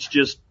 It's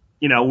just,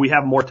 you know, we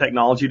have more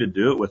technology to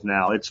do it with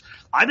now.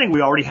 I think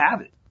we already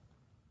have it.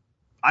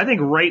 I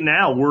think right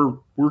now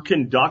we're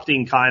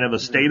conducting kind of a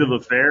state of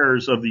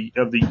affairs of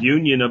the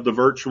union of the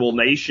virtual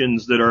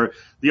nations that are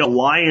the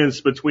alliance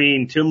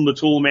between Tim the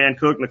Toolman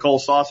Cook, Nicole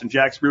Sauce, and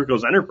Jack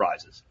Spirko's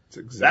enterprises.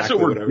 That's what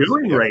we're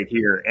doing right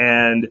here.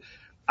 And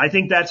I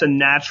think that's a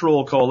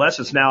natural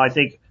coalescence. Now, I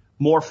think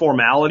more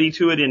formality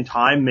to it in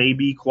time may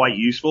be quite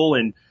useful.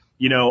 And,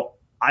 you know,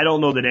 I don't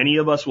know that any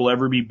of us will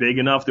ever be big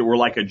enough that we're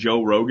like a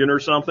Joe Rogan or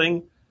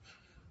something.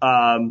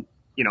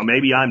 You know,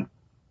 maybe I'm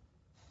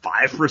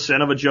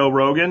 5% of a Joe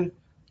Rogan,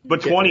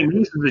 but 20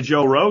 Me's is a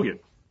Joe Rogan.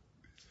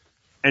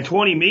 And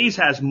 20 Me's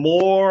has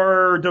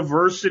more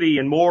diversity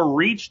and more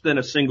reach than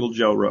a single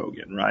Joe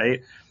Rogan,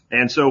 right?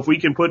 And so if we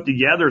can put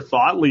together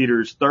thought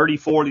leaders, 30,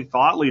 40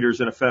 thought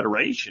leaders in a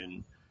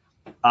federation,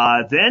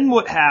 then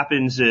what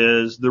happens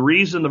is the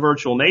reason the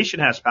virtual nation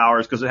has power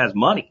is because it has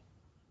money,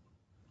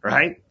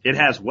 right? It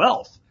has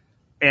wealth.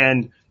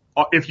 And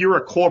if you're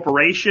a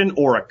corporation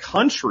or a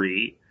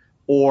country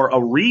or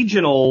a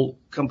regional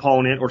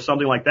component or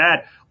something like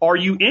that, are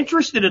you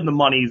interested in the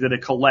money that a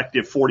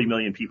collective 40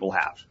 million people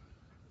have?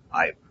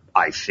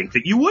 I think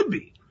that you would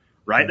be,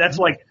 right? That's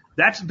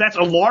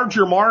a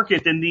larger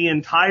market than the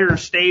entire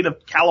state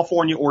of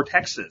California or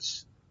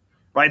Texas,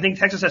 right? I think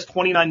Texas has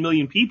 29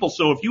 million people.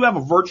 So if you have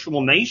a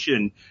virtual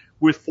nation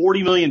with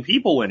 40 million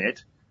people in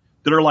it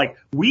that are like,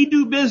 we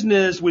do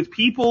business with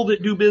people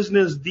that do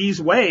business these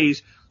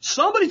ways,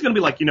 somebody's going to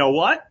be like, you know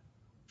what?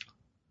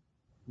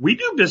 We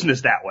do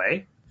business that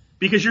way,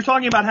 because you're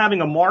talking about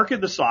having a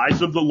market the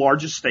size of the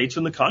largest states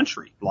in the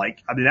country.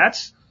 Like, I mean,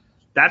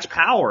 that's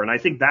power. And I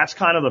think that's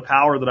kind of the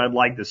power that I'd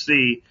like to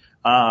see.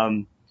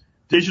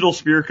 Digital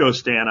Spirko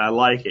Stan, I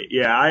like it.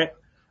 Yeah,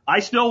 I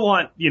still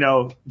want, you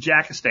know,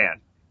 Jackistan.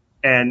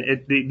 And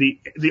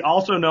the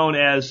also known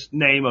as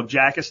name of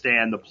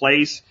Jackistan, the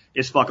place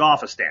is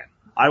Fuckofistan.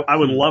 I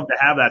would love to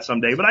have that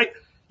someday. But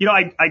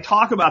I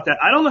talk about that.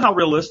 I don't know how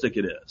realistic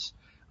it is.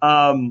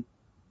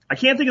 I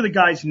can't think of the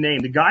guy's name.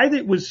 The guy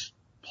that was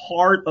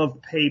part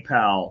of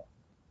PayPal,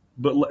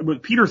 but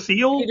with Peter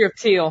Thiel? Peter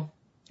Thiel.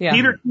 Yeah.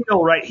 Peter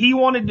Thiel, right? He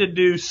wanted to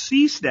do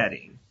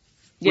seasteading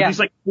with these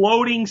like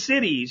floating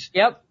cities.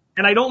 Yep.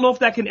 And I don't know if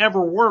that can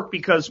ever work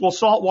because, well,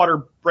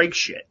 saltwater breaks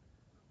shit,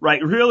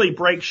 right? Really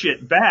breaks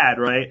shit bad,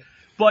 right?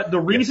 But the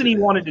reason he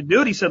wanted to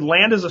do it, he said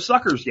land is a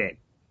sucker's game.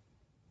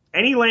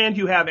 Any land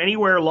you have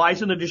anywhere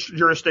lies in the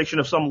jurisdiction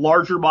of some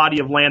larger body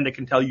of land that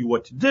can tell you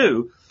what to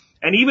do.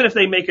 And even if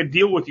they make a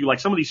deal with you,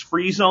 like some of these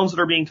free zones that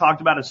are being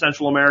talked about in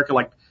Central America,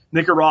 like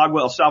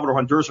Nicaragua, El Salvador,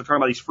 Honduras are talking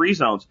about these free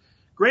zones.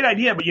 Great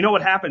idea, but you know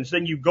what happens?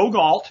 Then you go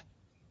galt,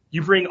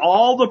 you bring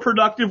all the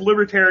productive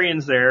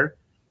libertarians there,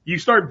 you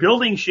start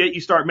building shit,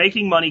 you start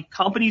making money,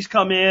 companies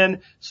come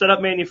in, set up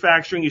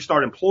manufacturing, you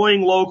start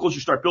employing locals, you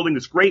start building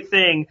this great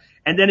thing,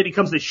 and then it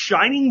becomes this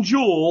shining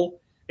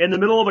jewel in the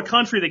middle of a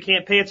country that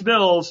can't pay its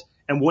bills,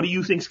 and what do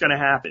you think's going to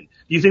happen?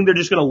 Do you think they're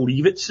just going to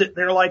leave it sit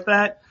there like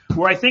that?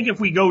 Where I think if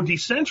we go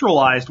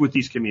decentralized with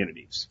these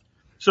communities,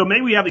 so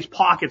maybe we have these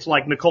pockets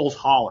like Nicole's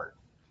Holler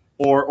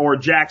or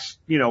Jack's,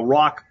 you know,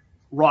 rock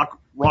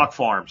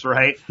farms,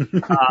 right?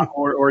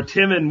 Or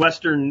Tim in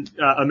Western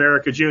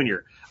America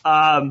Jr.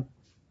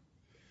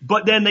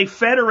 but then they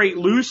federate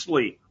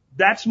loosely.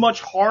 That's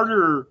much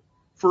harder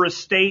for a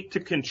state to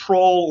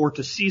control or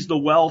to seize the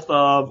wealth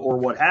of or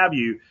what have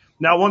you.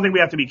 Now, one thing we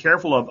have to be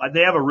careful of,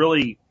 they have a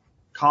really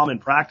common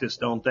practice,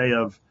 don't they,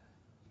 of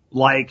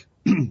like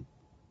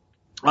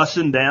us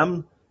and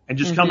them and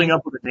just coming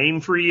up with a name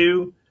for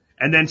you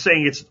and then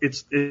saying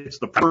it's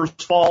the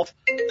person's fault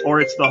or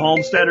it's the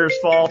homesteader's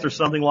fault or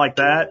something like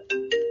that.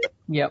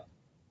 Yep.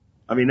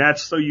 I mean,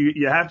 that's so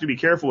you have to be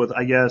careful with,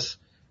 I guess,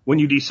 when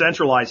you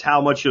decentralize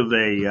how much of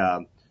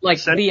a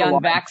like the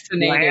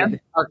unvaccinated land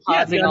are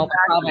causing all the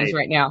problems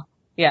right now.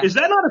 Yeah. Is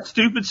that not a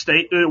stupid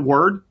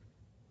word?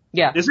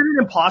 Yeah. Isn't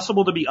it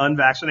impossible to be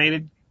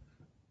unvaccinated?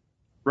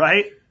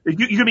 Right?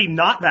 You can be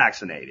not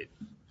vaccinated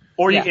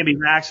or you can be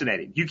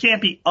vaccinated. You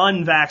can't be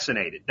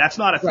unvaccinated. That's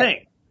not a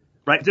thing.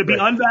 Right? To be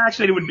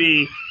unvaccinated would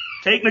be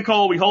take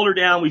Nicole, we hold her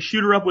down, we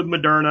shoot her up with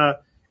Moderna,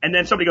 and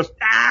then somebody goes,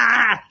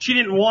 she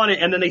didn't want it,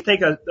 and then they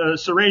take a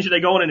syringe and they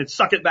go in and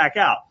suck it back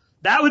out.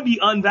 That would be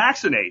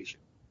unvaccination.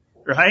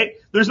 Right?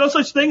 There's no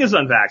such thing as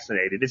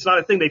unvaccinated. It's not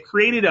a thing. They've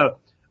created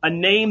a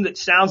name that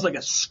sounds like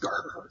a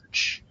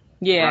scourge.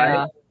 Yeah.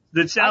 Right?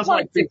 That sounds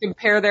like to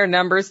compare their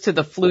numbers to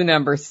the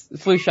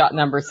flu shot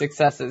number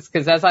successes.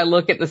 Cause as I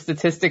look at the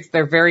statistics,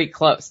 they're very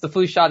close. The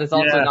flu shot is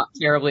also not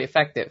terribly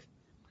effective.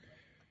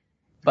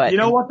 But you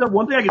know what? The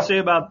one thing I can say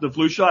about the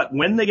flu shot,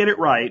 when they get it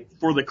right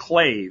for the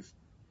clave,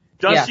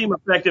 does seem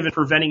effective in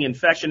preventing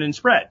infection and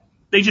spread.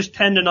 They just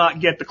tend to not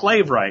get the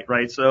clave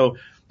right? So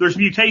there's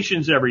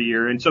mutations every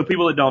year. And so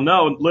people that don't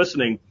know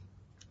listening,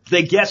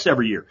 they guess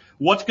every year.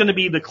 What's going to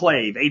be the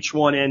clave?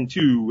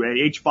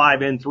 H1N2,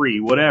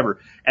 H5N3, whatever.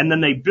 And then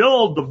they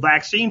build the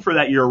vaccine for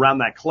that year around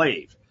that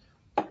clave.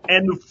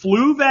 And the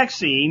flu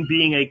vaccine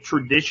being a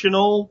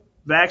traditional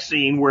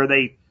vaccine where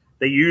they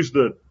use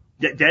the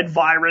dead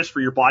virus for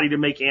your body to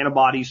make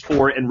antibodies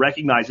for it and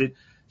recognize it,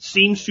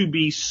 seems to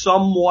be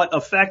somewhat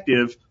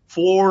effective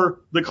for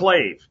the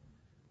clave.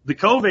 The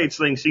COVID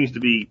thing seems to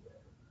be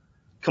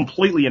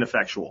completely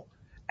ineffectual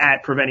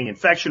at preventing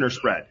infection or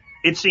spread.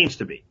 It seems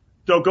to be.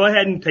 So go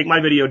ahead and take my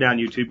video down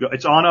YouTube.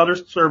 It's on other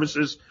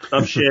services,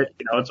 some shit,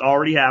 it's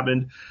already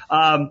happened.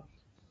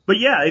 But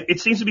yeah, it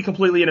seems to be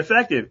completely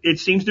ineffective. It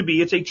seems to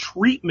be, it's a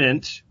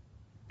treatment,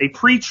 a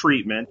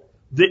pre-treatment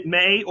that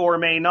may or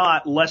may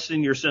not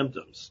lessen your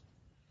symptoms.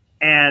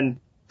 And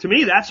to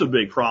me, that's a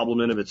big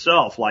problem in of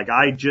itself. Like,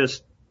 I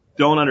just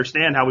don't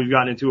understand how we've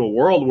gotten into a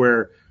world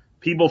where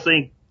people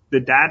think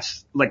that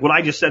that's like what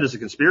I just said is a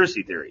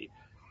conspiracy theory.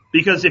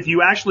 Because if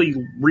you actually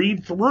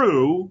read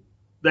through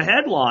the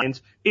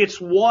headlines, it's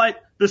what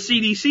the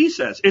CDC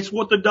says. It's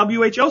what the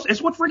WHO says.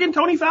 It's what friggin'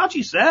 Tony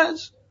Fauci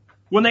says.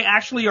 When they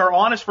actually are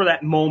honest for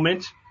that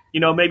moment,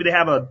 maybe they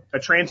have a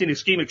transient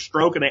ischemic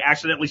stroke and they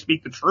accidentally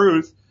speak the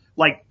truth.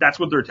 Like, that's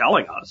what they're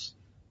telling us.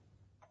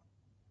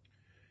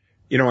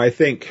 I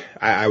think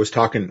I was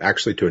talking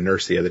actually to a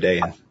nurse the other day,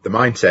 and the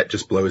mindset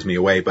just blows me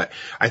away. But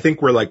I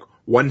think we're like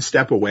one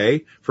step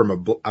away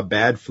from a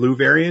bad flu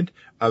variant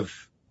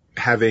of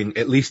having,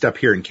 at least up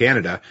here in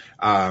Canada,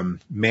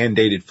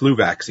 mandated flu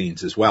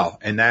vaccines as well.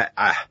 And that,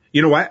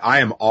 you know what? I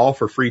am all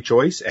for free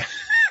choice.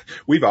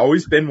 We've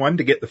always been one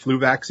to get the flu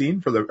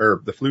vaccine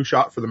or the flu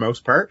shot for the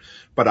most part,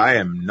 but I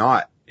am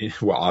not,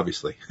 well,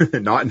 obviously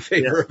not in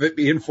favor of it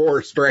being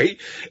forced, right?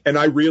 And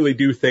I really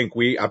do think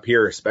we up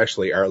here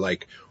especially are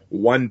like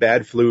one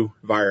bad flu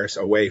virus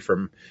away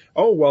from,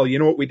 oh, well, you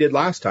know what we did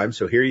last time,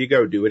 so here you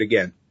go, do it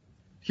again.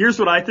 Here's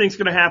what I think is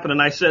going to happen,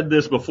 and I said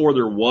this before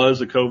there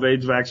was a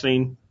COVID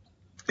vaccine.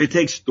 It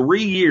takes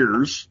 3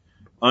 years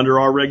under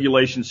our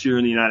regulations here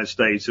in the United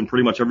States, and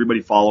pretty much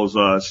everybody follows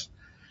us,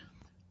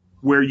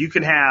 where you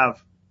can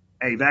have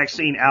a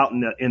vaccine out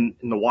in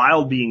the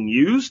wild being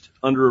used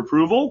under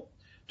approval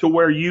to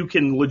where you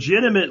can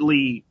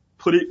legitimately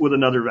put it with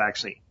another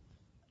vaccine.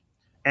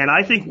 And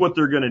I think what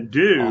they're going to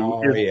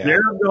do is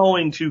they're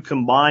going to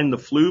combine the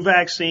flu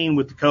vaccine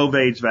with the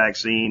COVID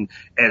vaccine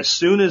as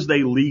soon as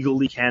they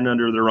legally can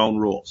under their own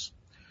rules.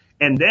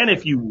 And then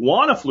if you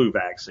want a flu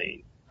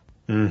vaccine,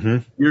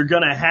 you're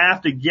going to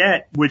have to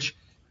get, which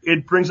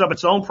it brings up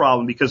its own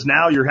problem because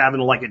now you're having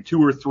like a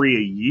 2 or 3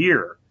 a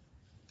year.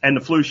 And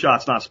the flu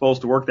shot's not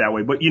supposed to work that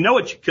way. But you know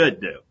what you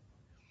could do?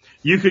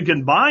 You could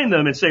combine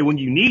them and say when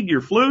you need your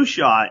flu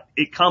shot,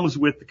 it comes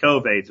with the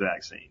COVID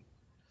vaccine.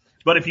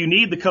 But if you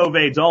need the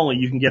COVIDs only,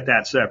 you can get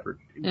that separate.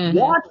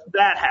 Watch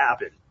that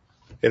happen.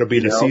 It'll be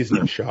the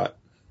seasonal shot.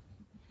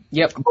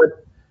 Yep.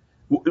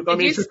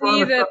 Did you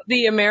see that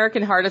the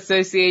American Heart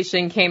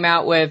Association came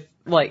out with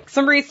like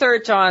some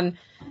research on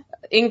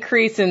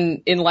increase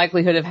in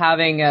likelihood of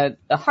having a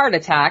heart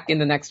attack in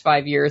the next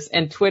 5 years,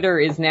 and Twitter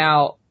is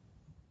now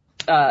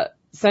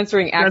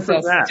censoring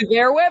access to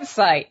their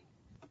website.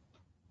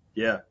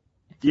 Yeah,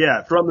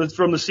 from the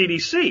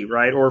CDC,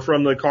 right, or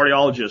from the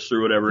cardiologists or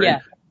whatever. Yeah.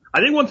 And I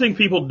think one thing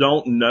people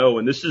don't know,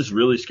 and this is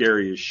really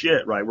scary as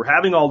shit, right? We're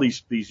having all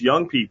these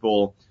young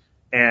people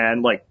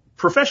and like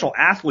professional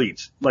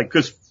athletes, like,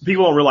 cause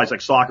people don't realize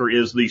like soccer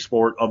is the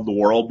sport of the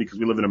world because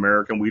we live in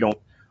America and we don't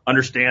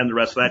understand the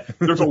rest of that.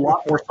 There's a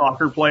lot more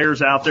soccer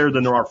players out there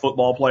than there are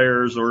football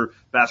players or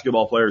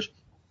basketball players.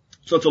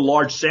 So it's a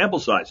large sample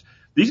size.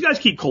 These guys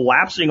keep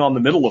collapsing on the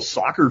middle of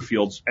soccer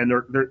fields, and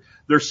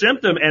their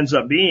symptom ends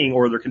up being,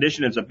 or their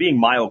condition ends up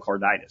being,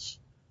 myocarditis.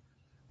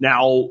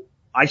 Now,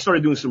 I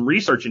started doing some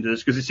research into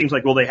this because it seems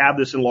like, well, they have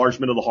this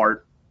enlargement of the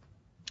heart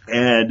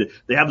and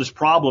they have this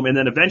problem, and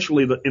then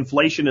eventually the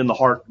inflammation in the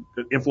heart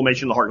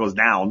goes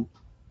down,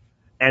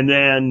 and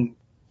then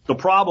the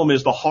problem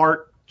is the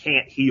heart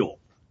can't heal.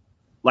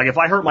 Like if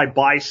I hurt my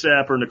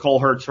bicep, or Nicole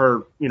hurts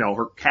her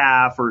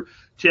calf, or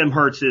Tim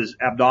hurts his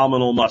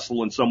abdominal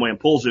muscle in some way and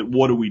pulls it,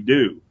 what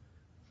do?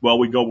 Well,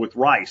 we go with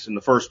RICE, and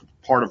the first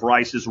part of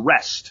RICE is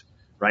rest,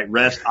 right?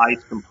 Rest,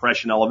 ice,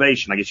 compression,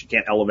 elevation. I guess you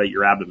can't elevate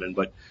your abdomen,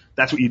 but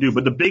that's what you do.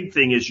 But the big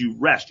thing is you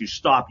rest. You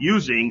stop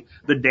using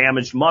the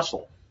damaged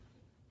muscle.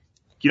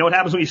 You know what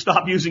happens when you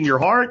stop using your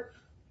heart?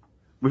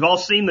 We've all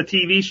seen the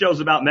TV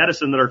shows about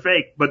medicine that are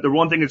fake, but the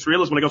one thing that's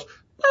real is when it goes,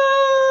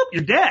 boop,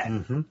 you're dead.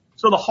 Mm-hmm.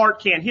 So the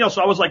heart can't heal.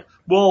 So I was like,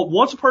 well,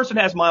 once a person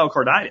has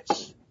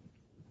myocarditis,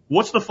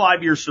 what's the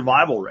 5-year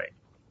survival rate?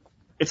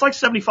 It's like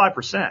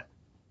 75%.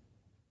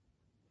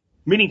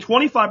 Meaning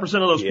 25% of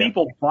those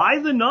people, by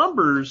the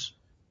numbers.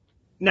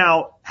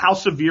 Now, how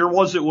severe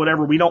was it,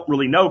 whatever, we don't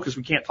really know because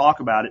we can't talk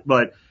about it.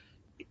 But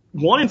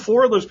 1 in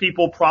 4 of those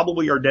people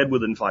probably are dead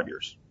within 5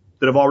 years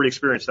that have already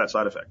experienced that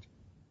side effect.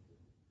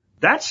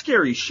 That's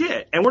scary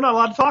shit, and we're not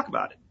allowed to talk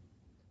about it.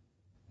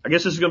 I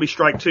guess this is going to be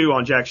strike 2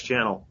 on Jack's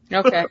channel.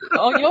 Okay.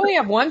 Oh, you only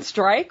have 1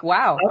 strike?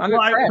 Wow.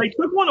 They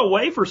took 1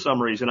 away for some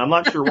reason. I'm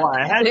not sure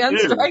why. I had they 2.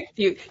 unstriked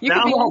you.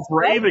 Now I'm all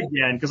brave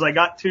again because I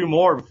got 2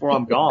 more before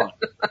I'm gone.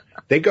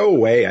 They go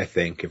away, I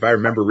think. If I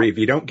remember, if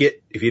you don't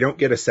get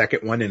a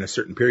second one in a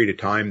certain period of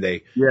time,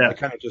 they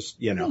kind of just,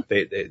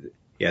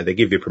 they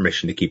give you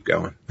permission to keep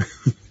going.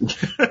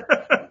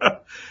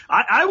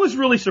 I was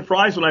really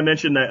surprised when I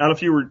mentioned that. I don't know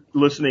if you were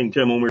listening,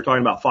 Tim, when we were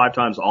talking about 5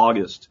 Times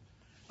August,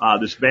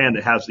 this band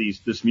that has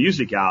this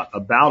music out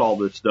about all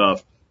this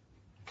stuff.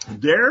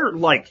 They're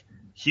like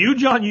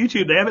huge on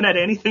YouTube. They haven't had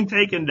anything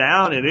taken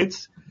down, and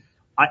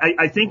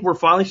I think we're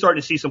finally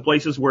starting to see some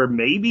places where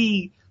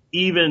maybe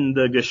even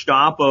the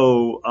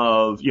Gestapo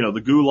of,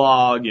 the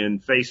Gulag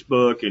and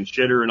Facebook and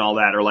Shitter and all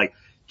that are like,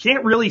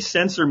 can't really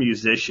censor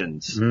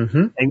musicians.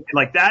 Mm-hmm. And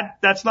like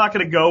that's not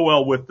going to go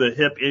well with the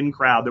hip in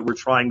crowd that we're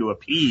trying to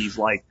appease.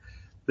 Like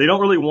they don't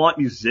really want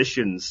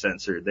musicians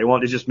censored. They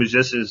want just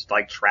musicians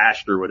like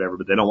trashed or whatever,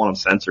 but they don't want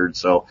them censored.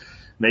 So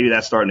maybe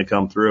that's starting to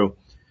come through.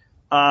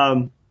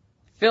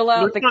 Fill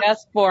out the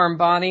guest form,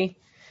 Bonnie.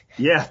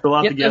 Yeah, fill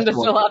out the guest form. Get them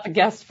to fill out the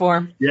guest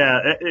form. Yeah,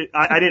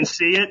 I didn't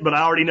see it, but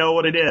I already know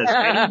what it is.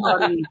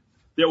 Anybody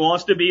that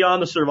wants to be on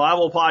the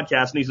Survival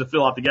Podcast needs to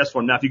fill out the guest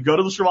form. Now, if you go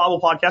to the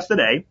Survival Podcast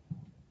today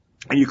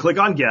and you click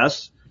on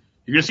guests,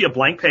 you're going to see a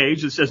blank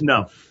page that says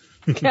no.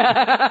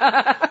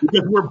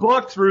 Because we're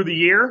booked through the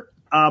year,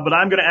 but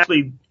I'm going to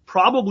actually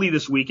probably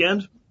this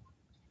weekend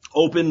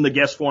open the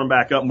guest form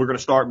back up, and we're going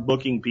to start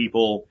booking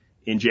people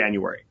in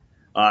January.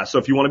 So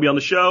if you want to be on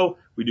the show,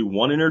 we do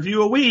 1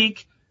 interview a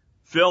week.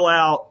 Fill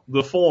out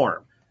the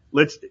form.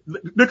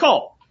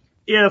 Nicole,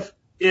 if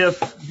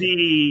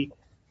the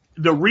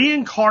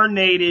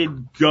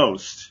reincarnated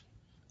ghost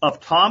of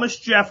Thomas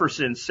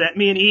Jefferson sent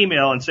me an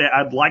email and said,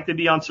 I'd like to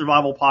be on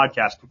Survival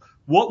Podcast,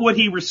 what would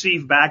he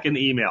receive back in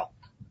the email?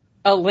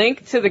 A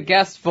link to the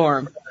guest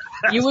form.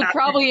 You would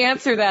probably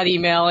answer that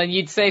email and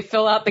you'd say,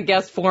 fill out the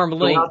guest form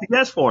link. Fill out the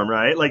guest form,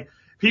 right? Like,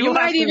 you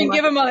might even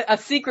give him a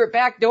secret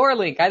backdoor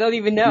link. I don't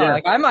even know. Yeah.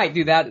 Like I might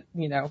do that,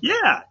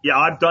 Yeah,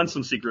 I've done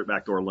some secret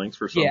backdoor links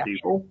for some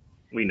people.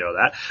 We know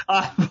that.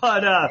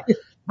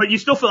 But you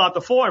still fill out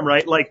the form,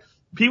 right? Like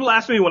people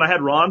ask me when I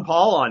had Ron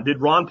Paul on, did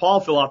Ron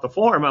Paul fill out the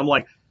form? I'm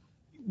like,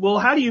 well,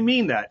 how do you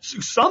mean that?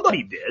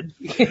 Somebody did.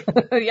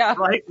 Yeah.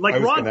 Right?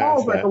 Like Ron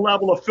Paul's at the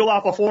level of fill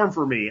out the form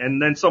for me,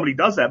 and then somebody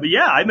does that. But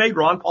yeah, I made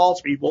Ron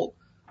Paul's people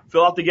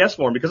fill out the guest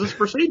form because it's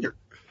procedure.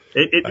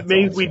 It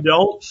means we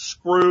don't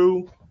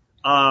screw.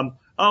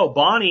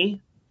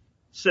 Bonnie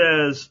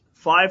says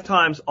 5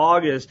 Times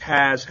August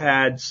has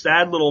had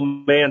Sad Little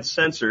Man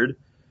censored.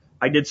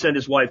 I did send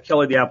his wife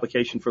Kelly the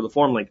application for the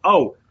form link.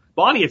 Oh,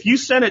 Bonnie, if you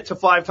send it to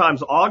 5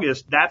 Times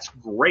August, that's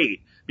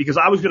great because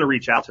I was going to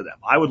reach out to them.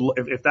 I would,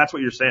 if that's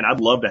what you're saying, I'd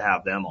love to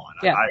have them on.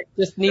 Yeah,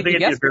 just need I think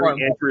to it'd be a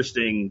very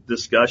interesting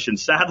discussion.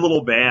 Sad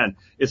Little Man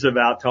is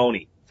about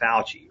Tony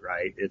Fauci,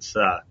 right? It's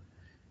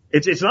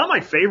not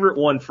my favorite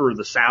one for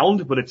the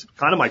sound, but it's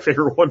kind of my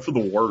favorite one for the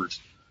words.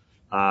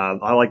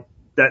 I like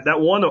that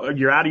one,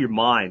 You're Out of Your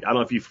Mind. I don't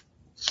know if you've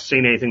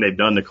seen anything they've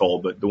done,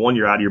 Nicole, but the one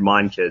You're Out of Your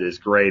Mind kid is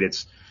great.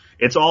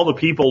 It's all the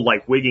people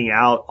like wigging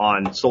out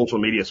on social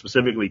media,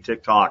 specifically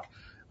TikTok,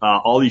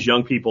 all these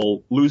young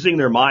people losing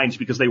their minds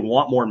because they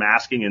want more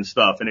masking and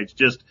stuff. And it's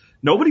just,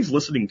 nobody's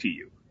listening to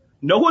you.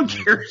 No one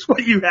cares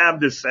what you have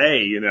to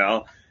say,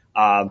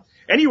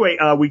 Anyway,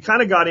 we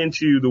kind of got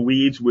into the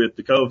weeds with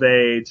the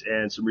COVIDs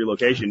and some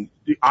relocation.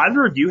 Do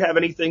either of you have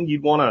anything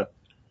you'd want to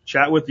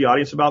chat with the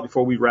audience about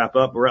before we wrap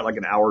up? We're at like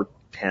an hour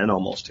 10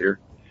 almost here.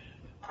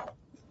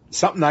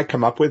 Something I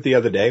come up with the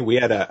other day, we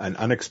had an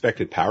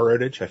unexpected power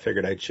outage. I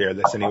figured I'd share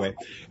this anyway.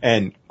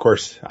 And of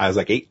course, I was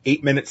like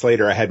eight minutes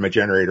later, I had my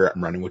generator up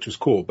and running, which was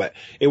cool, but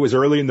it was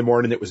early in the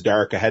morning. It was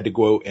dark. I had to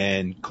go out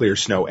and clear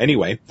snow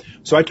anyway.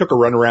 So I took a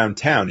run around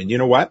town, and you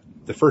know what?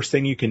 The first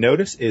thing you can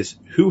notice is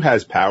who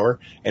has power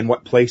and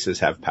what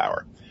places have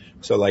power.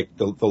 So like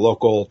the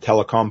local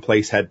telecom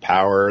place had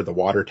power, the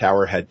water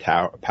tower had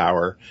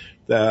power,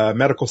 the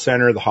medical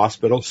center, the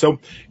hospital. So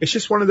it's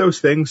just one of those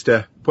things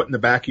to put in the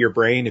back of your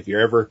brain. If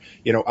you're ever,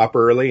 up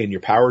early and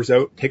your power's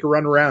out, take a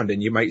run around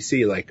and you might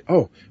see like,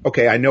 oh,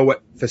 okay, I know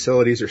what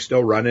facilities are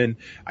still running.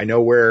 I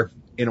know where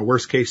in a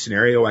worst case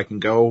scenario I can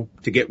go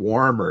to get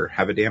warm or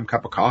have a damn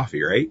cup of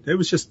coffee, right? It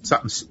was just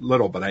something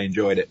little, but I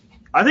enjoyed it.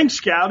 I think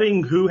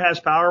scouting who has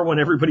power when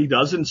everybody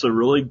doesn't is a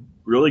really,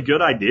 really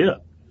good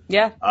idea.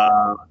 Yeah.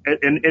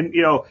 And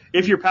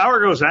if your power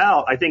goes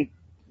out, I think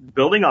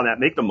building on that,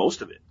 make the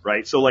most of it,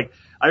 right? So like,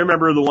 I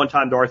remember the one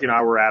time Dorothy and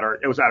I were at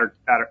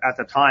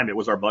the time, it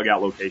was our bug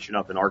out location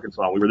up in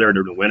Arkansas. We were there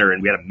during the winter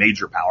and we had a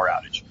major power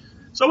outage.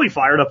 So we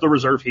fired up the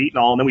reserve heat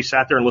and all, and then we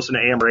sat there and listened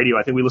to AM radio.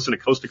 I think we listened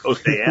to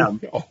Coast AM.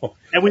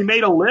 And we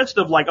made a list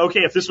of like,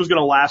 okay, if this was going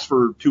to last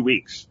for 2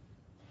 weeks,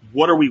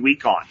 what are we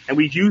weak on? And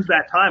we used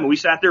that time and we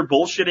sat there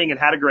bullshitting and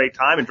had a great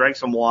time and drank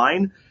some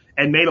wine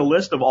and made a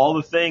list of all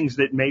the things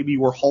that maybe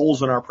were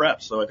holes in our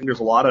prep. So I think there's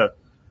a lot of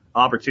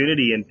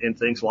opportunity in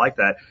things like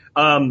that.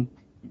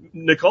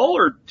 Nicole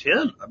or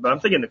Tim, but I'm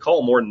thinking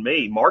Nicole more than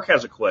me. Mark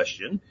has a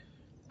question.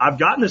 I've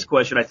gotten this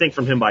question, I think,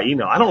 from him by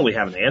email. I don't really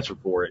have an answer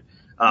for it.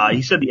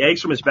 He said the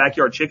eggs from his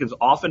backyard chickens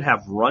often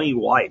have runny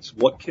whites.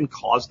 What can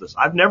cause this?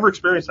 I've never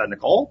experienced that.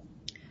 Nicole?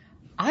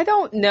 I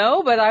don't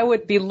know, but I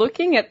would be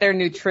looking at their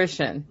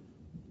nutrition.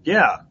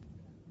 Yeah.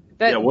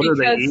 What are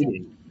they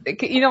eating?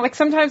 Like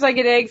sometimes I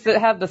get eggs that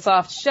have the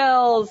soft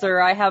shells, or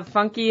I have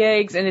funky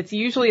eggs, and it's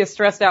usually a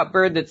stressed out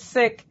bird that's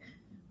sick,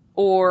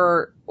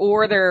 or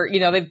they're,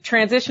 they've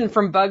transitioned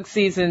from bug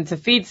season to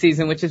feed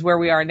season, which is where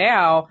we are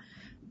now.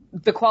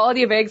 The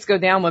quality of eggs go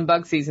down when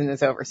bug season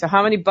is over. So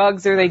how many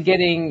bugs are they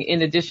getting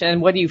in addition?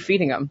 What are you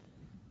feeding them?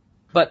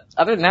 But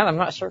other than that, I'm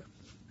not sure.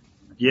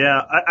 Yeah,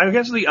 I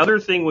guess the other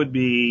thing would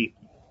be,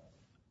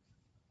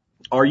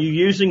 are you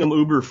using them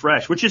uber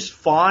fresh, which is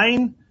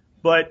fine,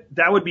 but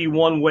that would be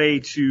one way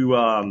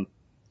to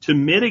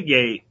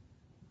mitigate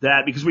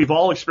that, because we've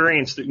all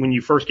experienced that when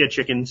you first get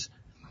chickens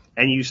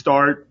and you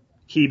start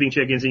keeping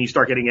chickens and you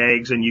start getting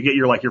eggs and you get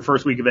your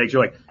first week of eggs,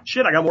 you're like,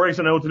 shit, I got more eggs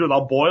than I know what to do with.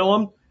 I'll boil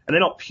them, and they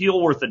don't peel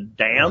worth a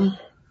damn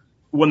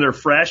when they're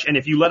fresh. And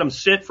if you let them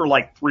sit for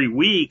like 3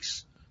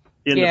 weeks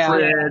in the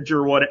fridge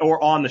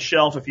or on the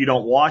shelf, if you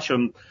don't wash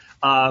them,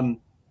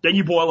 then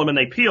you boil them and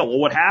they peel. Well,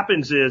 what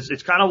happens is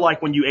it's kind of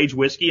like when you age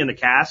whiskey in the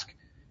cask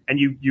and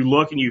you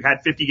look and you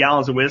had 50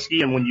 gallons of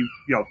whiskey, and when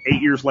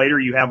 8 years later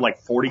you have like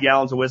 40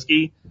 gallons of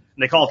whiskey,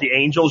 and they call it the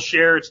angel's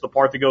share. It's the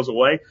part that goes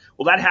away.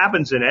 Well, that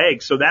happens in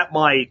eggs. So that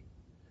might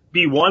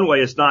be one way,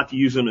 is not to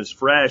use them as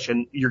fresh,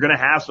 and you're going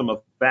to have some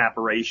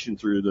evaporation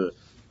through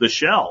the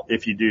shell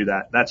if you do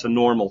that. That's a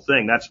normal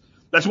thing.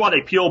 That's why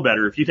they peel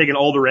better. If you take an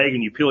older egg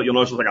and you peel it, you'll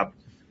notice there's like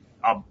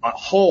a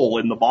hole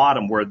in the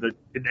bottom where the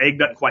egg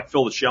doesn't quite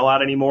fill the shell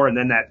out anymore, and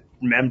then that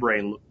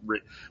membrane.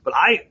 But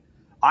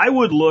I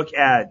would look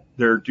at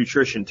their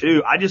nutrition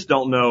too. I just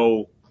don't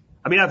know.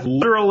 I mean, I've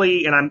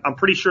literally, and I'm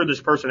pretty sure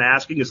this person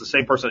asking is the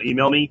same person that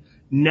emailed me,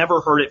 never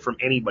heard it from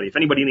anybody. If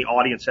anybody in the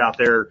audience out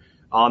there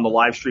on the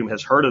live stream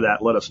has heard of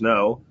that, let us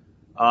know.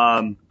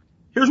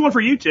 Here's one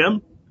for you,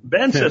 Tim.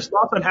 Ben says,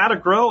 thoughts on how to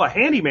grow a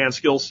handyman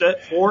skill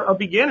set for a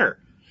beginner.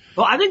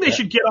 Well, I think they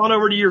should get on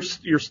over to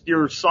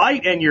your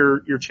site and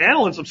your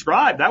channel and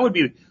subscribe. That would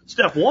be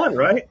step one,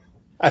 right?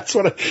 That's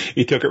what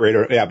he took it right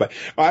over. Yeah, but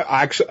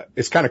I actually,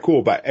 it's kind of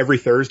cool. But every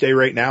Thursday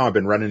right now, I've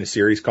been running a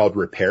series called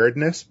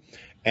Preparedness,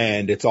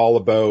 and it's all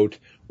about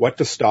what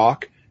to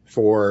stock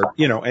for,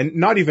 and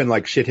not even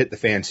like shit hit the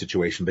fan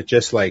situation, but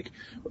just like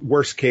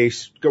worst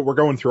case, we're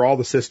going through all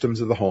the systems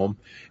of the home,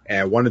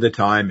 one at a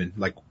time, and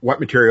like what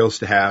materials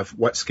to have,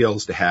 what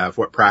skills to have,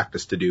 what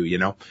practice to do,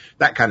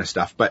 that kind of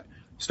stuff. But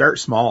start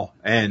small.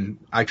 And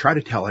I try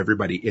to tell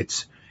everybody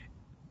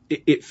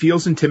it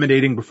feels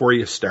intimidating before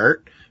you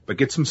start, but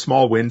get some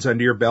small wins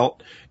under your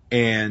belt.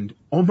 And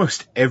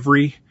almost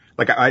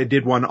like I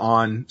did one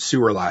on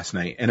sewer last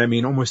night, and I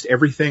mean, almost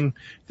everything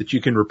that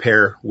you can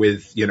repair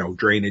with,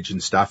 drainage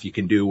and stuff, you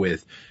can do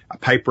with a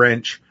pipe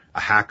wrench, a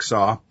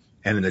hacksaw,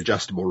 and an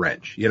adjustable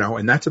wrench,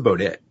 and that's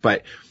about it.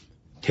 But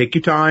take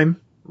your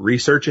time,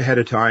 research ahead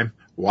of time,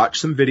 watch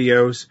some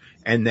videos,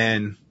 and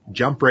then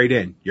jump right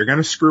in. You're going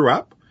to screw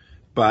up,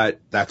 but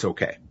that's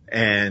okay.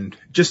 And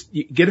just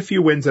get a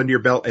few wins under your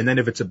belt. And then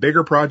if it's a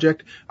bigger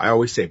project, I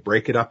always say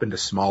break it up into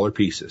smaller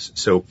pieces.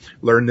 So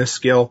learn this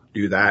skill,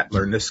 do that,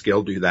 learn this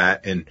skill, do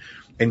that, and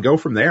go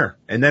from there.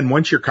 And then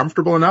once you're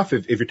comfortable enough,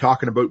 if you're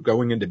talking about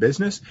going into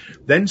business,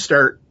 then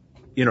start,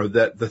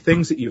 the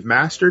things that you've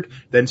mastered,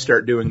 then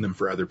start doing them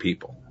for other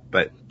people.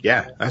 But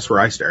yeah, that's where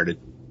I started.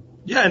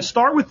 Yeah, and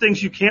start with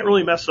things you can't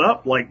really mess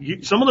up. Like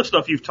some of the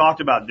stuff you've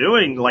talked about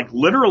doing, like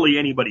literally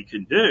anybody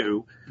can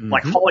do,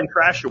 like hauling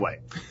trash away.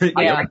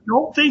 I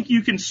don't think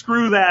you can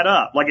screw that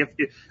up. Like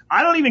if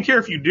I don't even care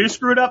if you do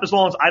screw it up as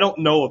long as I don't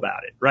know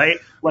about it, right?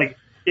 Like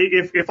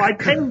if I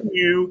pay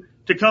you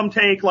to come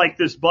take like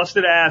this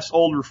busted ass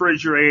old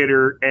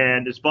refrigerator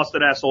and this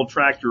busted ass old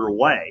tractor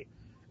away,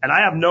 and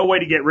I have no way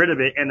to get rid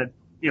of it, and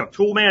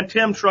Toolman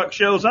Tim truck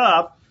shows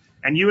up,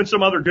 and you and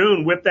some other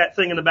goon whip that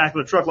thing in the back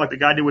of the truck like the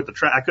guy did with the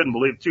track. I couldn't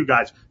believe it. Two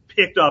guys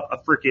picked up a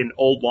freaking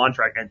old lawn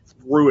tractor and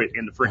threw it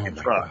in the freaking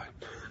truck.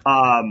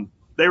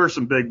 They were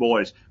some big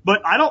boys.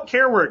 But I don't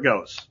care where it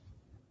goes.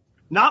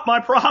 Not my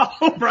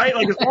problem, right?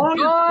 Like as long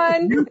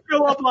as you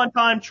show up on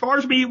time,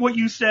 charge me what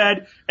you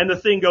said, and the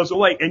thing goes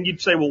away. And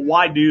you'd say, well,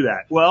 why do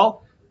that?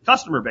 Well,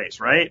 customer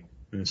base, right?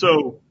 Mm-hmm.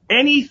 So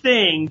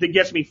anything that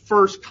gets me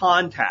first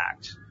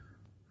contact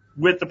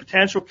with the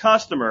potential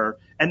customer,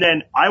 and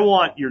then I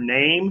want your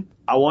name,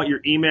 I want your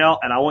email,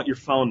 and I want your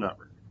phone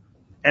number.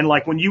 And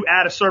like when you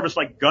add a service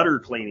like gutter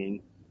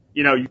cleaning,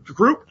 you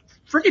group,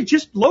 freaking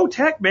just low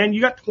tech, man.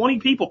 You got 20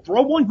 people,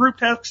 throw one group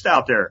text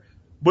out there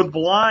with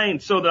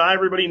blinds so that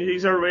everybody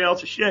sees everybody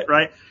else's shit,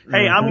 right?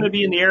 Hey, I'm going to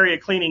be in the area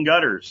cleaning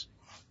gutters,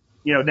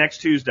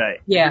 next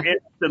Tuesday. Yeah. If you're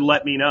interested,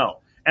 let me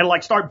know. And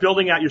like start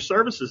building out your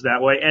services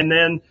that way. And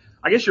then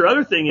I guess your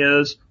other thing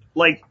is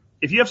like,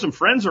 if you have some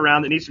friends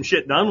around that need some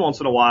shit done once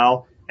in a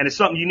while and it's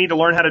something you need to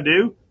learn how to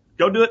do,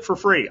 go do it for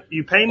free.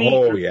 You pay me.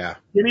 Oh, yeah.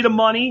 Give me the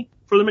money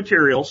for the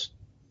materials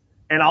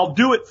and I'll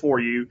do it for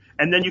you.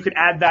 And then you can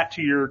add that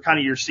to your kind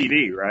of your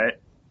CV, right?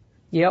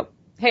 Yep.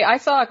 Hey, I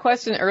saw a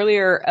question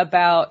earlier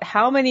about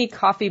how many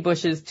coffee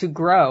bushes to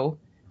grow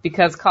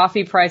because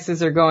coffee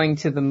prices are going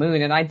to the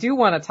moon. And I do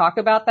want to talk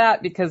about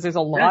that because there's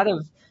a lot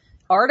of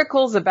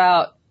articles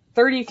about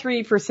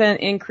 33%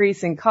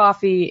 increase in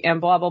coffee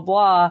and blah, blah,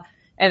 blah.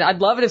 And I'd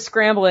love to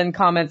scramble in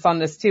comments on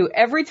this too.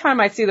 Every time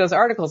I see those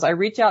articles, I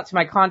reach out to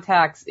my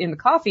contacts in the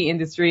coffee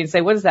industry and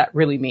say, what does that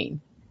really mean?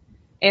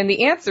 And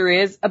the answer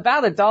is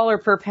about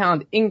 $1 per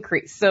pound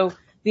increase. So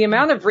the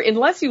amount of,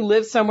 unless you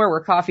live somewhere where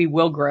coffee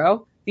will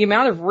grow, the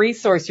amount of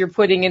resource you're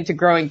putting into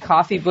growing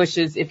coffee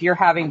bushes, if you're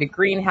having to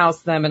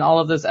greenhouse them and all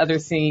of those other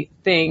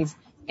things,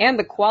 and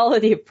the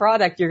quality of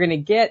product you're going to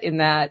get in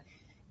that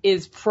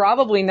is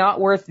probably not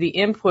worth the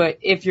input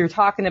if you're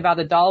talking about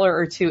 $1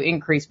 or $2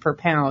 increase per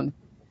pound.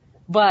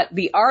 But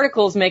the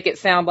articles make it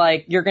sound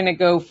like you're going to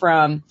go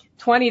from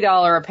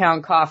 $20 a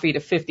pound coffee to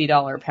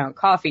 $50 a pound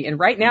coffee. And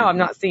right now I'm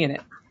not seeing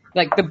it.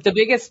 Like the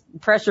biggest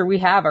pressure we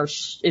have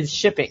is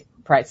shipping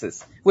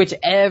prices, which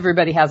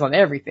everybody has on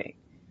everything.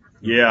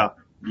 Yeah.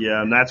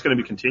 Yeah. And that's going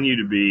to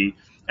continue to be,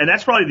 and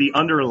that's probably the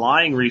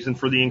underlying reason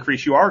for the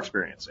increase you are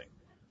experiencing.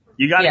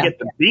 You got to get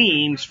the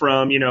beans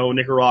from,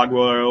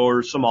 Nicaragua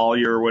or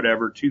Somalia or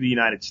whatever to the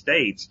United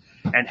States.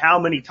 And how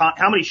many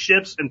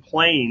ships and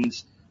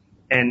planes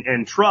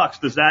and trucks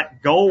does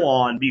that go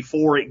on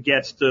before it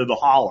gets to the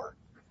hauler,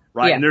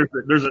 right? Yeah.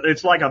 And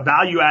it's like a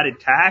value added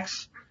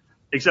tax,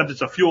 except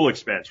it's a fuel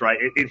expense, right?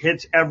 It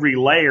hits every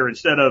layer.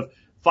 Instead of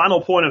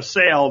final point of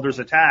sale, there's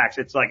a tax.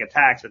 It's like a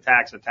tax, and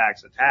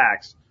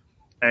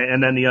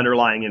then the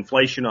underlying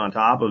inflation on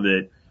top of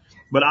it.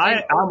 But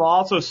I'm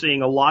also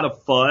seeing a lot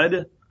of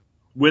FUD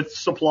with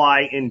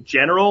supply in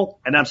general,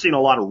 and I'm seeing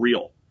a lot of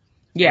real.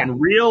 Yeah. And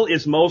real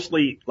is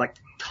mostly like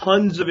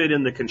tons of it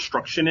in the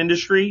construction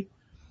industry.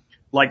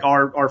 Like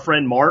our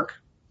friend Mark,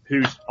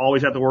 who's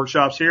always at the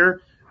workshops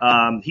here,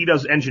 he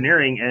does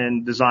engineering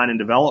and design and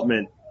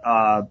development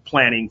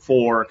planning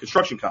for a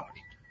construction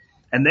company.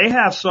 And they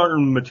have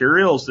certain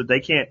materials that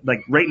they can't,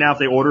 like right now if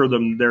they order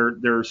them,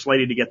 they're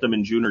slated to get them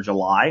in June or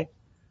July.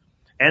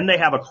 And they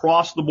have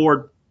across the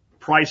board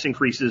price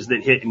increases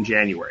that hit in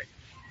January.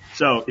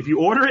 So if you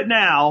order it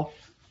now,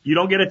 you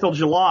don't get it till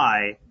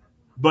July,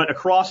 but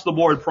across the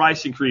board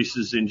price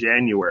increases in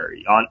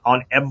January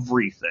on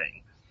everything.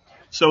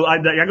 So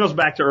that goes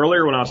back to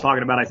earlier when I was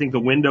talking about, I think the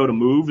window to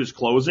move is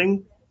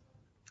closing.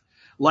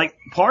 Like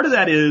part of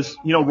that is,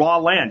 raw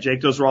land. Jake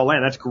does raw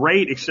land. That's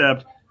great,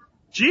 except,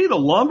 the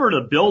lumber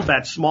to build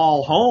that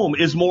small home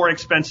is more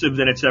expensive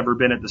than it's ever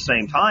been at the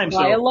same time.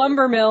 Buy a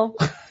lumber mill.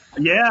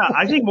 Yeah,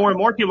 I think more and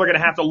more people are going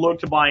to have to look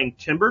to buying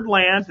timbered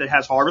land that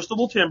has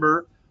harvestable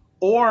timber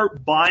or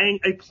buying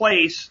a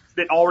place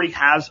that already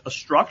has a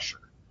structure,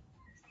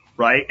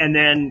 right? And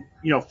then,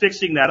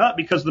 fixing that up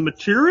because the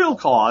material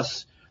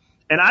costs,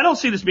 and I don't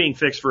see this being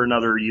fixed for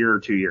another year or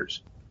 2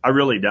 years. I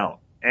really don't.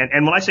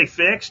 And when I say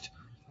fixed,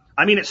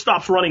 I mean it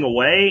stops running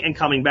away and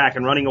coming back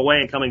and running away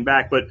and coming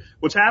back. But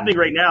what's happening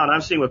right now, and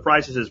I'm seeing with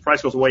prices, is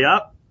price goes way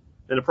up,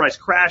 then the price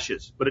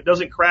crashes, but it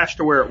doesn't crash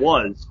to where it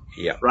was.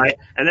 Yeah. Right?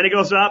 And then it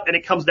goes up and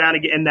it comes down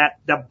again, and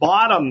that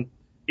bottom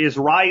is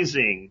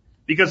rising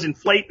because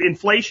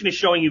inflation is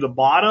showing you the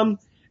bottom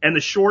and the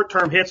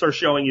short-term hits are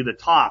showing you the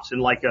tops,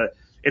 and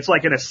it's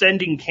like an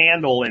ascending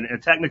candle in a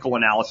technical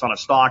analysis on a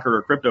stock or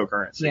a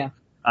cryptocurrency. Yeah.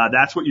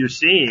 That's what you're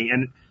seeing.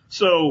 And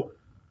so,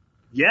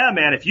 yeah,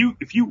 man, if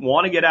you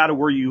want to get out of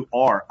where you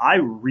are, I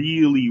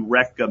really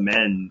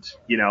recommend,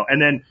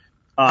 and then,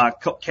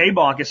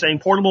 K-Bonk is saying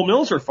portable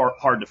mills are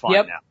hard to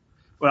find now.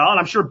 Well, and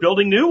I'm sure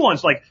building new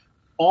ones, like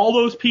all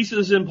those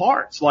pieces and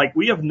parts. Like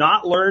we have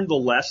not learned the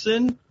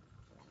lesson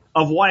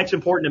of why it's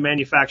important to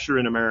manufacture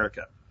in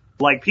America.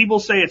 Like people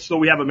say it's so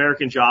we have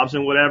American jobs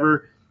and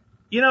whatever.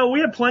 You know,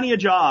 we have plenty of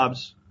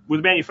jobs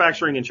with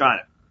manufacturing in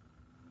China.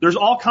 There's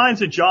all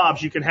kinds of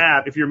jobs you can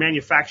have if your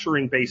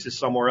manufacturing base is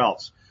somewhere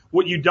else.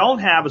 What you don't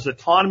have is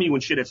autonomy when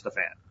shit hits the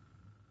fan,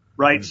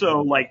 right?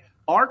 So like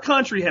our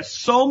country has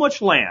so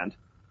much land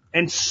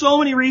and so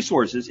many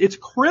resources. It's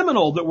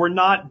criminal that we're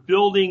not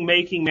building,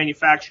 making,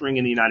 manufacturing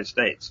in the United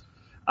States.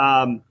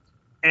 And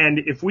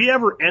if we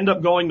ever end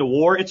up going to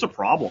war, it's a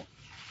problem.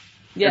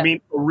 Yeah. I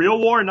mean, a real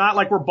war, not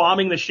like we're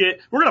bombing the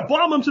shit. We're going to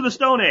bomb them to the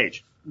Stone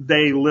Age.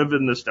 They live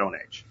in the Stone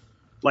Age.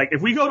 Like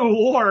if we go to a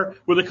war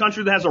with a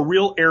country that has a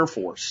real air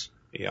force,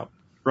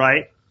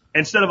 right?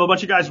 Instead of a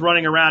bunch of guys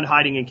running around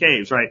hiding in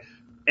caves, right?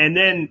 And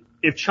then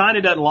if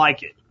China doesn't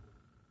like it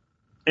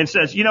and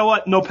says, you know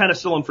what, no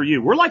penicillin for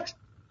you. We're like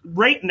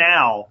right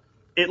now,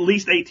 at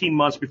least 18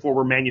 months before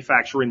we're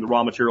manufacturing the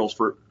raw materials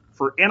for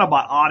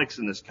antibiotics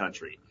in this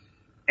country.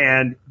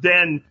 And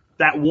then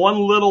that one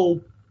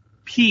little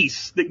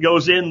piece that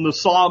goes in the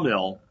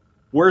sawmill,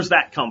 where's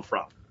that come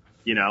from?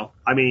 You know,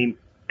 I mean,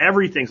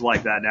 everything's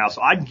like that now.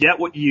 So I get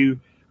what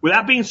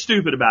without being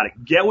stupid about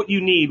it, get what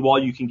you need while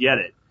you can get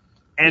it.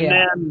 And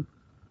then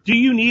do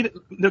you need,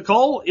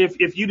 Nicole,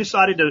 if you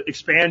decided to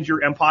expand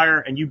your empire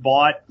and you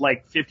bought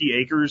like 50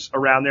 acres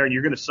around there and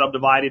you're going to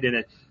subdivide it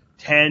into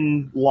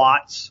 10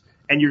 lots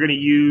and you're going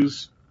to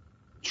use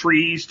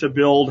trees to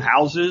build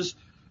houses,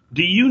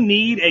 do you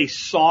need a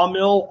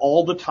sawmill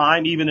all the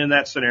time, even in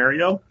that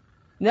scenario?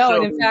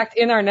 No, and in fact,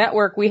 in our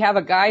network, we have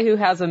a guy who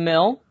has a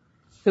mill,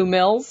 who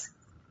mills,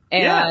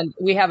 and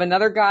we have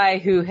another guy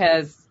who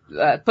has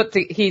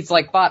he's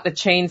like bought the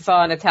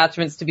chainsaw and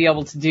attachments to be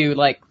able to do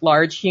like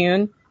large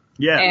hewn.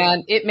 Yeah.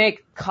 And it may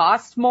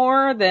cost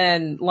more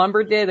than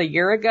lumber did a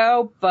year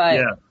ago, but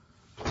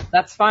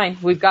that's fine.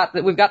 We've got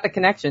the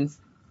connections.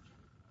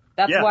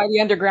 That's why the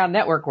underground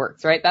network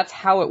works, right? That's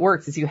how it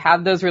works, is you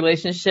have those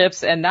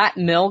relationships, and that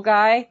mill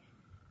guy,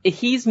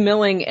 he's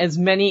milling as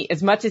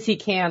much as he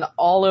can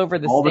all over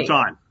the state.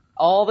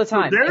 All the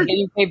time. And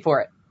getting paid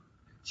for it.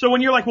 So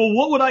when you're like, well,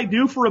 what would I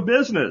do for a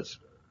business?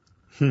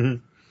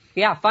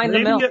 Yeah, find the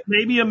mill.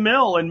 Maybe a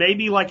mill, and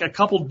maybe like a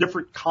couple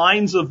different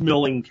kinds of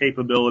milling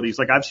capabilities.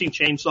 Like I've seen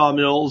chainsaw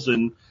mills,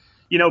 and,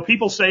 you know,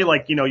 people say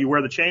like, you know, you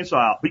wear the chainsaw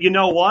out. But you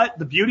know what?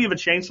 The beauty of a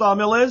chainsaw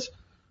mill is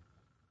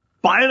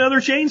buy another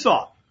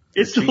chainsaw.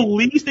 It's the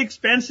least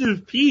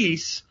expensive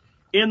piece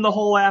in the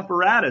whole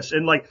apparatus.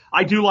 And like,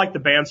 I do like the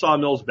bandsaw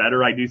mills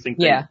better. I do think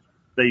they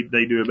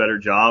do a better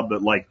job.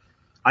 But like,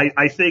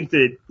 I think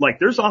that like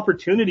there's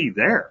opportunity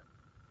there.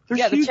 The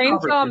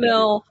chainsaw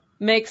mill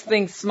makes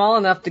things small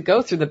enough to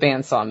go through the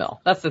bandsaw mill.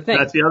 That's the thing.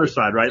 That's the other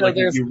side, right? So like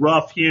you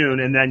rough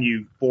hewn and then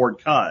you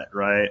board cut,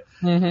 right?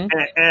 Mm-hmm.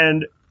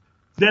 And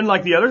then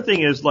like the other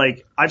thing is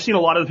like, I've seen a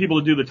lot of the people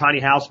that do the tiny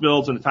house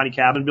builds and the tiny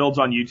cabin builds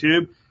on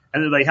YouTube.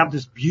 And then they have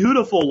this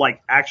beautiful,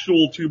 like,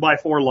 actual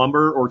 2x4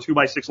 lumber or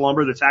 2x6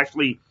 lumber that's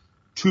actually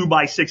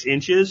 2x6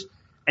 inches.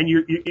 And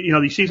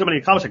you see somebody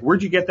in the comments like,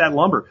 where'd you get that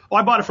lumber? Oh,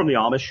 I bought it from the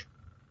Amish.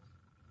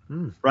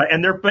 Right.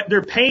 And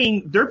they're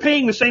paying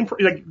the same,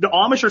 like the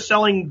Amish are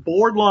selling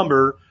board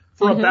lumber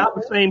for about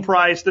the same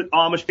price that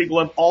Amish people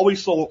have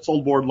always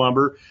sold board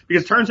lumber,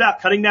 because it turns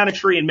out cutting down a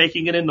tree and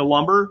making it into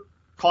lumber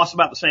costs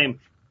about the same,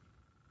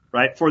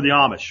 right, for the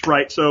Amish.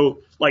 Right.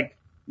 So like,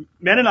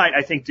 Mennonite,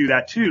 I think, do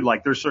that too.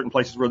 Like there's certain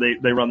places where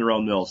they run their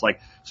own mills. Like,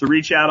 so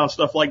reach out on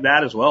stuff like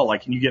that as well.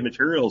 Like, can you get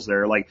materials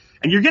there? Like,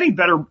 and you're getting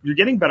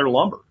better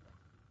lumber.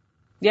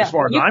 Yeah. As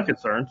far as I'm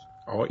concerned.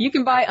 You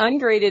can buy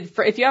ungraded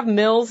if you have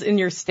mills in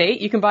your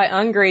state, you can buy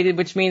ungraded,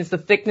 which means the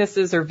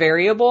thicknesses are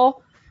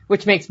variable,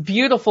 which makes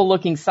beautiful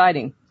looking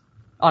siding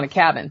on a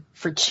cabin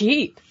for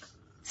cheap.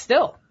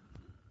 Still.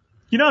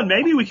 You know,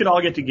 maybe we could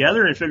all get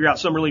together and figure out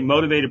some really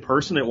motivated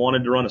person that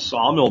wanted to run a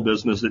sawmill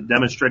business that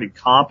demonstrated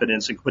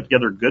competence and put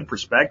together a good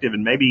perspective,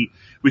 and maybe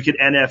we could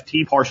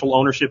NFT partial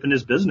ownership in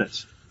his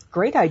business.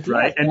 Great idea.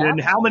 Right? And then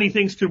how many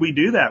things could we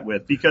do that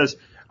with? Because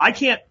I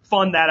can't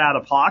fund that out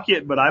of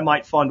pocket, but I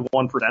might fund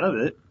 1% of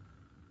it.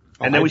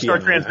 And then we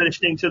start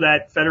transitioning to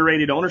that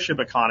federated ownership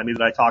economy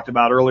that I talked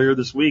about earlier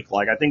this week.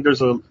 Like, I think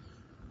there's a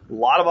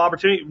lot of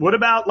opportunity. What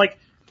about, like,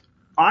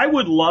 I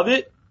would love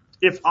it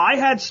if I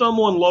had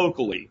someone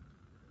locally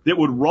that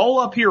would roll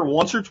up here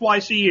once or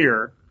twice a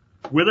year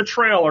with a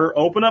trailer,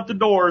 open up the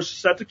doors,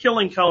 set the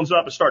killing cones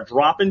up, and start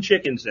dropping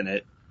chickens in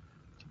it.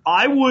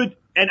 I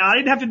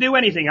didn't have to do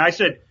anything. I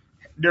said,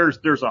 there's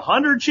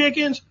 100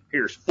 chickens,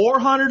 here's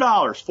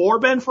 $400 for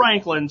Ben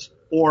Franklin's,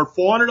 or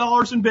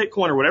 $400 in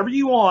Bitcoin, or whatever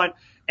you want,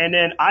 and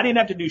then I didn't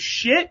have to do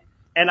shit,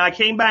 and I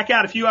came back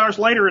out a few hours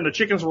later and the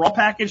chickens were all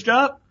packaged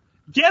up.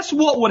 Guess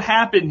what would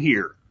happen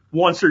here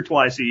once or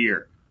twice a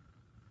year?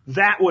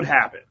 That would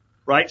happen.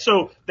 Right?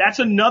 So that's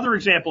another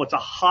example. It's a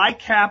high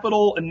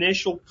capital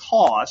initial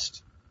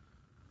cost.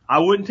 I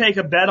wouldn't take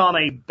a bet on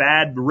a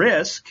bad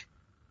risk,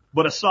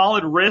 but a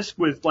solid risk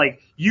with,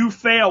 like, you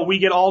fail, we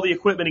get all the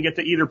equipment and get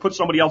to either put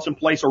somebody else in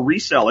place or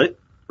resell it.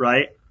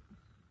 Right?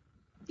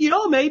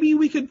 maybe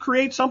we could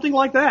create something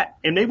like that.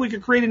 And maybe we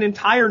could create an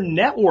entire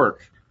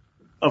network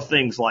of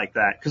things like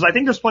that. Because I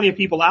think there's plenty of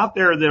people out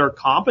there that are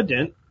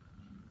competent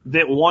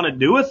that want to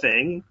do a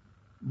thing,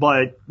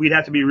 but we'd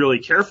have to be really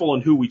careful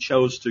in who we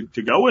chose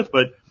to go with.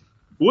 But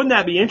wouldn't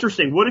that be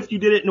interesting? What if you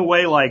did it in a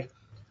way like,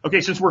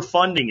 okay, since we're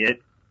funding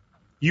it,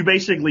 you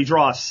basically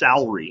draw a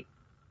salary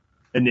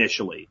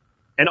initially,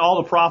 and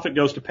all the profit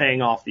goes to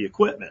paying off the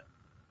equipment.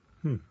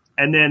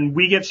 And then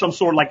we get some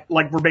sort of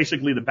like we're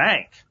basically the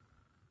bank.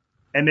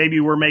 And maybe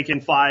we're making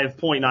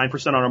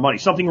 5.9% on our money,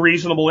 something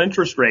reasonable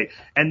interest rate.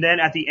 And then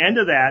at the end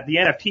of that, the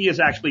NFT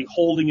is actually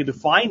holding into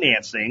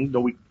financing,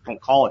 though we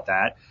don't call it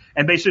that.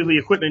 And basically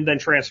equipment then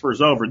transfers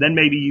over. Then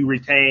maybe you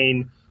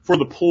retain for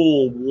the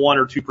pool 1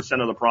 or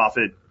 2% of the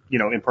profit,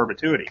 in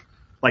perpetuity.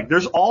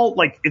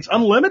 It's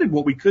unlimited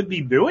what we could be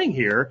doing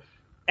here.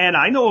 And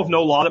I know of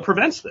no law that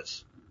prevents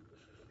this.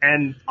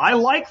 And I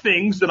like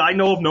things that I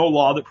know of no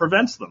law that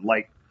prevents them.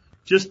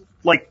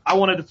 I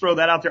wanted to throw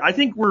that out there. I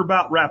think we're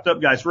about wrapped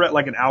up, guys. We're at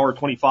like an hour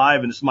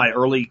 25, and this is my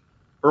early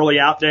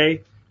out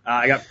day.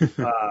 I got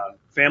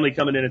family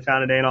coming into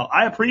town today, and all.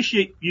 I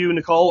appreciate you,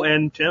 Nicole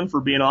and Tim, for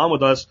being on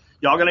with us.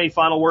 Y'all got any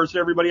final words to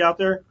everybody out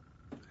there?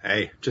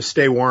 Hey, just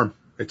stay warm.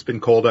 It's been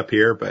cold up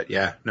here, but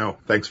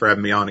thanks for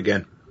having me on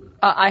again.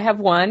 I have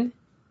one.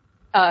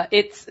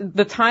 It's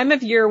the time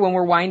of year when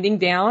we're winding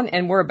down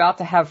and we're about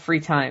to have free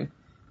time.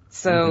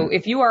 So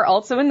if you are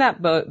also in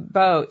that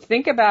boat,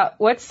 think about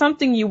what's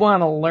something you want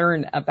to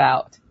learn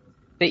about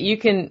that you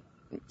can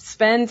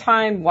spend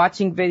time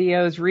watching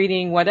videos,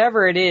 reading,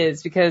 whatever it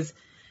is, because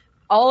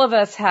all of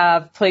us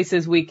have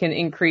places we can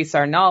increase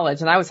our knowledge.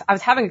 And I was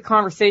having a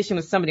conversation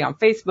with somebody on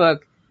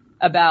Facebook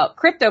about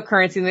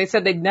cryptocurrency, and they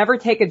said they'd never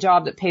take a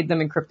job that paid them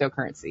in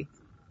cryptocurrency.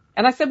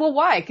 And I said, well,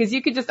 why? Because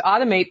you could just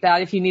automate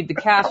that if you need the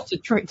cash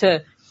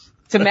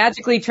to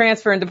magically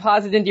transfer and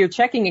deposit into your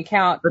checking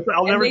account.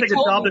 I'll never take a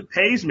job that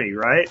pays me,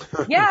 right?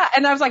 Yeah.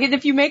 And I was like, and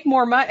if you make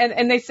more money,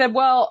 and they said,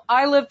 well,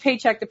 I live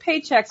paycheck to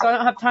paycheck, so I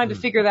don't have time to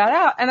figure that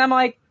out. And I'm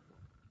like,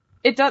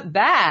 it does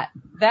that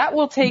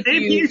will take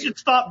Maybe you should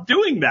stop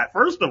doing that,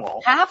 first of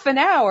all. Half an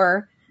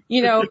hour,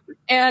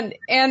 and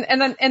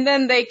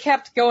then they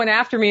kept going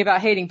after me about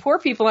hating poor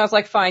people. And I was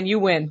like, fine, you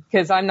win,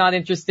 because I'm not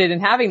interested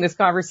in having this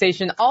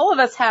conversation. All of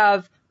us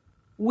have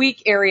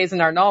weak areas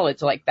in our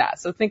knowledge like that.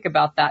 So think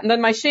about that. And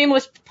then my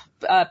shameless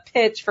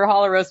pitch for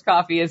Hollow Roast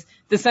Coffee is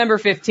December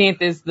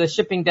 15th is the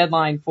shipping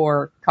deadline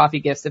for coffee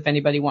gifts if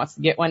anybody wants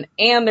to get one.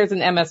 And there's an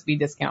MSB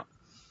discount.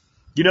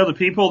 The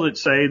people that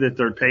say that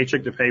they're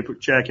paycheck to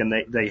paycheck and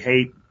they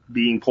hate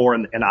being poor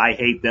and I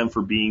hate them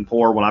for being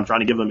poor when I'm trying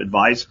to give them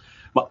advice,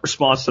 my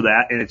response to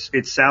that, and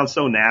it sounds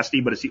so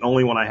nasty, but it's the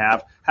only one I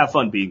have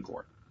fun being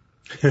poor.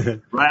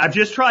 Right? I've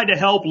just tried to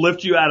help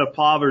lift you out of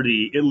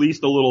poverty at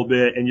least a little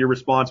bit, and your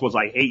response was,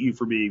 I hate you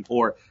for being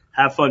poor.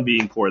 Have fun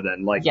being poor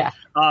then.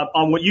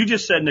 On what you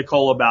just said,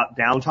 Nicole, about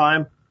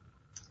downtime,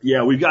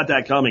 we've got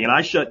that coming. And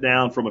I shut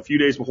down from a few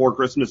days before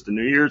Christmas to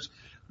New Year's.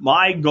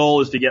 My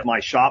goal is to get my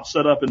shop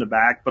set up in the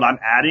back, but I'm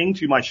adding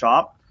to my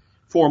shop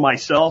for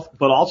myself,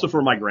 but also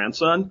for my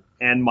grandson.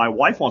 And my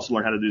wife wants to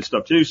learn how to do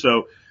stuff too.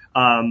 So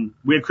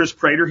we had Chris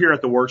Prater here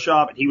at the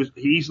workshop, and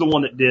he's the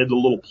one that did the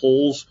little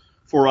poles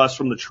for us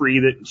from the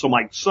tree so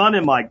my son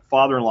and my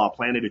father-in-law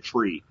planted a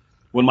tree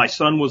when my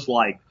son was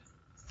like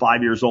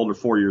 5 years old or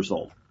 4 years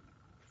old.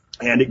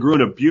 And it grew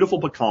in a beautiful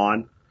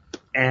pecan,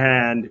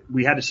 and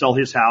we had to sell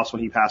his house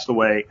when he passed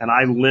away, and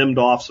I limbed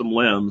off some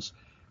limbs,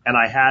 and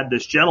I had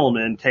this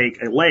gentleman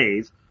take a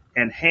lathe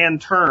and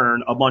hand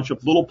turn a bunch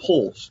of little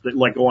poles that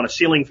go on a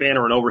ceiling fan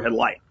or an overhead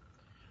light.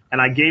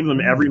 And I gave them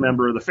to every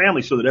member of the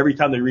family so that every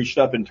time they reached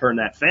up and turned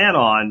that fan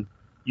on,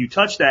 you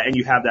touch that and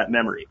you have that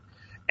memory.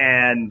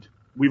 And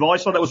we've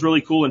always thought that was really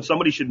cool, and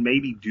somebody should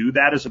maybe do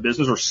that as a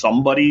business, or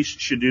somebody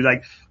should do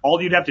that.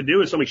 All you'd have to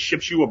do is somebody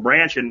ships you a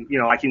branch and,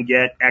 I can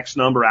get X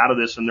number out of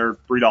this and they're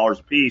 $3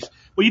 a piece.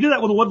 Well, you do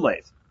that with a wood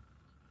lathe.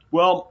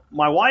 Well,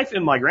 my wife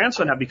and my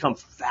grandson have become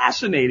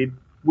fascinated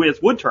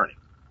with wood turning.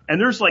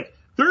 And there's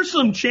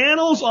some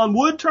channels on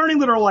wood turning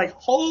that are like,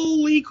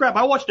 holy crap.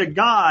 I watched a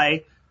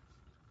guy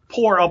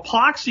pour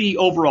epoxy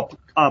over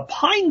a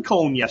pine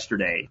cone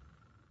yesterday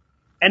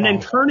and then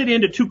turn it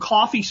into 2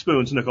 coffee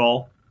spoons,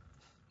 Nicole.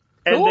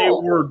 And They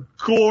were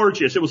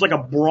gorgeous. It was like a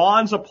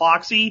bronze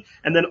epoxy,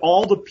 and then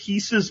all the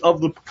pieces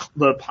of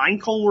the pine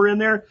cone were in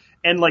there.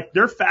 And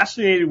they're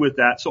fascinated with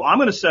that. So I'm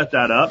going to set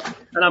that up,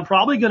 and I'm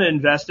probably going to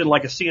invest in a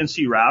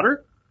CNC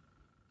router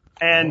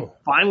and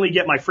finally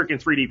get my freaking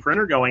 3D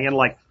printer going. And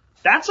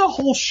that's a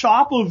whole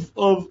shop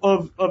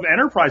of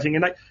enterprising.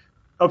 And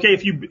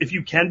if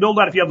you can build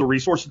that, if you have the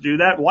resource to do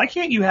that, why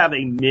can't you have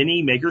a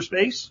mini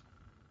makerspace?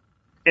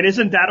 And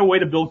isn't that a way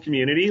to build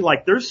community?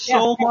 There's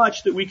so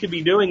much that we could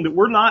be doing that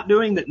we're not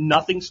doing, that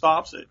nothing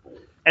stops it.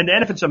 And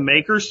then if it's a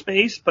maker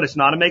space, but it's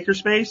not a maker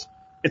space,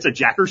 it's a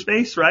Jacker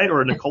space, right?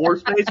 Or a Nicoler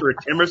space or a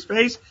Timmer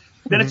space,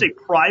 then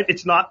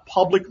it's not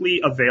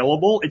publicly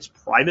available. It's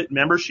private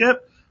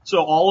membership. So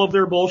all of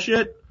their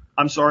bullshit,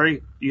 I'm sorry,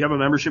 do you have a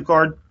membership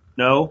card?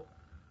 No.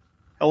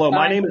 Hello,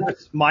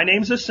 my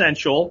name's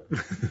Essential.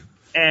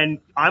 and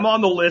I'm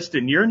on the list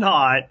and you're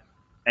not,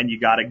 and you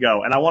got to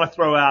go. And I want to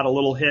throw out a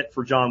little hit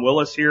for John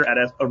Willis here at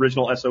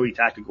Original SOE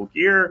Tactical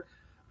Gear.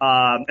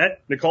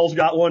 Nicole's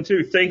got one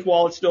too. Think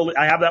while it's still,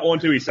 I have that one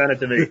too. He sent it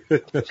to me.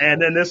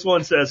 And then this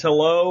one says,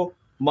 hello,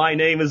 my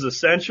name is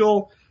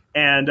Essential.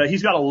 And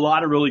he's got a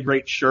lot of really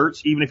great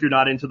shirts, even if you're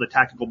not into the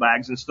tactical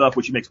bags and stuff,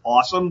 which he makes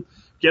awesome.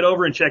 Get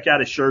over and check out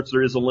his shirts.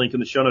 There is a link in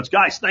the show notes.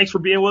 Guys, thanks for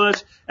being with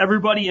us.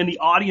 Everybody in the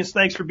audience,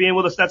 thanks for being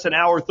with us. That's an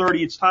hour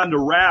 30. It's time to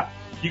wrap.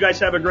 You guys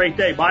have a great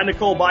day. Bye,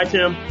 Nicole. Bye,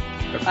 Tim.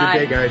 Have a good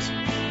day, guys.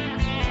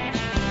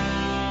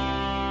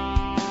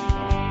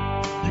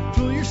 You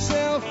pull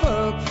yourself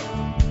up,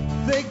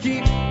 they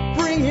keep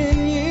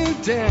bringing you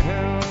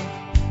down.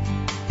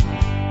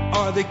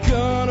 Are they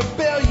gonna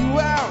bail you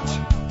out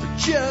or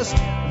just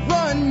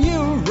run you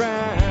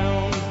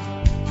around?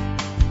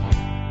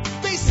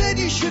 They said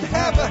you should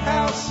have a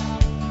house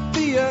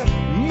the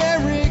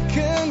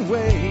American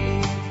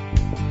way.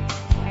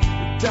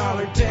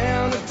 $1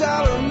 down,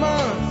 $1 a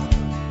month,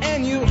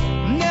 and you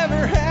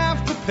never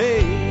have to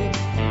pay.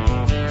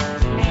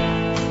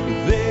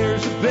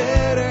 There's a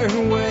better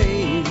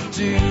way to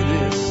do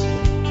this.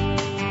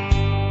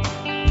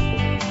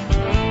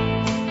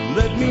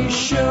 Let me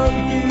show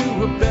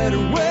you a better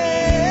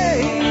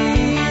way.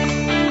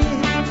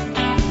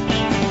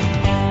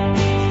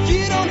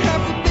 You don't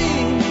have to be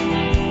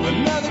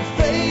another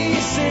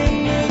face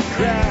in the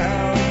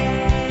crowd.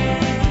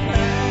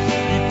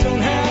 You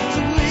don't have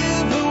to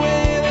live the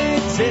way they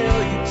tell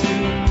you to.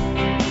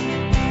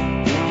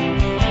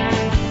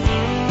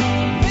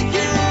 Make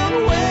your own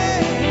way,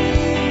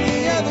 the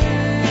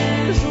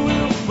others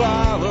will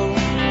follow.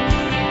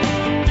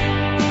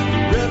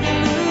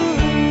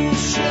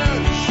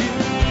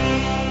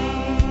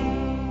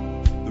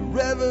 The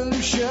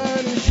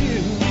revolution is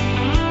you.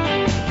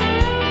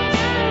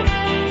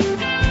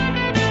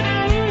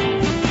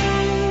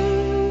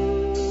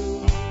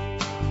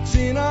 It's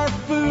in our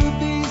food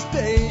these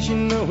days, you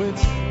know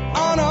it's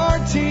on our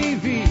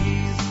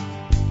TVs.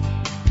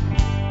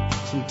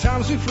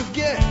 Sometimes we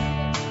forget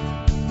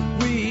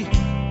that we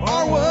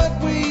are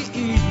what we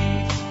eat.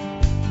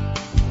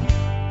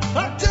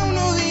 I don't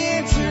know the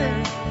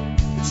answer.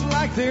 It's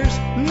like there's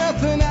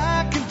nothing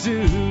I can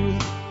do.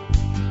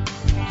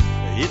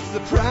 It's the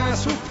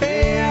price we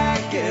pay, I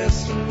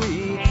guess, when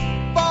we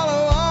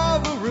follow all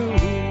the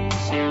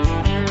rules.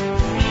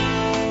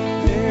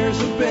 There's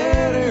a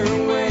better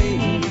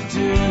way to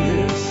do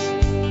this.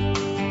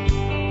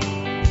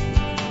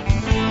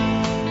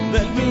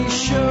 Let me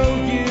show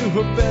you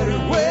a better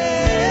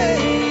way.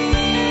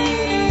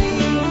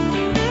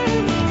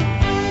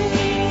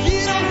 You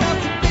don't have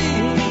to be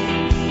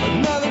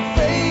another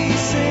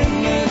face in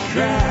the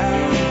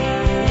crowd.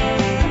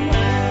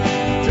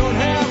 You don't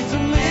have to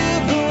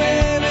live the way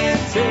they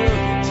tell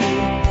you to.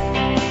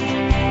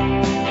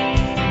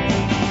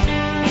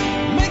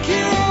 Make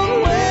your own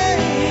way,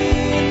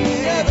 and the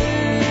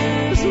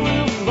others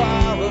will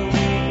follow.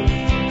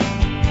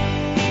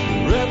 The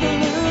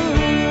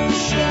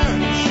revolution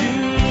is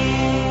you.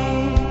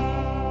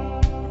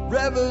 The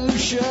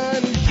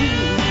revolution is you.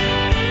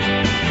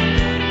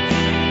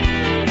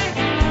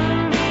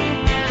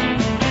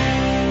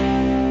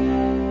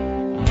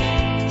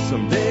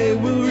 Someday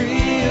we'll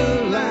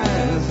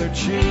realize our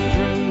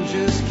children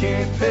just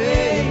can't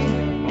pay.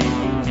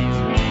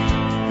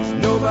 'Cause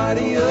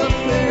nobody up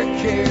there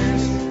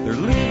cares. They're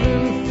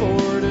living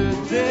for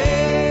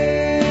today.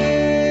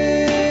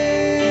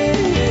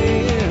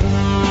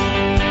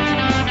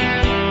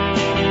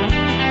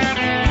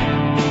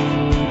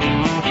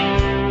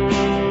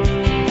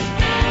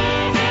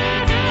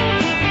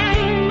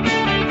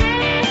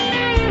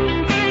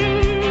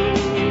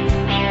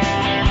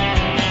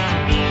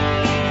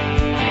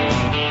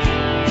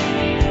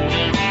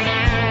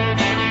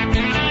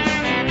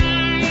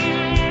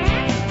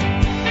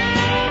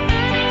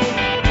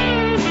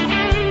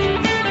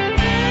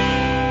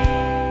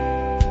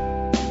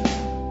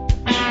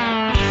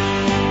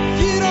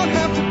 You don't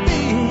have to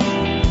be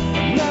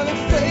another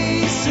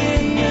face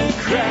in the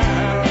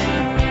crowd.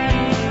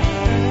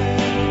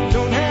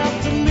 Don't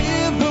have to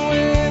live the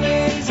way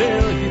they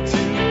tell you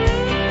to.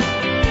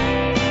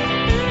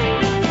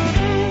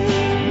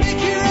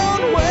 Make your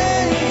own way,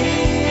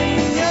 and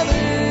the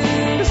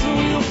others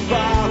will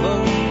follow.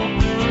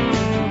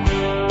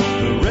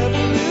 The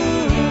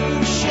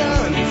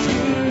revolution is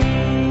you.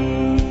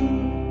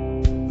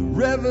 The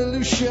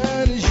revolution